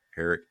for,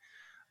 Eric.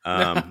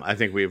 I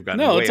think we have gotten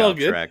way off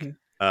track.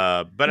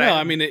 But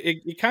I mean,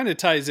 it kind of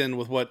ties in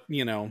with what,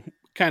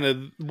 kind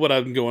of what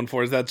I'm going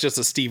for is that's just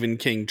a Stephen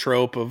King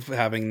trope of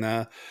having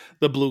the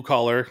blue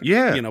collar,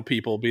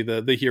 people be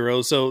the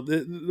heroes. So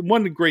the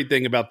one great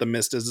thing about The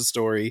Mist as a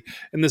story,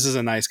 and this is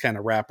a nice kind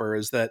of wrapper,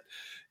 is that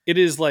it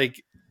is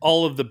like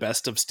all of the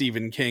best of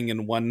Stephen King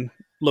in one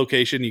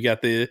location. You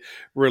got the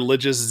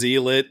religious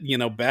zealot,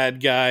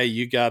 bad guy.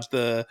 You got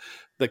the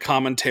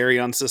commentary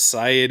on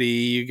society.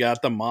 You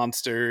got the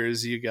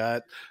monsters. You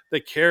got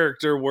the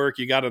character work.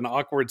 You got an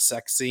awkward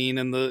sex scene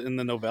in the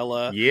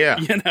novella. Yeah,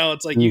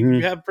 it's like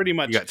you have pretty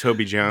much. You got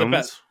Toby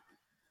Jones.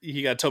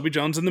 You got Toby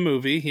Jones in the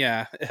movie.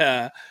 Yeah.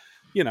 I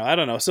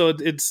don't know. So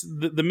it's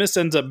the Mist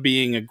ends up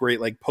being a great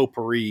like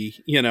potpourri,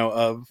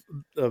 of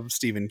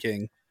Stephen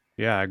King.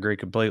 Yeah, I agree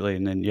completely.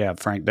 And then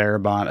Frank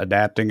Darabont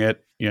adapting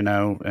it,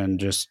 and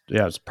just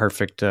it's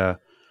perfect.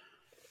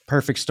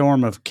 Perfect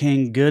storm of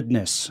King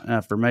goodness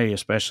for me,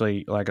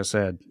 especially like I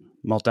said,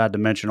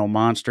 multi-dimensional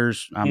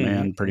monsters. I'm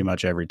in pretty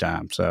much every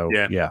time. So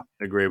yeah,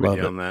 agree with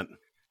you on that.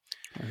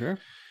 Okay.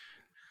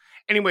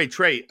 Anyway,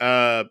 Trae,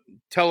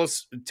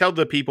 tell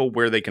the people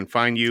where they can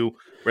find you,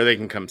 where they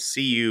can come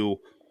see you,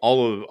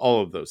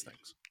 all of those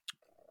things.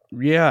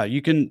 Yeah,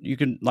 you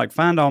can like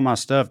find all my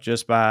stuff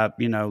just by,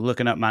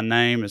 looking up my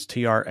name. It's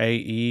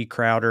Trae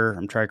Crowder.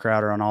 I'm Trae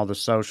Crowder on all the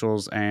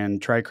socials,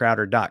 and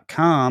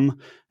TraeCrowder.com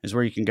is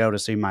where you can go to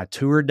see my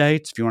tour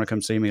dates. If you want to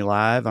come see me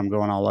live, I'm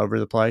going all over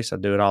the place. I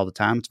do it all the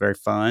time. It's very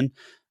fun.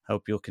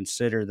 Hope you'll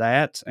consider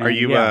that. And,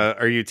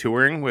 are you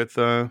touring with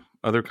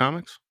other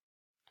comics?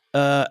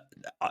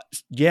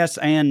 Yes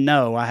and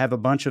no. I have a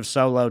bunch of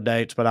solo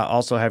dates, but I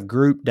also have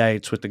group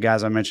dates with the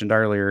guys I mentioned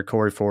earlier,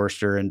 Corey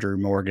Forrester and Drew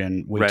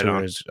Morgan. We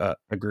tour as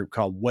a group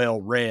called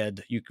Well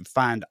Read. You can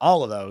find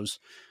all of those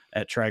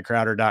at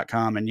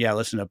TraeCrowder.com. And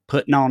listen to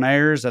Putting on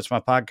Airs. That's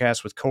my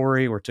podcast with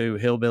Corey, where two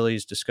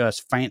hillbillies discuss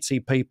fancy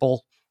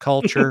people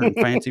culture and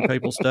fancy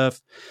people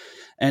stuff.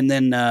 And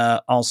then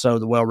also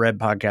the Well Read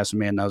podcast with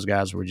me and those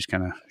guys, where we just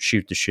kind of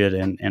shoot the shit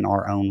in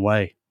our own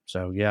way.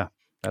 So, yeah.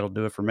 that'll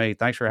do it for me.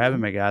 Thanks for having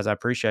me, guys. I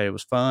appreciate it. It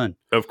was fun.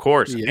 Of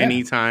course, Yeah.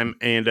 anytime.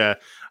 And I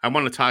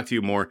want to talk to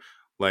you more.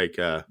 Like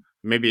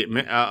maybe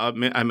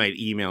I might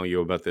email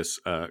you about this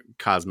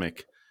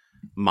cosmic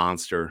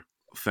monster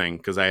thing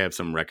because I have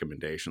some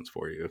recommendations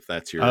for you if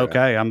that's your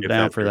Okay, I'm if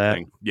down that's for your that.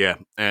 thing. Yeah,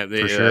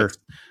 For sure.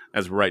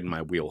 That's right in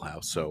my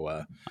wheelhouse.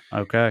 So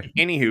Okay.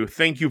 anywho,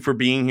 thank you for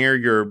being here.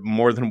 You're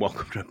more than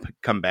welcome to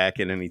come back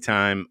at any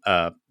time.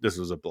 This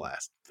was a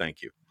blast.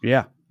 Thank you.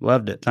 Yeah,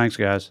 loved it. Thanks,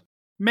 guys.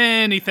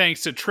 Many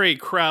thanks to Trae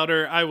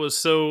Crowder. I was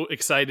so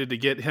excited to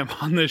get him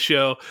on the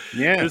show.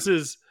 Yeah. This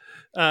is,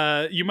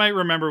 you might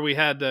remember we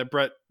had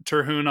Brett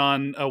Terhune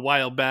on a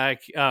while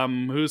back,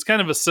 who's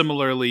kind of a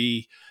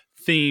similarly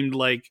themed,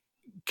 like,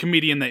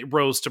 comedian that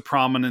rose to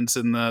prominence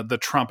in the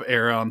Trump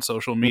era on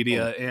social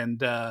media.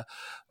 And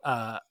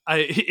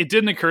it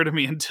didn't occur to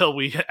me until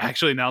we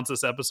actually announced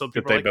this episode.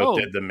 That People they were like, both oh,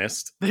 did The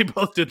Mist. they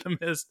both did The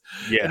Mist.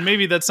 Yeah. And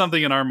maybe that's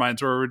something in our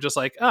minds where we're just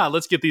like,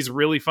 let's get these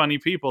really funny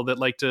people that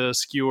like to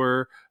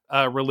skewer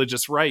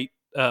religious right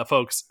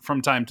folks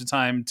from time to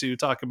time to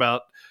talk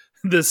about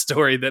this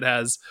story that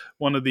has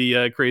one of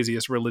the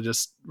craziest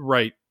religious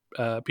right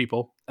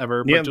people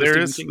ever. Yeah, put to a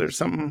there's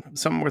Stephen King.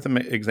 something worth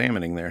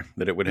examining there,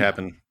 that it would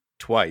happen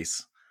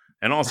twice.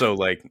 And also,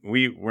 like,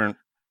 we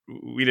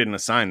didn't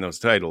assign those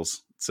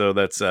titles. So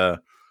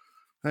that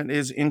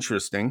is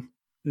interesting.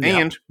 Yeah.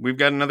 And we've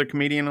got another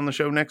comedian on the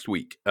show next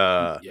week.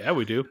 Yeah,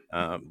 we do.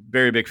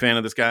 Very big fan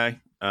of this guy.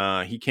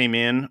 He came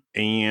in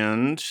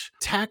and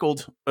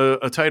tackled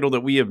a title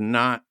that we have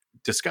not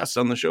discussed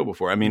on the show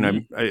before. I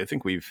mean, I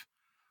think we've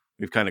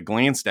kind of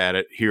glanced at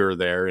it here or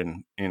there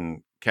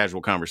in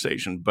casual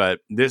conversation,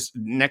 but this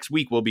next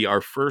week will be our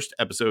first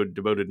episode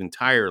devoted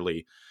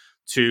entirely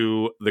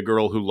to The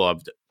Girl Who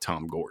Loved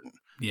Tom Gordon,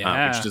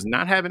 which does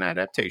not have an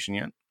adaptation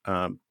yet.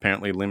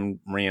 Apparently Lynn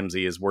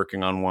Ramsey is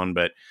working on one,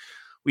 but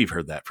we've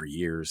heard that for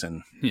years.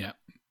 And yeah,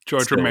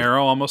 George still,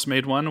 Romero almost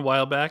made one a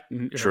while back.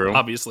 True.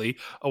 Obviously,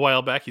 a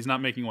while back. He's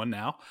not making one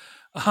now.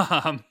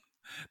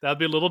 That'd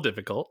be a little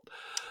difficult.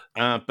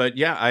 But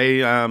yeah,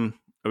 I'm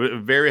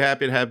very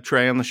happy to have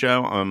Trae on the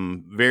show.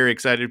 I'm very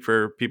excited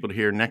for people to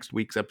hear next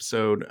week's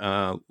episode.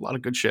 A lot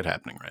of good shit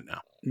happening right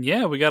now.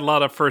 Yeah, we got a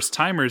lot of first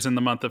timers in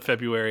the month of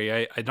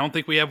February. I don't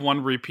think we have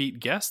one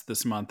repeat guest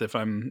this month if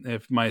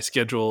my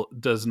schedule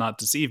does not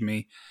deceive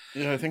me.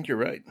 Yeah, I think you're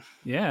right.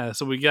 Yeah,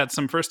 so we got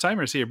some first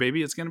timers here,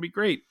 baby. It's going to be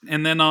great.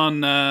 And then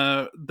on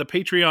the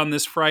Patreon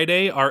this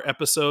Friday, our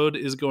episode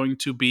is going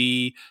to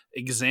be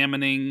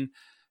examining.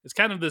 It's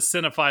kind of this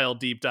cinephile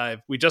deep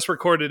dive. We just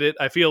recorded it.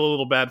 I feel a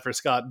little bad for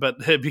Scott, but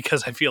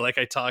because I feel like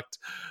I talked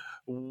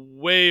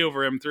way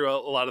over him through a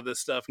lot of this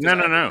stuff. No,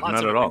 not at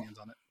all.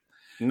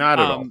 Not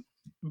at all.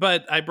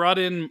 But I brought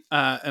in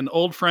an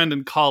old friend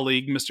and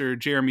colleague, Mr.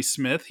 Jeremy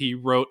Smith. He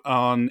wrote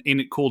on Ain't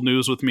It Cool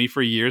News with me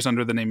for years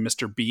under the name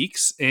Mr.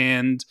 Beaks,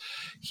 and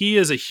he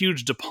is a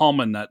huge De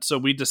Palma nut. So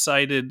we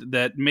decided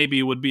that maybe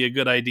it would be a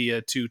good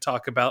idea to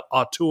talk about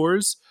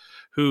auteurs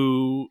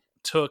who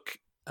took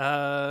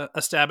a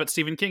stab at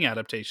Stephen King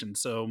adaptations.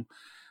 So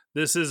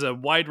this is a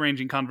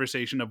wide-ranging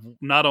conversation of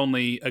not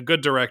only a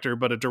good director,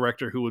 but a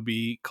director who would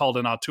be called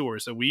an auteur.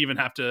 So we even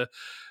have to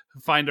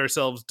find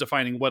ourselves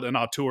defining what an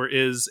auteur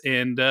is,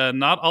 and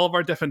not all of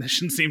our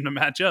definitions seem to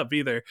match up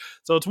either.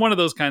 So it's one of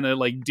those kind of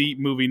like deep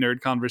movie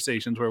nerd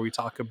conversations where we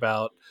talk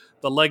about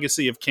the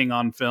legacy of King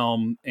on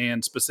film,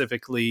 and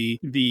specifically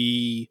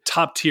the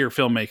top tier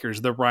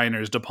filmmakers, the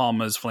Reiners, De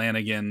Palmas,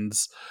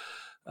 Flanagans,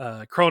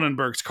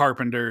 Cronenberg's,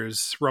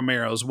 Carpenters,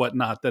 Romero's,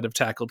 whatnot, that have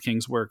tackled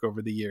King's work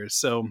over the years.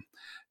 So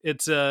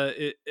it's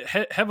a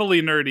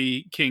heavily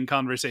nerdy King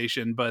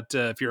conversation, but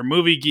if you're a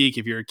movie geek,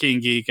 if you're a King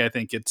geek, I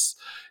think it's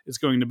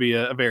going to be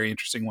a very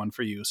interesting one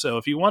for you. So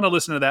if you want to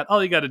listen to that,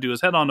 all you got to do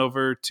is head on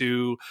over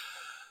to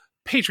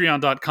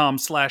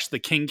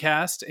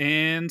patreon.com/thekingcast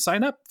and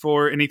sign up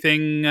for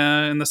anything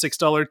in the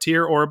 $6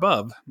 tier or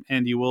above,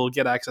 and you will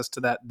get access to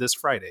that this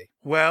Friday.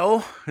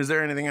 Well, is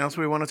there anything else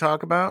we want to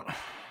talk about?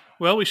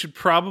 Well, we should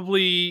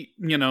probably,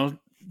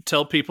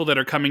 tell people that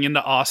are coming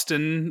into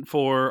Austin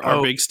for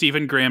our big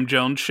Stephen Graham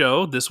Jones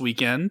show this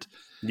weekend.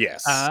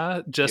 Yes.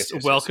 Yes,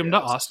 welcome to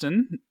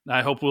Austin.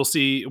 I hope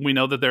we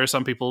know that there are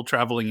some people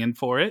traveling in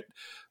for it.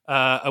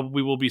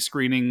 We will be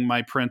screening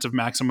my print of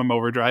Maximum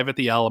Overdrive at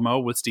the Alamo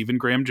with Stephen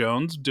Graham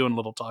Jones, doing a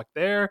little talk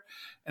there.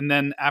 And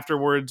then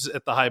afterwards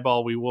at the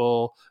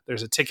Highball,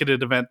 there's a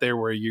ticketed event there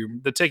where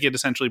the ticket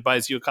essentially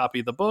buys you a copy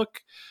of the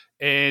book,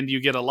 and you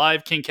get a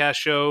live KingCast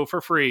show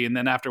for free. And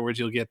then afterwards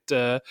you'll get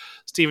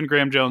Stephen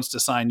Graham Jones to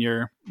sign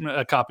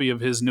a copy of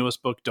his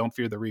newest book, Don't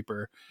Fear the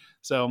Reaper.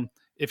 So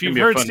if you've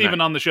heard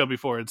Stephen on the show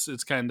before,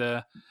 it's kind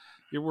of,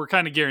 we're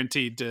kind of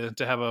guaranteed to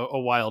have a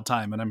wild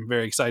time, and I'm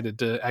very excited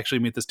to actually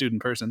meet this dude in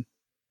person.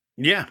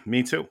 Yeah,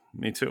 me too.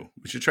 We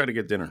should try to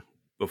get dinner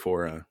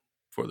before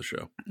the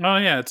show. Oh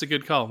yeah, it's a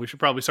good call. We should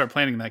probably start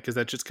planning that, because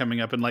that's just coming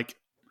up in like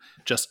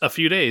just a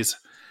few days.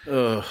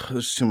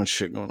 There's too much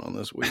shit going on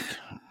this week.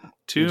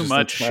 Too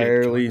much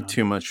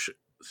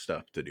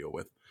stuff to deal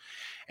with.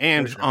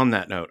 And on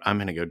that note, I'm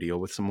going to go deal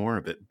with some more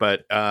of it.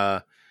 But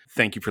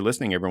Thank you for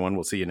listening, everyone.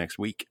 We'll see you next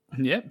week.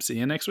 Yep. See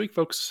you next week,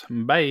 folks.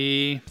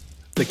 Bye.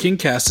 The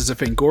Kingcast is a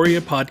Fangoria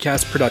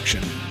podcast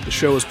production. The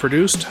show is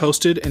produced,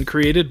 hosted, and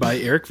created by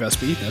Eric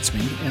Vespi, that's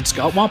me, and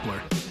Scott Wampler.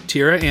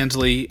 Tira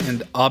Ansley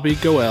and Abby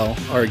Goel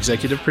are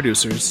executive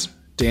producers.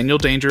 Daniel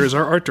Danger is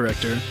our art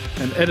director,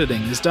 and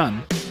editing is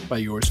done by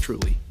yours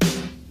truly.